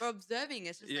 We're observing.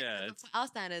 It's just Yeah, like for our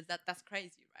standards that's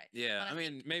crazy, right? Yeah, But I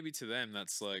mean, maybe to them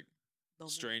that's like normal.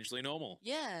 strangely normal.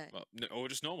 Yeah. Well, or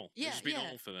just normal. Yeah, It'd just be yeah.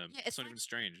 normal for them. Yeah, it's not even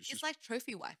strange. It's It's just like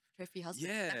trophy wife, trophy husband.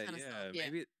 yeah, That kind of yeah. stuff. Yeah.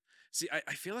 Maybe. See,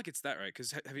 I feel like it's that, right?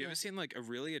 Because have you Yeah. ever seen like a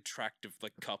really attractive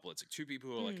like couple? It's like two people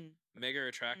who are like Mm. mega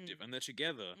attractive and they're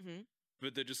together, Mhm.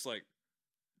 but they're just like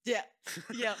Yeah.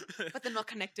 Yeah. But they're not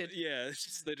connected. Yeah, it's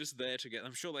just, they're just there together.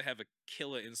 I'm sure they have a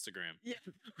killer Instagram. Yeah.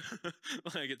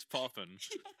 Like it's popping.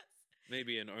 Yes.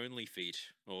 Maybe an OnlyFeet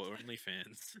or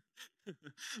OnlyFans.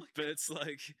 But it's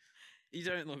like you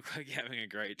don't look like you're having a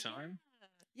great time.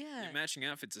 Yeah. Your matching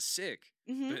outfits are sick,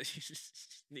 Mhm. but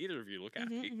neither of you look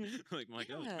happy. Mhm. Like my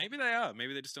God, Yeah. maybe they are.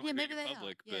 Maybe they just don't Yeah, like being maybe in they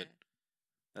public. are. But Yeah.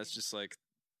 that's just like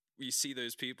you see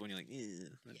those people and you're like,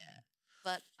 yeah. Yeah.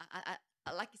 But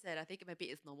like you said, I think maybe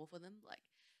it's normal for them. Like,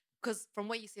 because from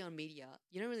what you see on media,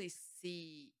 you don't really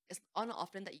see. It's not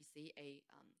often that you see a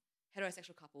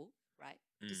heterosexual couple, right,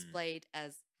 Mm. displayed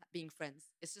as being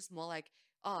friends. It's just more like,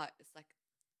 oh, it's like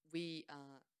we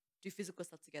do physical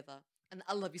stuff together, and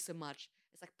I love you so much.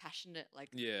 It's like passionate,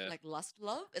 Yeah. like lust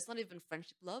love. It's not even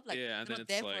friendship love. Like Yeah, and they're then not it's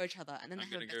there for like, each other, and then I'm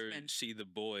they have gonna a best go friend. see the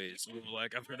boys. Or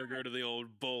like I'm gonna go to the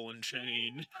old ball and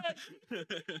chain.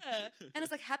 Yeah. And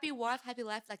it's like happy wife, happy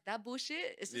life, like that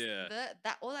bullshit. It's just Yeah.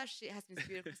 that all that shit has been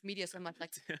spewed across media so much.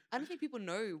 Like I don't think people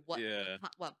know what. Yeah.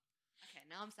 Well, okay,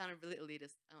 now I'm sounding really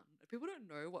elitist. People don't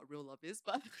know what real love is,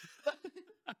 but, but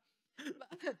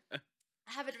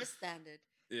I have it as a standard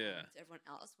Yeah. to everyone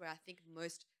else, where I think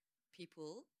most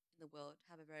people in the world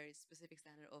have a very specific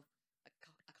standard of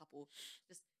a couple.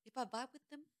 Just if I vibe with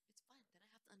them, it's fine. They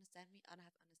don't have to understand me. I don't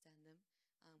have to understand them.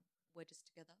 We're just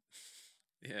together.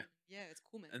 Yeah. Yeah, it's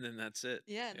cool, man. And then that's it.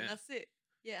 Yeah, and that's it.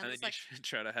 Yeah, and And then it's you like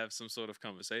try to have some sort of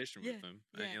conversation Yeah, with them.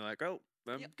 yeah. And you're like, oh,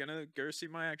 I'm Yep. gonna go see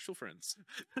my actual friends.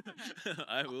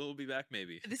 I will be back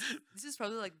maybe. this is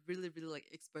probably like really like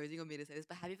exposing on me to say this,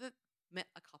 but have you ever met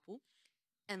a couple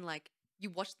and like you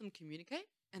watch them communicate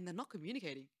and they're not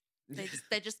communicating?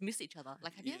 They just miss each other.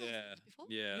 Like have you ever Yeah, seen this before?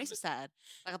 yeah. It makes me sad.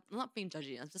 Like I'm not being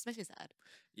judgy. It just makes me sad.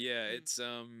 Yeah, Mm. it's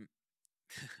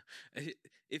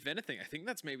if anything, I think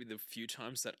that's maybe the few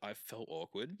times that I've felt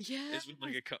awkward. Yeah. Is with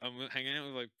like I'm hanging out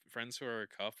with like friends who are a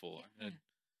couple Yeah. and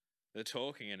they're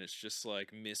talking and it's just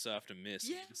like miss after miss.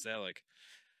 Yeah. And they're like,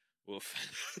 woof.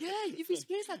 Yeah, you've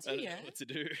experienced that I too, don't yeah? know what to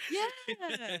do.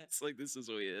 Yeah. It's like this is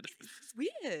weird. It's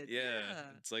weird. Yeah,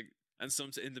 it's like, and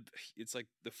some it's like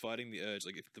the fighting the urge.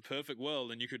 Like if the perfect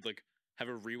world, and you could like have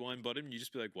a rewind button, and you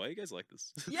just be like, why are you guys like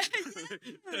this? Yeah,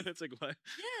 It's like why? Why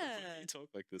Yeah. do you talk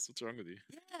like this? What's wrong with you?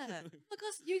 Yeah.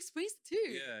 Because you experienced it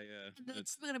too. Yeah. And then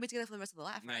It's we're gonna be together for the rest of the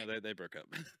life, right? no, they broke up.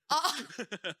 Oh,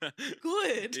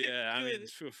 good. Yeah, I mean,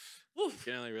 Good. oof, Woof.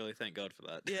 can only really thank God for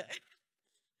that. Yeah.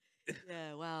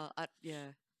 Yeah. Wow.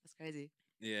 Yeah. That's crazy.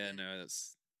 Yeah, Yeah. no,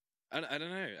 that's I don't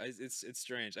know. It's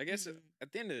strange. I guess Mm.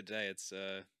 at the end of the day, it's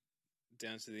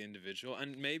down to the individual,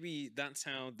 and maybe that's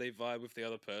how they vibe with the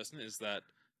other person. Is that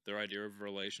their idea of a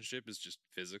relationship is just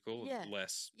physical, Yeah.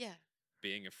 less Yeah.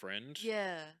 being a friend?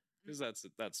 Yeah. Because that's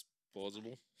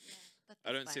plausible. Yeah.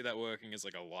 I don't see that working as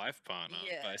like a life partner,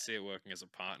 but I Yeah. see it working as a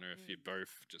partner if you're Mm.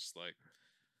 both just like,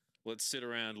 let's sit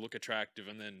around, look attractive,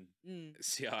 and then Mm.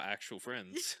 see our actual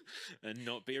friends and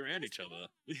not be around each other.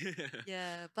 Yeah.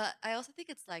 Yeah. But I also think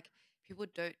it's like people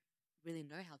don't really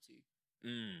know how to.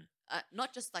 Mm.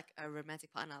 Not just like a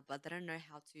romantic partner, but they don't know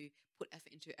how to put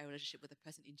effort into a relationship with a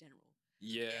person in general.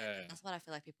 Yeah. That's what I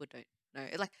feel like people don't know.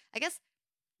 Like I guess,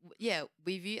 yeah,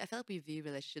 I feel like we view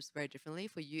relationships very differently.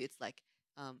 For you, it's like,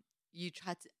 you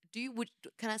try to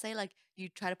can I say like you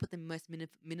try to put the most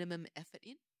minimum effort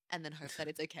in and then hope that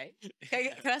it's okay?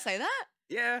 Can I say that?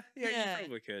 Yeah, Yeah. you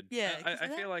probably could. Yeah, can you I say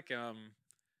that? feel like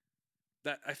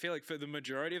I feel like for the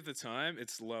majority of the time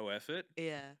it's low effort,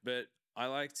 Yeah. but I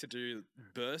like to do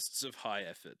bursts of high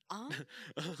effort. Oh.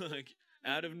 Like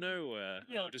out of nowhere,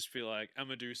 Yeah. I'll just be like, I'm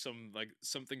gonna do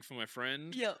something for my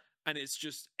friend, Yeah. and it's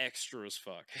just extra as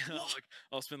fuck.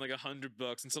 I'll spend like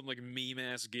 $100 on some like meme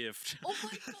ass gift. Oh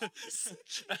my god, that's so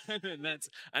cute.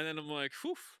 and then I'm like,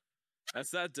 whew.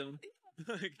 That's that done.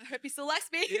 Like, I hope he still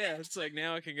likes me. yeah, it's like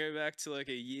now I can go back to like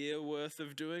a year worth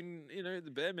of doing,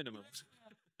 the bare minimum.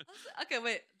 Okay,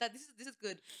 wait. This is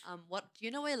good. What do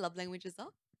you know what your love languages are?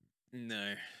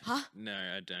 No, Huh? no,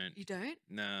 I don't. You don't?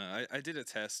 No, I did a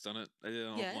test on it. I did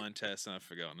an Yeah. online test and I've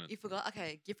forgotten You it. forgot?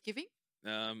 Okay, gift giving?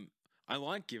 I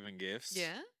like giving gifts.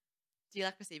 Yeah. Do you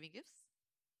like receiving gifts?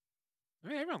 I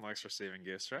mean, everyone likes receiving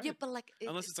gifts, right? Yeah, but like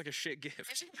Unless it's like a shit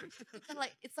gift. but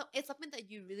like it's something that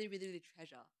you really, really, really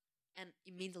treasure, and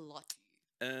it means a lot to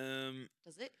you.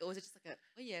 Does it? Or is it just like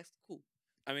oh yeah, it's cool?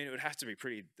 I mean, it would have to be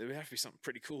pretty. There would have to be something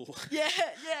pretty cool. Yeah,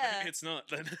 If yeah, it's not,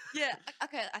 then yeah.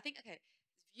 Okay, I think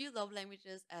view love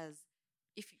languages as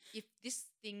if this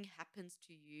thing happens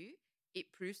to you,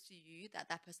 it proves to you that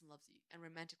that person loves you, and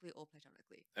romantically or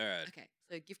platonically. all right. Okay,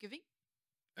 so gift giving,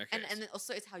 Okay. and then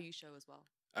also it's how you show as well.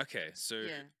 Okay, so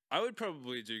Yeah. I would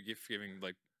probably do gift giving,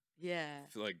 Yeah.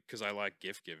 because I like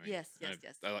gift giving. Yes, And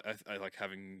yes, yes. I like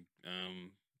having.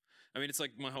 I mean, it's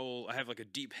like my whole. I have like a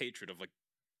deep hatred of like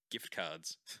gift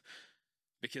cards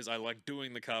because I like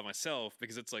doing the card myself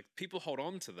because it's like people hold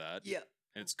on to that. Yeah.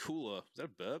 And it's cooler. Is that a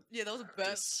burp? Yeah, that was a burp.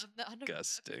 I've never burped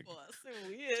Disgusting. before. That's so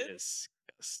weird.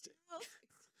 Disgusting.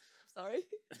 Sorry.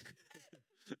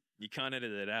 You can't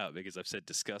edit it out because I've said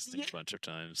disgusting Yeah. a bunch of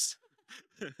times.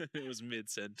 It was mid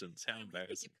sentence. How When you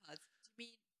embarrassing. give cards, do you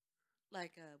mean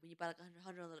like when you buy like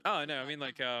 $100? Oh no, I mean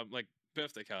like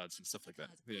birthday cards and stuff like that.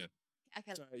 Cards. Yeah.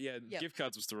 Okay. Sorry, yeah, Yeah. gift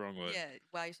cards was the wrong word. Yeah.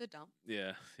 Wow, you're so dumb.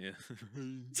 Yeah, yeah.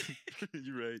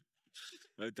 You're right.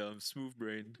 My dumb smooth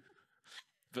brain.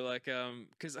 But like,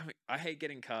 because I hate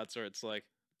getting cards where it's like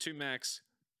to Max,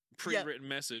 pre-written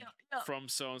message Yeah. from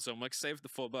so and so. I'm like, save the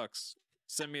 $4.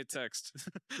 Send me a text.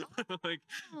 like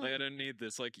I don't need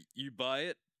this. Like you buy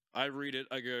it, I read it,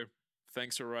 I go,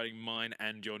 thanks for writing mine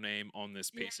and your name on this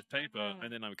piece of paper,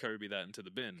 and then I Kobe that into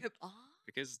the bin.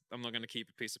 Because I'm not going to keep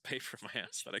a piece of paper in my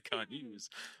house that I can't use.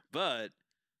 But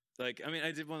like, I mean,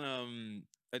 I did one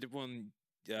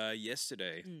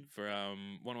yesterday for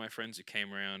one of my friends who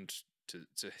came around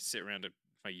to sit around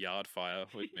my yard fire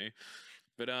with me.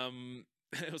 But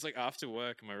it was like after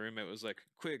work, and my roommate was like,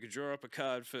 "Quick, draw up a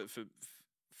card for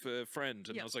a friend,"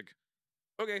 and I was like,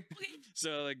 "Okay."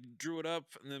 So I like drew it up,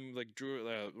 and then like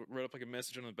wrote up like a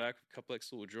message on the back, a couple like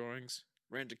little drawings.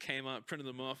 Ran to Kmart, printed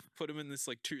them off, put them in this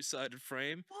like 2-sided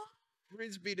frame.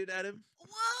 Riz beat it at him.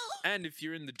 Whoa! And if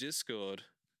you're in the Discord,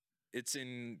 it's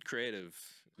in creative.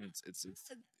 It's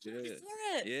yeah.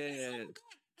 Yeah.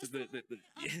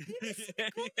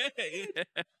 Yeah.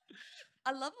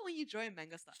 I love it when you draw in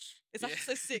manga stuff. It's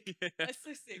actually so sick. Yeah. That's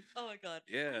so sick. Oh my god.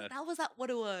 Yeah. That was what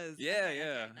it was. Yeah, Okay,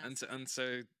 yeah. okay, And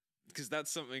so because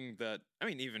that's something that I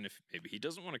mean, even if maybe he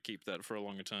doesn't want to keep that for a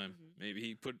longer time, maybe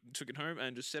he took it home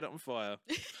and just set it on fire.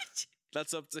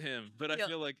 That's up to him. But I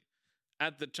feel like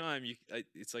at the time,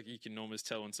 it's like you can almost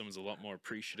tell when someone's a lot more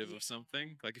appreciative of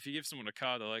something. Like if you give someone a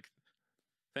card, they're like,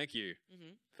 "Thank you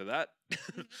for that."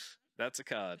 That's a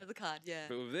card. That's a card, yeah.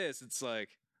 But with this, it's like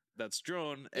that's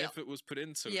drawn, effort was put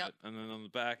into it, and then on the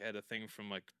back, I had a thing from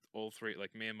like all three,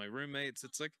 like me and my roommates.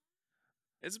 It's like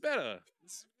it's better.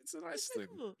 It's a nice so thing.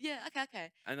 cool. Yeah.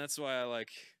 Okay. And that's why I like.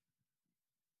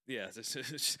 Yeah,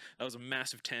 that was a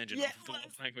massive tangent off the love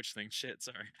language thing. Shit,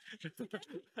 sorry.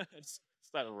 I just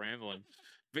started rambling.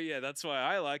 But yeah, that's why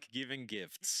I like giving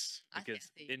gifts.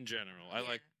 Because in general, I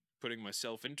like putting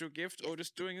myself into a gift or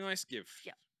just doing a nice gift.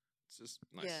 Yeah. It's just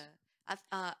nice. Yeah.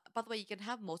 By the way, you can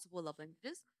have multiple love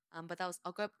languages. But that was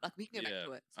I'll go like we can go back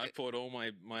to it. So, I poured all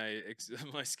my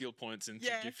my skill points into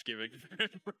gift giving.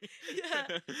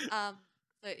 yeah.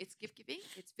 So it's gift giving.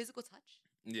 It's physical touch.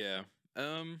 Yeah.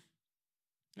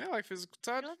 Yeah, I like physical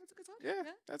touch. You like physical touch? Yeah,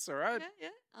 that's all right. Yeah.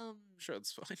 Sure,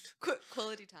 it's fine.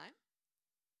 Quality time.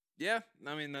 Yeah,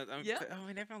 I mean, I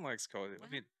mean, everyone likes quality. I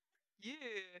mean, yeah.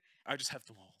 I just have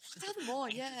them all. Just have them all,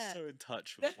 yeah. I'm just so in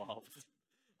touch with love.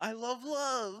 I love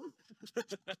love.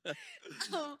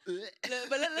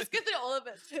 But let's get through all of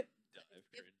it.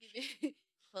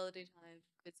 Quality time,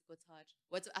 physical touch.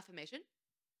 What's affirmation?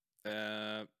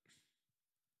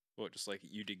 What? Just like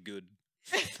you did good.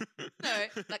 No,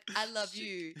 like I love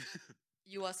you.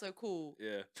 You are so cool.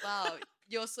 Yeah. Wow,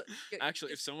 you're so.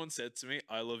 Actually, if someone said to me,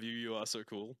 "I love you, you are so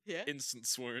cool," instant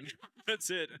swoon. That's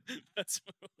it. That's.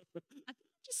 I think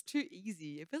it's just too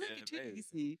easy. I feel like it's too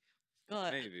easy.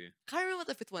 God, maybe. Can't remember what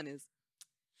the fifth one is.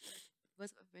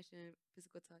 What's affirmation?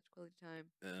 Physical touch, quality time.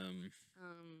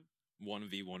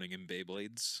 1v1ing in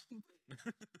Beyblades.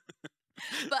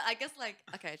 But I guess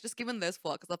okay, just given those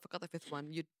four, because I forgot the fifth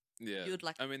one. You'd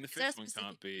like. I mean, the fifth one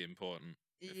can't be important.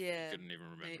 Yeah. I couldn't even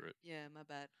remember it. Yeah, my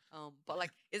bad. But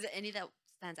is there any that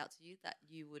stands out to you that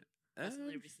you would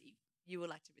personally receive? You would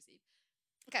like to receive?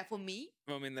 Okay, for me,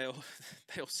 Well, I mean, they all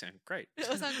they all sound great. it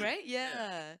all sound great.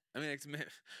 Yeah. I mean,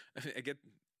 I get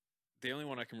the only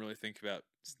one I can really think about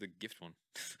is the gift one,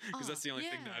 because that's the only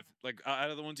thing that yeah. I've like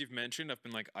out of the ones you've mentioned. I've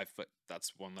been like,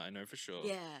 that's one that I know for sure.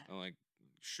 Yeah. I'm like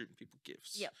shooting people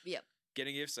gifts. Yep. Yep.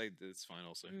 Getting gifts, it's fine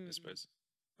also, I Mm. suppose.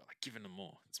 But like giving them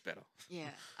more, it's better. Yeah.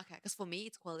 Okay. Because for me,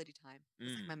 it's quality time.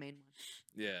 It's like my main one.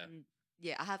 Yeah. And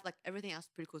yeah, I have like everything else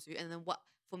pretty close to you. And then what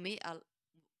for me,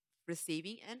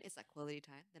 receiving end is like quality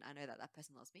time. Then I know that that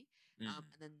person loves me. And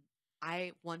then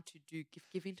I want to do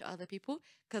gift giving to other people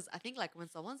because I think like when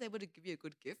someone's able to give you a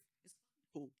good gift, it's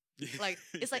cool. Like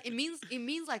it's like it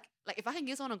means like if I can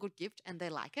give someone a good gift and they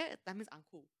like it, that means I'm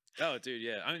cool. Oh, dude,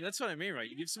 yeah. I mean, that's what I mean, right?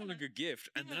 You give someone a good gift,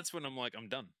 and Yeah. that's when I'm like, I'm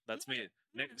done. That's me.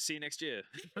 Yeah. See you next year.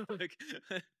 Like,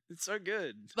 it's so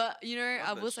good. But you know, Love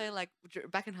I that will say shit. like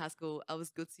back in high school, I was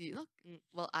guilty. Look,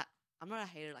 well, I'm not a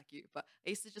hater like you, but I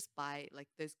used to just buy like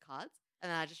those cards,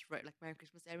 and I just wrote like Merry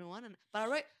Christmas to everyone, but I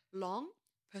wrote long,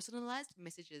 personalized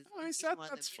messages. Oh, in is each that- one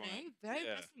of that's them, you know? fine. Very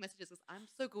Yeah. personal messages because I'm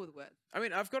so good with words. I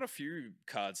mean, I've got a few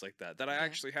cards like that I Yeah.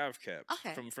 actually have kept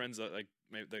Okay. from friends that like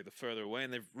maybe they're further away,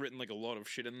 and they've written like a lot of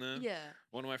shit in there. Yeah.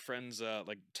 One of my friends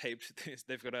like taped this.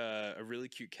 They've got a really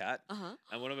cute cat, Uh-huh.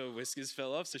 and one of her whiskers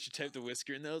fell off, so she taped the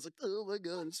whisker in there. I was like, oh my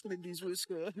god, it's Mindy's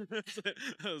whisker.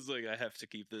 I was like, I have to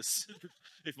keep this.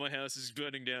 If my house is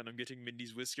burning down, I'm getting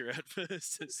Mindy's whisker out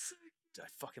first. I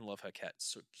fucking love her cat.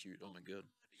 It's so cute. Oh my god.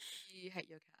 You hate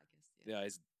your cat, I guess. Yeah,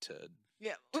 he's a turd.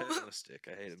 Yeah. Turd on a stick.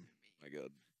 I hate him. My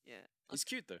god. Yeah. He's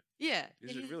cute though. Yeah.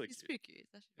 He's yeah, really he's cute. pretty cute.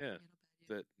 He's actually Yeah. not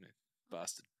bad. But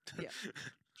bastard. Yeah.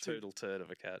 True. Total turd of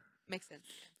a cat. Makes sense.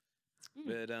 Yeah.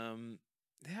 But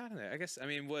yeah, I don't know. I guess I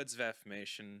mean words of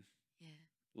affirmation, Yeah.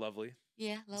 lovely.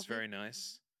 Yeah. Lovely. It's very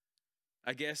nice.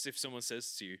 I guess if someone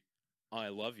says to you, I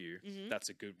love you, Mhm. that's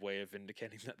a good way of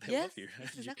indicating that they Yes. love you.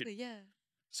 Yes, You exactly. could- Yeah.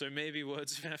 so maybe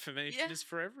words of affirmation Yeah. is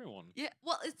for everyone. Yeah.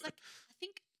 Well, it's like I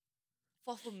think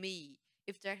for me,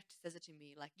 if Derek says it to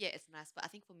me, like yeah, it's nice, but I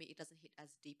think for me it doesn't hit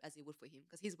as deep as it would for him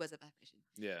because his words of affirmation.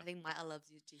 Yeah. I think my I loves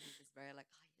you to him is very like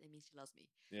oh, that means she loves me.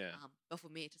 Yeah. But for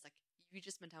me it's just like you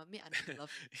just spend time with me, I know you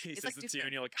love me. He It's says like it to you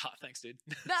and different. you're like, thanks, dude.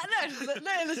 No,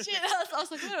 legit. I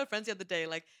was like with my friends the other day,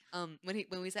 like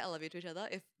when we say I love you to each other,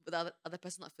 if the other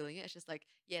person not feeling it, it's just like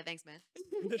yeah, thanks, man.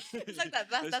 It's like that.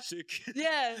 That's sick.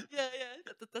 yeah.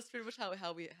 That's pretty much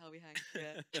how we hang.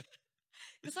 Yeah.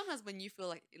 Because sometimes when you feel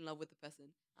like in love with the person,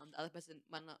 the other person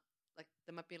might not like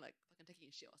they might be like fucking taking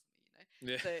a shit or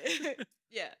something, you know.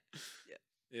 Yeah. So yeah.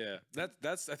 Yeah,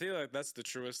 that's. I feel like that's the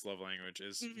truest love language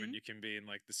is when Mhm. you can be in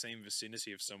like the same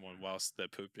vicinity of someone whilst they're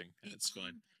pooping, and it's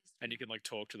fine, and you can like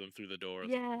talk to them through the door.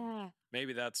 Yeah.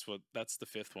 Maybe that's the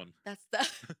fifth one. That's the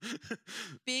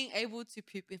being able to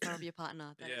poop in front of your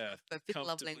partner. That is Yeah, the fifth love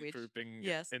comfortably language. pooping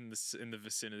Yes. in the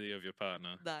vicinity of your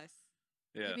partner. Nice.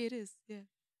 Yeah, Maybe it is. Yeah.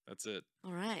 that's it.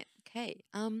 All right. Okay.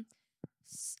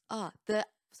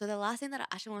 So the last thing that I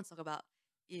actually want to talk about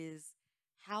is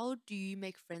how do you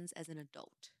make friends as an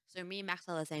adult? So me and Max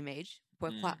are the same age.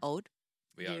 We're quite old.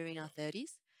 We are. We're in our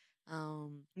 30s.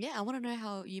 Yeah, I want to know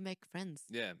how you make friends.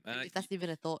 Yeah, If that's even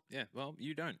a thought. yeah. Well,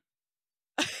 you don't.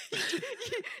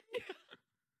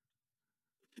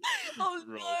 Oh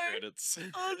Roll no. credits.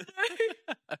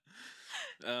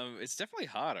 Oh It's definitely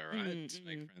harder, right, Mm, to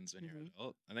make mhm, friends when you're mhm. an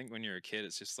adult. I think when you're a kid,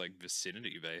 it's just like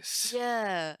vicinity based.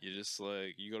 Yeah. You're just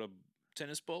like, you got a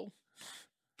tennis ball?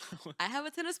 I have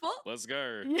a tennis ball. Let's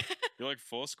go. Yeah. You're like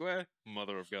Foursquare?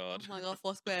 Mother of God. Oh my god,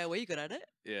 Foursquare, were you good at it?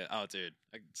 Yeah. Oh, dude.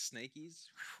 Like snakies?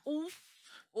 Oof.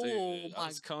 Dude, Oh I my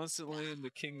was constantly in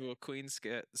the king or queen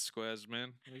squares,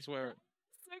 man. That's where,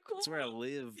 so cool. that's where I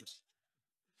live.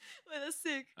 Wait, that's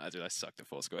sick. Dude, I sucked at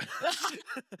Foursquare. I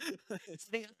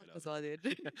think I sucked as well,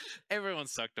 dude. Everyone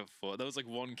sucked at four. There was like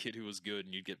one kid who was good,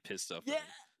 and you'd get pissed off. at Yeah. him.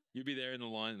 You'd be there in the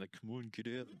line, like, come on, get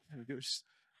out.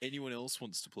 Anyone else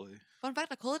wants to play? Fun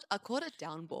fact, I called it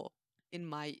down ball in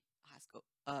my high school.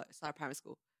 Primary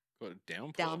school. Got a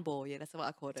down Down ball, yeah, that's what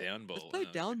I called it. Down Let's ball. play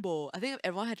oh, down ball. I think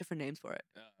everyone had different names for it.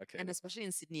 okay. And especially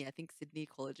in Sydney, I think Sydney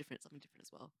call it something different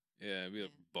as well. Yeah, we have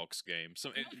Yeah. a box game.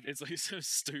 It's like so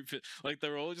stupid. Like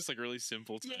they're all just like really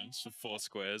simple Yeah. terms for four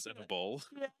squares and a Yeah. ball.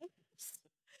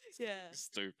 Yeah.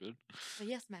 Stupid. But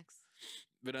yes, Max.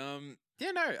 But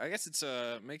yeah, no, I guess it's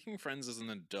making friends as an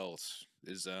adult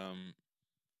is yeah,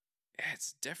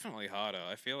 it's definitely harder.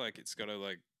 I feel like it's got to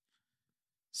like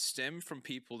stem from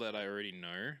people that I already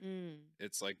know. Mm.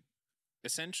 It's like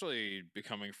essentially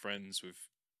becoming friends with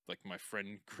like my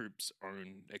friend group's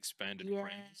own expanded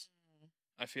friends.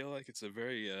 I feel like it's a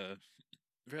very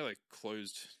very like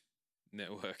closed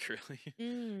network really.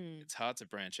 Mm. It's hard to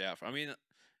branch out from. I mean,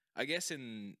 I guess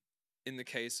in the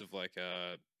case of like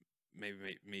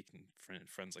maybe making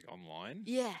friends like online.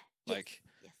 Yeah. Yes. Like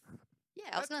Yes. Yeah,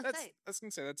 I was gonna say. I was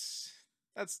gonna say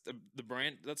that's the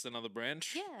brand. That's another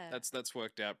branch. Yeah. That's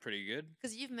worked out pretty good.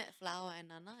 Because you've met Flower and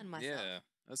Nana and myself Yeah,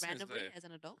 I was gonna randomly say. as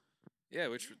an adult. Yeah,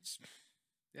 which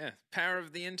Yeah. was power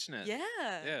of the internet. Yeah.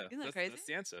 Yeah, Isn't that that's, crazy? that's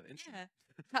the answer. Internet.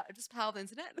 Yeah. Just power of the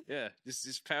internet. Yeah,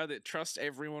 just power that trust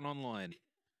everyone online.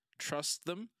 Trust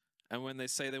them, and when they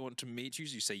say they want to meet you,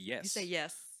 you say yes. You say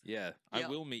yes. Yeah, I Yep.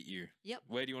 will meet you. Yep.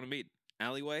 Where do you want to meet?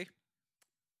 Alleyway.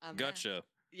 I'm there. Gotcha.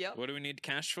 Yep. What do we need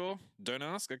cash for? Don't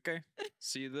ask. Okay.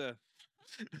 See you there.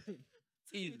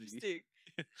 Easy. Interesting.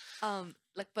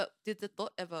 But did the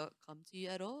thought ever come to you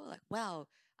at all? Like, wow,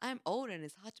 I'm old and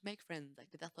it's hard to make friends. Like,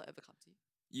 did that thought ever come to you?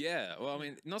 Yeah. Well, I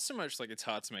mean, not so much like it's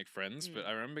hard to make friends, but Mm.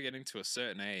 I remember getting to a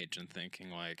certain age and thinking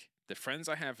like the friends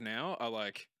I have now are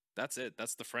like that's it.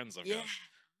 That's the friends I've got.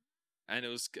 And it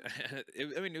was,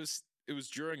 it was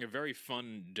during a very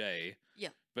fun day. Yeah.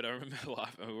 But I remember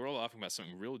laughing. We were all laughing about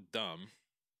something real dumb.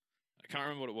 I can't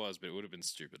remember what it was, but it would have been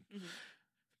stupid.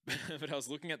 Mhm. But I was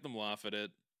looking at them laugh at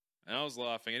it, and I was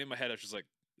laughing, and in my head I was just like,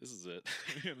 "This is it."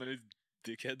 And then it's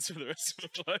dickheads for the rest of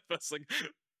my life. I was like,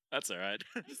 "That's all right.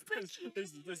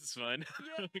 This is fine.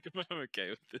 Yeah. I'm okay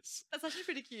with this." That's actually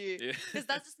pretty cute. Yeah. Because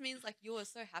that just means like you were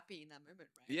so happy in that moment,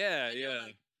 right? Yeah, And you're yeah.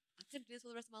 like, I can do this for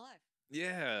the rest of my life.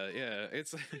 Yeah, yeah.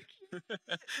 It's like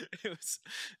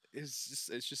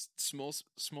it's just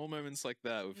small moments like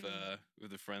that with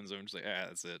the friends. I'm just like,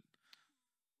 that's it.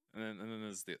 And then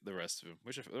there's the rest of them,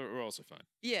 which are also fine.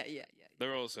 Yeah, yeah, yeah.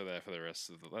 They're also there for the rest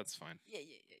of the. That's fine. Yeah,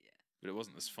 yeah, yeah, yeah. But it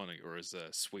wasn't as funny or as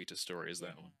sweet a story as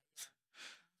that one.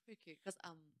 Pretty cute. Because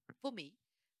for me,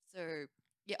 so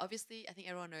yeah, obviously, I think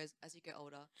everyone knows as you get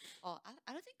older. Oh,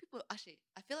 I don't think people actually.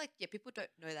 I feel like people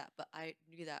don't know that, but I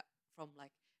knew that from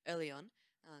like early on,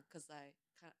 because I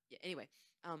kind of Anyway,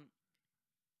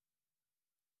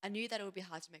 I knew that it would be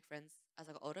hard to make friends as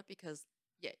I got older because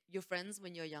your friends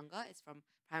when you're younger, it's from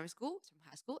primary school, it's from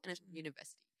high school, and it's from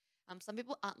university. Some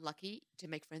people aren't lucky to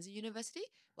make friends in university.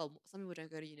 Well, some people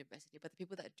don't go to university, but the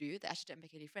people that do, they actually don't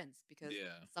make any friends because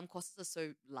some courses are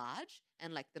so large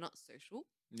and like they're not social.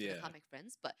 So they can't make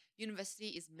friends. But university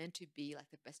is meant to be like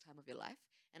the best time of your life,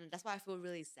 and that's why I feel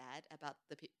really sad about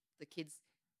the kids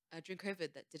during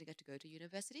COVID that didn't get to go to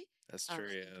university. That's true.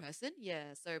 In person.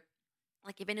 Yeah. So,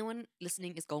 like, if anyone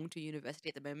listening is going to university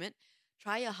at the moment,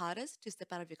 try your hardest to step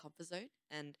out of your comfort zone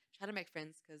and try to make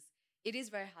friends because it is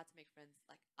very hard to make friends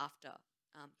like after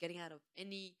getting out of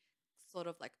any sort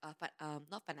of like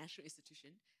not financial institution,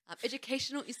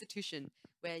 educational institution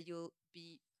where you'll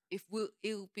be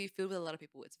it'll be filled with a lot of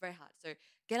people. It's very hard. So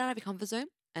get out of your comfort zone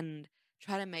and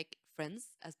try to make friends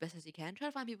as best as you can. Try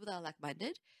to find people that are like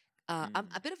minded. I'm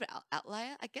a bit of an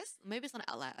outlier, I guess. Maybe it's not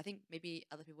an outlier. I think maybe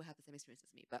other people have the same experience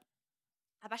as me, but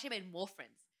I've actually made more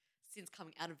friends since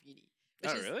coming out of uni.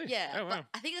 Really? Yeah. Oh, wow. But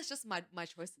I think it's just my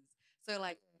choices. So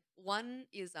like one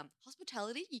is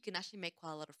hospitality. You can actually make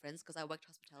quite a lot of friends because I worked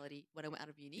hospitality when I went out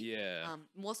of uni. Yeah.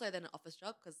 More so than an office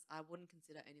job because I wouldn't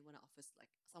consider anyone at office like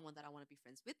someone that I want to be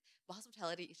friends with. But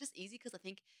hospitality, it's just easy because I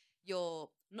think you're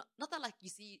not that like you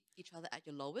see each other at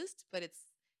your lowest, but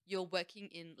you're working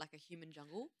in like a human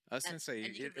jungle. I was gonna say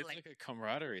it's like a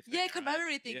camaraderie thing. Yeah,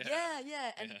 camaraderie thing. Yeah.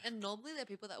 Yeah. And normally the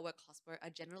people that work hospo are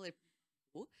generally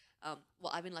cool.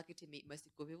 Well, I've been lucky to meet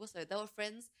mostly cool people. So they were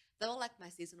friends. They were like my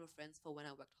seasonal friends for when I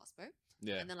worked hospo.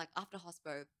 Yeah. And then like after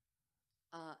hospo,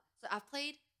 so I've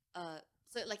played.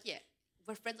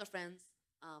 We're friends of friends.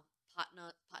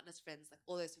 Partners friends. Like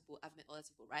all those people, I've met all those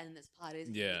people, right? And there's parties.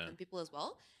 And people as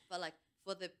well. But like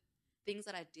for the things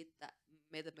that I did that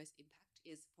made the most impact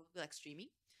is probably like streaming.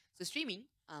 So streaming,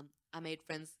 I made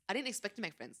friends. I didn't expect to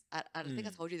make friends. I think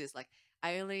I told you this. Like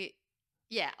I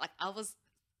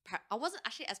wasn't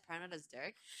actually as paranoid as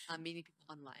Derek. Meeting people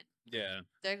online. Yeah.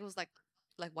 Derek was like,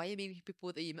 why are you meeting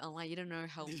people that you met online? You don't know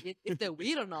how if they're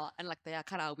weird or not, and like they are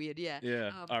kind of weird. Yeah.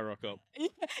 Yeah. I rock up. Hey,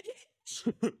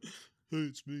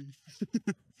 it's me.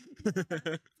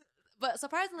 But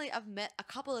surprisingly, I've met a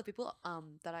couple of people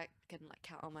that I can like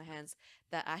count on my hands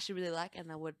that I actually really like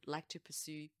and I would like to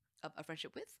pursue a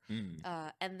friendship with.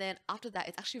 And then after that,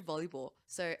 it's actually volleyball.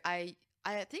 So I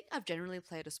think I've generally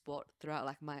played a sport throughout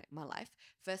like my life.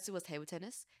 First it was table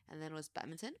tennis, and then it was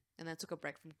badminton, and then I took a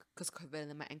break from because COVID and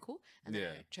then my ankle, and then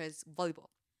I chose volleyball.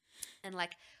 And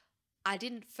like I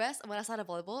didn't first when I started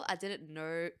volleyball, I didn't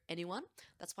know anyone.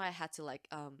 That's why I had to like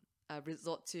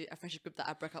resort to a friendship group that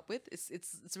I broke up with.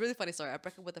 It's a really funny story. I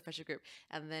broke up with a friendship group,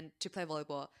 and then to play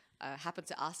volleyball, I happened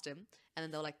to ask them, and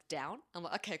then they were like down. I'm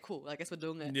like, okay, cool. I guess we're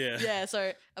doing it. Yeah.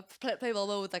 So I play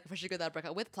volleyball with like a friendship group that I broke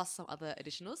up with, plus some other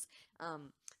additionals.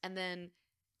 And then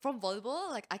from volleyball,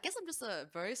 like I guess I'm just a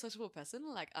very sociable person.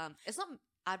 Like it's not.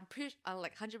 I'm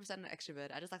like 100% an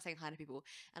extrovert. I just like saying hi to people,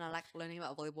 and I like learning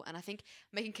about volleyball. And I think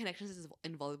making connections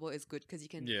in volleyball is good because you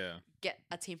can Yeah. get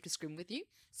a team to scrim with you.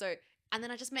 So and then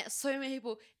I just met so many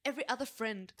people. Every other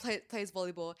friend plays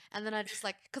volleyball, and then I just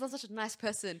like because I'm such a nice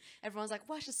person. Everyone's like,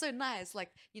 "Wow, she's so nice!" Like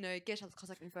get each other's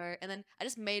contact info, and then I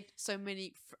just made so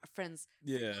many friends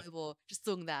Yeah. volleyball just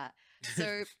doing that.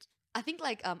 So I think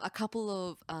like a couple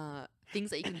of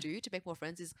things that you can do to make more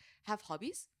friends is have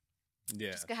hobbies.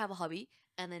 Yeah. Just go have a hobby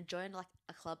and then join like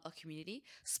a club or community.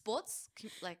 Sports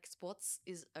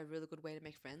is a really good way to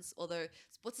make friends. Although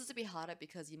sports is a bit harder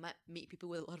because you might meet people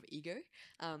with a lot of ego.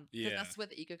 Because Yeah. that's where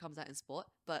the ego comes out in sport.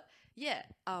 But yeah,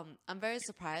 I'm very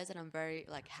surprised and I'm very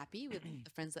like happy with the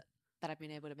friends that I've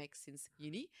been able to make since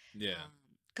uni. Yeah.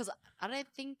 Because I don't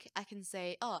think I can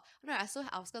say, oh no, I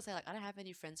was gonna say like I don't have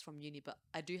any friends from uni, but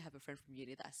I do have a friend from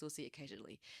uni that I still see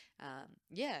occasionally.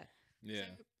 Yeah. Yeah.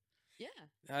 So,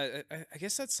 yeah. I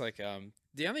guess that's like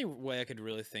the only way I could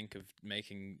really think of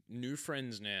making new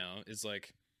friends now is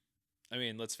like, I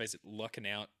mean, let's face it, lucking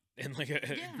out in like a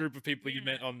Yeah. group of people you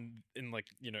Yeah. met in like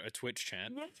a Twitch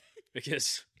chat, Yeah.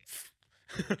 because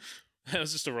that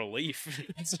was just a relief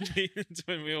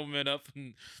when we all met up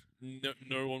and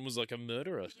no one was like a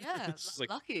murderer. Yeah, It's just like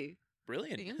lucky.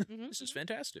 brilliant. Mhm, This is mhm.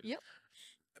 fantastic. Yep.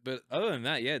 But other than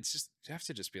that, yeah, it's just you have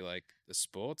to just be like the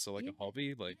sports or like Yeah. a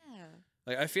hobby, like. Yeah.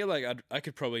 Like I feel like I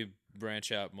could probably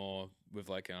branch out more with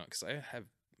like because I have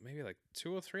maybe like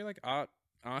 2 or 3 like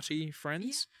arty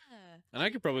friends, Yeah. and I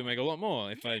could probably make a lot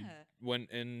more if I Yeah. went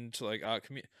into like art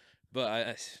community.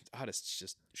 But artists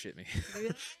just shit me.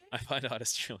 Really? I find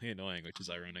artists really annoying, which is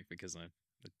ironic because I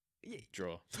Ye-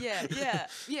 draw. Yeah, yeah,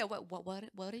 yeah.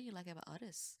 What do you like about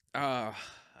artists? I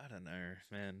don't know,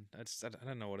 man. I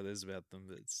don't know what it is about them,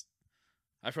 but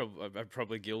I'm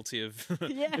probably guilty of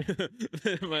Yeah.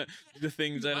 the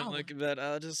things I don't Wow. like about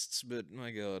artists, but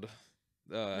my God,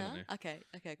 I don't No? know. Okay,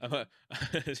 cool.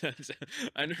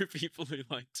 I know people who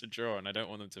like to draw, and I don't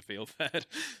want them to feel bad.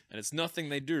 And it's nothing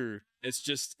they do; it's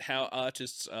just how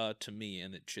artists are to me,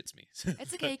 and it shits me.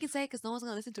 It's okay. You can say it because no one's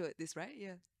gonna listen to it. This right?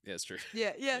 Yeah. Yeah, it's true.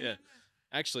 Yeah. Yeah. Yeah.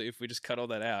 Actually, if we just cut all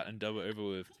that out and dub it over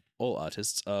with "all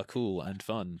artists are cool and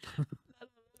fun,"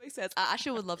 Makes sense. I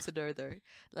actually would love to know though,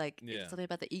 like Yeah. something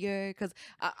about the ego, because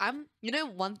I'm,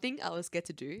 one thing I was scared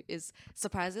to do is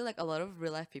surprisingly, like a lot of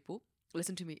real life people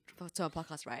listen to me to my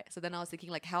podcast, right? So then I was thinking,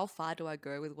 like, how far do I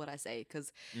go with what I say?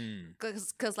 Because Mm.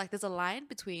 like there's a line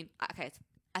between okay,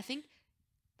 I think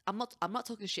I'm not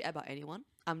talking shit about anyone.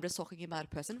 I'm just talking about a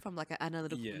person from like an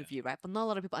analytical point Yeah. of view, right? But not a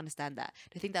lot of people understand that.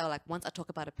 They think that like once I talk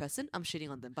about a person, I'm shitting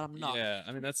on them, but I'm not. Yeah,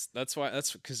 I mean that's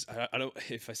because I don't.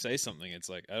 If I say something, it's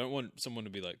like I don't want someone to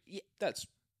be like, Yeah. that's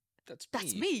That's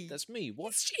me. That's me. What?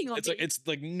 It's cheating on It's me. like it's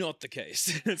like not the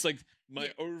case. It's like my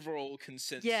Yeah. overall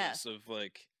consensus Yeah. of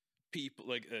like people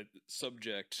like a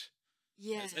subject.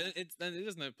 Yeah. And it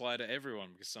doesn't apply to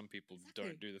everyone because some people Exactly.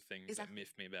 don't do the things Exactly. that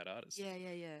miff me about artists. Yeah,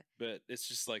 yeah, yeah. But it's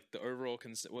just like the overall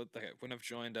concept. Well, like, when I've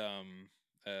joined I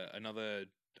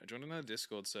joined another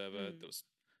Discord server. Mm. There was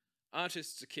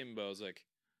artists akimbo. I was like,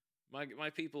 my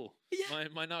people, Yeah.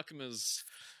 my nakamas,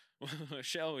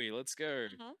 shall we? Let's go.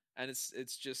 Uh-huh. And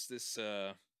it's just this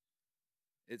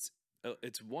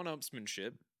it's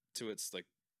one-upsmanship to its like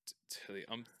to the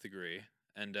umpth degree,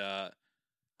 and a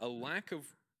lack of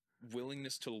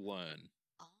willingness to learn.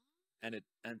 Oh, And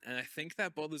I think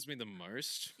that bothers me the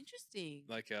most. interesting.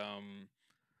 Like and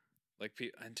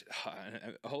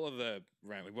a whole other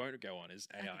rant we won't go on is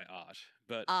AI Okay. art,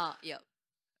 but Yep.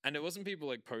 and it wasn't people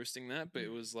like posting that, but it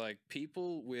Mm. was like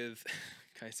people with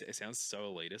it sounds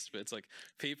so elitist, but it's like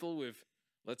people with,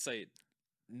 let's say,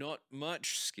 not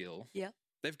much skill. Yep.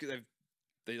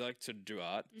 They like to do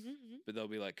art, Mm-hmm. but they'll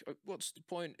be like, "Oh, what's the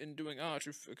point in doing art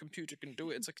if a computer can do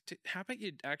it?" It's like, how about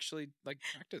you actually like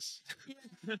practice?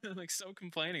 Yeah. Like, so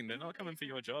complaining. They're not coming for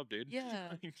your job, dude.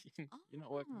 Yeah. You're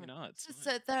not working in art.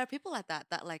 So there are people like that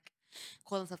like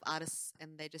call themselves artists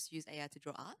and they just use AI to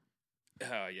draw art.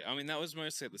 Oh yeah, I mean that was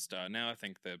mostly at the start. Now I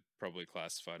think they're probably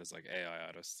classified as like AI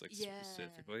artists, like Yeah.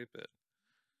 specifically. But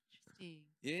Interesting.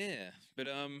 yeah, but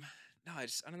no, I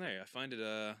don't know. I find it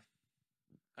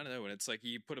I don't know when it's like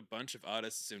you put a bunch of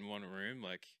artists in one room,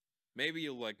 like maybe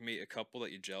you'll like meet a couple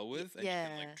that you gel with and you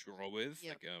can yeah. like draw with,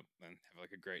 Yep. like and have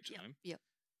like a great Yep. time. Yep.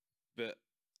 But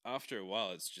after a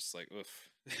while, it's just like, oof,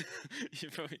 you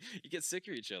get sick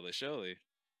of each other. Surely,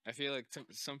 I feel like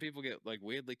some people get like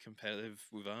weirdly competitive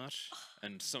with art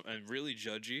and really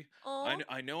judgy. Oh,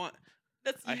 I know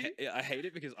that's you. I hate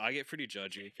it because I get pretty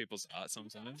judgy with people's art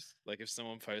sometimes. Like if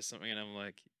someone posts something and I'm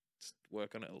like, just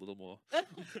work on it a little more.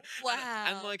 Wow.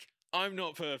 And like I'm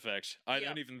not perfect. I Yeah.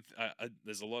 don't even.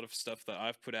 There's a lot of stuff that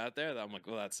I've put out there that I'm like,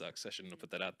 well, that sucks. I shouldn't have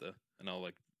put that out there, and I'll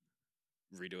like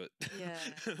redo it. Yeah.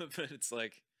 But it's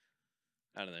like,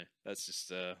 I don't know. That's just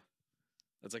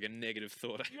that's like a negative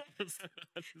thought. But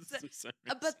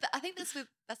I think that's with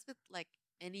like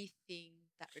anything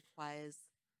that requires.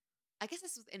 I guess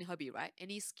that's with any hobby, right?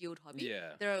 Any skilled hobby.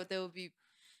 Yeah. There will be.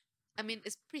 I mean,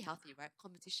 it's pretty healthy, right?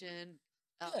 Competition,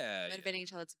 Yeah, motivating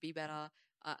each other to be better.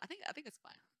 I think it's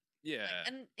fine. yeah. Like,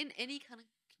 and in any kind of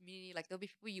community, like there'll be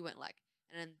people you won't like,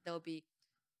 and then there'll be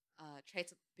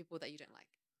traits of people that you don't like,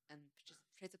 and just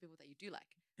traits of people that you do like.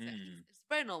 So it's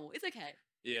very normal. It's okay.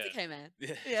 Yeah. It's okay, man.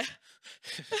 Yeah. Yeah.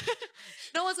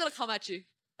 No one's gonna come at you.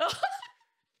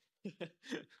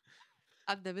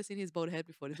 I've never seen his bald head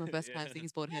before. This is my first time seeing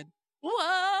his bald head.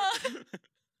 What?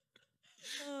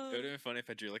 It would have been funny if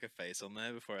I drew like a face on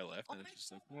there before I left, and it's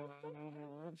just like,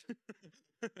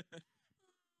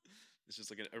 it's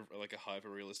just like a hyper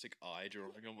realistic eye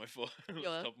drawing on my forehead, on the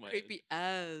Your top of my creepy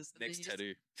ass. And then next you just,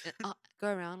 tattoo. go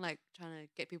around like trying to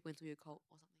get people into your cult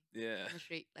or something Yeah, on the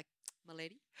street, like my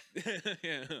lady,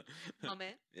 yeah, my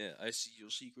man. yeah. I see your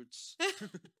secrets.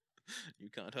 You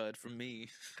can't hide from me.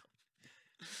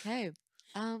 Okay,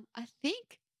 I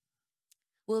think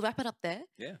we'll wrap it up there.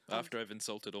 Yeah, after I've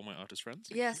insulted all my artist friends.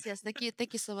 Yes.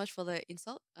 Thank you so much for the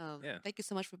insult. Yeah. Thank you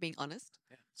so much for being honest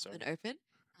Yeah, sorry. and open.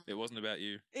 It wasn't about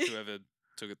you. Whoever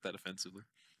took it that offensively.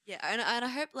 Yeah, and I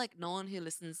hope like no one who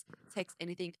listens takes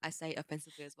anything I say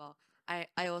offensively as well.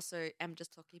 I also am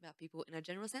just talking about people in a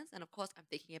general sense, and of course I'm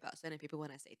thinking about certain people when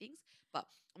I say things, but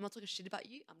I'm not talking shit about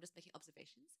you. I'm just making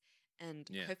observations, and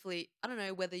Yeah. hopefully I don't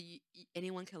know whether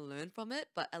anyone can learn from it,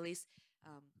 but at least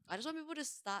I just want people to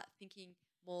start thinking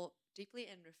more deeply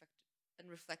and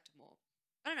reflect more.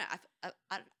 I don't know.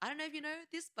 I don't know if you know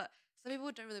this, but some people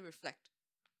don't really reflect.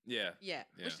 Yeah. Yeah,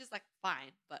 Yeah. which is like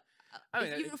fine, but I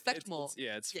mean, if you reflect more,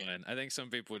 it's yeah. fine. I think some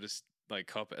people just like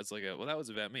cop it as like well, that was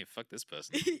about me. Fuck this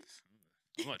person.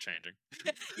 I'm not changing.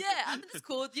 yeah, I mean it's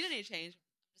cool. You don't need to change.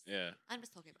 Yeah. I'm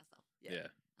just talking about stuff. Yeah.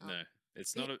 Um, No,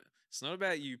 it's yeah. not. It's not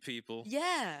about you people.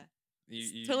 Yeah.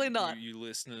 You, totally not. You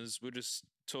listeners. We're just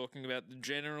talking about the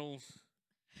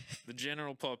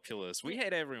general populace. We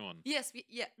hate everyone. Yes.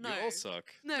 No. You all suck.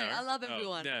 No, I love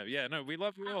everyone. No, yeah, no, we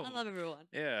love you all. I love everyone.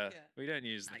 Yeah, Yeah. we don't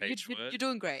use the No, H word. you're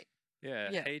doing great. Yeah,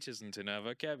 Yeah. hate isn't in our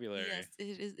vocabulary. Yes,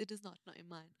 it is. It is not in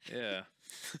mine. Yeah.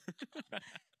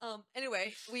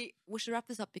 Anyway, we should wrap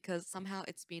this up because somehow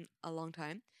it's been a long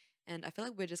time, and I feel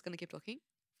like we're just gonna keep talking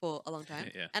for a long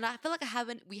time. Yeah. And I feel like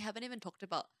we haven't even talked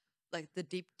about like the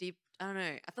deep. I don't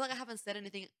know. I feel like I haven't said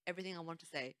everything I want to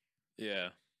say. Yeah.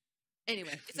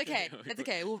 Anyway, it's okay. We- It's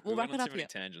okay. We'll we wrap went it on up too many here.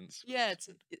 tangents. Yeah, it's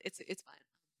fine.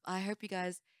 I hope you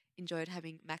guys enjoyed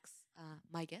having Max,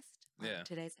 my guest, on Yeah.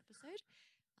 today's episode.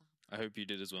 I hope you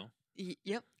did as well.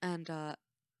 Yep, and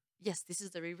yes, this is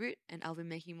the reboot, and I'll be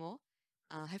making more.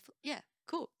 Hopefully, yeah,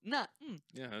 cool. Nah,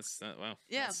 Yeah, that's that. Wow.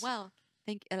 yeah, That's- wow.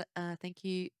 Thank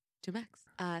you to Max.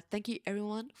 Thank you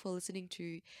everyone for listening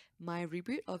to my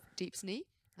reboot of Deep Snee.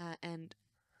 And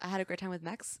I had a great time with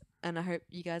Max, and I hope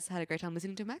you guys had a great time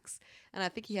listening to Max. And I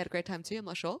think he had a great time too. I'm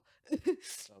not sure.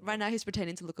 Right now, he's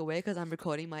pretending to look away because I'm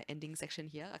recording my ending section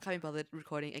here. I can't be bothered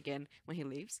recording again when he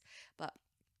leaves. But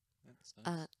That's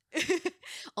nice.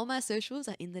 all my socials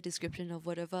are in the description of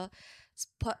whatever.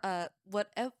 Okay,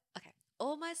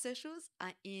 all my socials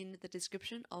are in the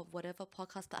description of whatever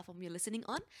podcast platform you're listening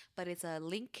on. But it's a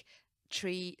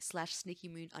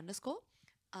link.tree/sneakymoon_.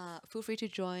 Feel free to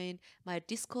join my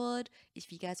Discord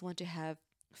if you guys want to have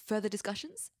further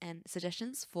discussions and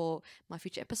suggestions for my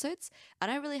future episodes. I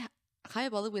don't really I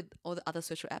can't bother with all the other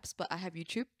social apps, but I have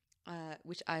YouTube,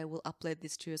 which I will upload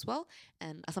this to as well.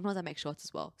 And sometimes I make shorts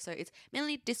as well. So it's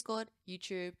mainly Discord,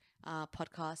 YouTube,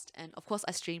 podcast, and of course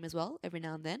I stream as well every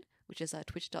now and then, which is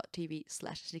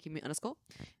twitch.tv/sneakymoon_.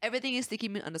 Everything is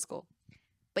sneakymoon_.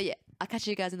 But yeah, I'll catch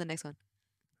you guys in the next one.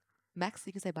 Max,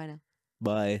 you can say bye now.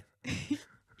 Bye.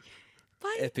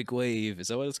 Bye. Epic wave. Is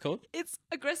that what it's called? It's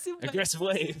aggressive. Aggressive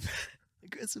wave.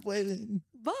 Aggressive waving.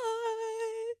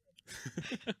 Bye.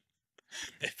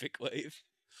 Epic wave.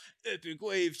 Epic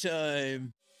wave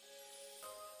time.